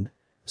 Raven.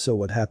 So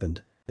what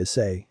happened?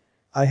 Issei.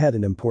 I had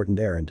an important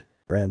errand.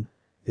 Ren.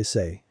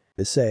 Issei.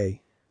 Issei.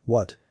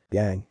 What?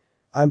 Yang.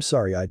 I'm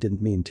sorry, I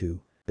didn't mean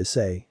to.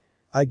 Issei.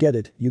 I get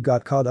it, you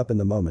got caught up in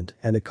the moment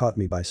and it caught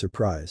me by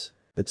surprise.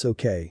 It's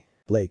okay.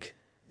 Blake.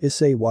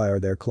 Issei, why are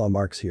there claw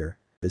marks here?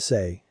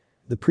 Issei.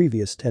 The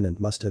previous tenant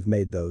must have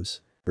made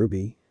those.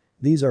 Ruby.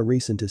 These are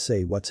recent.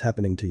 Issei, what's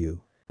happening to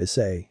you?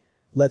 Issei.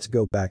 Let's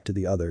go back to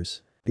the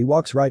others. He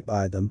walks right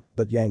by them,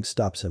 but Yang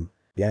stops him.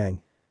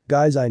 Yang.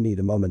 Guys, I need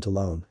a moment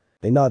alone.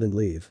 They nod and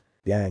leave.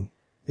 Yang.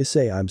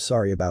 Issei, I'm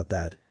sorry about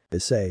that.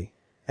 Issei.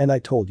 And I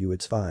told you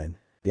it's fine.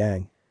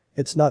 Yang.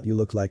 It's not, you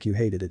look like you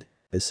hated it.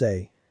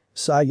 Issei.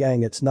 Sigh,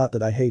 Yang, it's not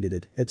that I hated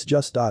it, it's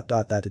just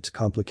that it's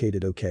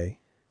complicated. Okay.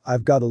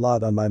 I've got a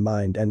lot on my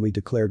mind and we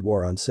declared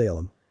war on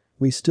Salem.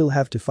 We still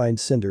have to find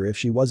Cinder. If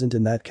she wasn't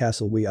in that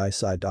castle I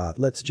sighed.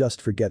 Let's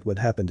just forget what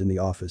happened in the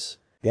office.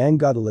 Yang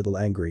got a little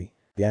angry.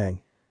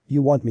 Yang.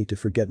 You want me to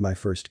forget my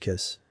first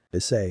kiss?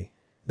 Issei.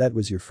 That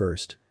was your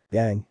first.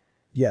 Yang.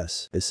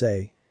 Yes.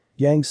 Issei.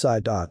 Yang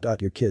sighed.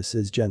 Your kiss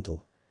is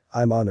gentle.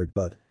 I'm honored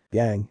but.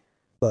 Yang.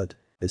 But.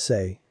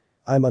 Issei.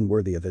 I'm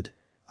unworthy of it.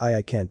 I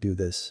can't do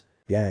this.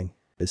 Yang.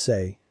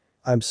 Issei.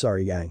 I'm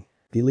sorry, Yang.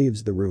 He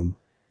leaves the room.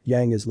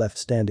 Yang is left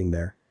standing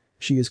there.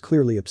 She is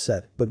clearly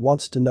upset but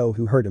wants to know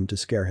who hurt him to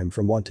scare him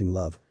from wanting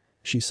love.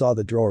 She saw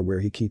the drawer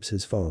where he keeps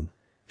his phone.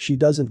 She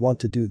doesn't want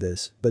to do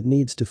this but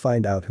needs to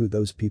find out who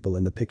those people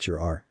in the picture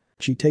are.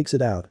 She takes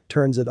it out,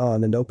 turns it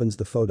on and opens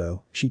the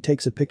photo. She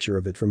takes a picture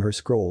of it from her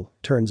scroll,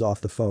 turns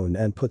off the phone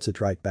and puts it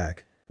right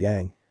back.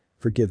 Yang.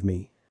 Forgive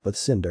me. But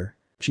Cinder.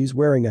 She's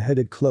wearing a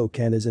hooded cloak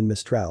and is in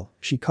Mistral.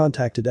 She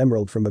contacted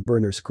Emerald from a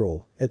burner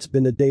scroll. It's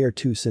been a day or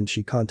two since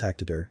she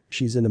contacted her.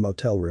 She's in a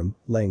motel room,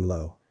 laying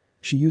low.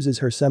 She uses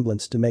her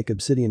semblance to make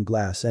obsidian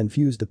glass and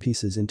fuse the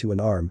pieces into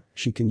an arm.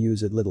 She can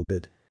use it little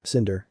bit.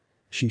 Cinder.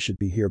 She should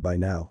be here by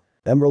now.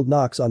 Emerald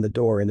knocks on the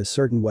door in a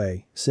certain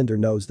way. Cinder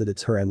knows that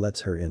it's her and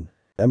lets her in.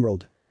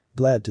 Emerald.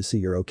 Glad to see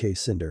you're okay,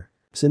 Cinder.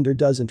 Cinder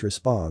doesn't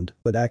respond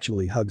but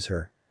actually hugs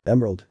her.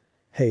 Emerald.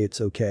 Hey,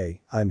 it's okay,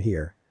 I'm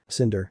here.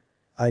 Cinder.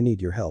 I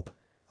need your help.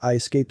 I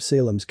escaped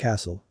Salem's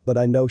castle, but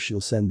I know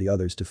she'll send the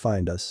others to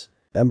find us.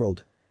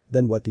 Emerald.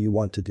 Then what do you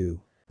want to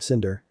do?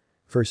 Cinder.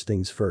 First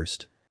things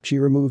first. She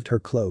removed her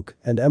cloak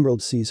and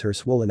Emerald sees her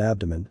swollen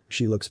abdomen.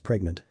 She looks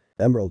pregnant.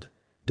 Emerald.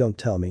 Don't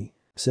tell me.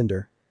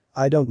 Cinder.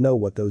 I don't know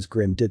what those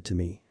Grimm did to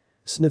me.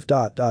 Sniff.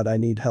 I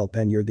need help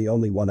and you're the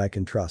only one I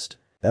can trust.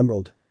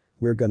 Emerald.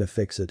 We're gonna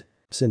fix it.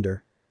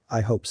 Cinder.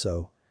 I hope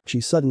so. She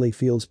suddenly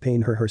feels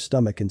pain her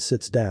stomach and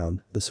sits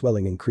down. The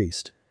swelling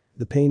increased.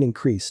 The pain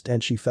increased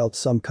and she felt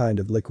some kind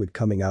of liquid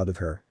coming out of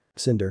her.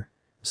 Cinder.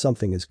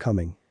 Something is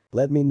coming.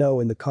 Let me know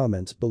in the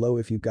comments below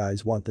if you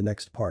guys want the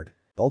next part.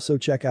 Also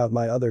check out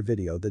my other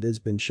video that has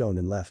been shown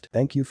and left.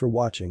 Thank you for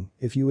watching.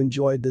 If you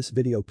enjoyed this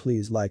video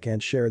please like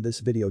and share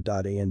this video.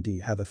 And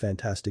have a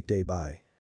fantastic day. Bye.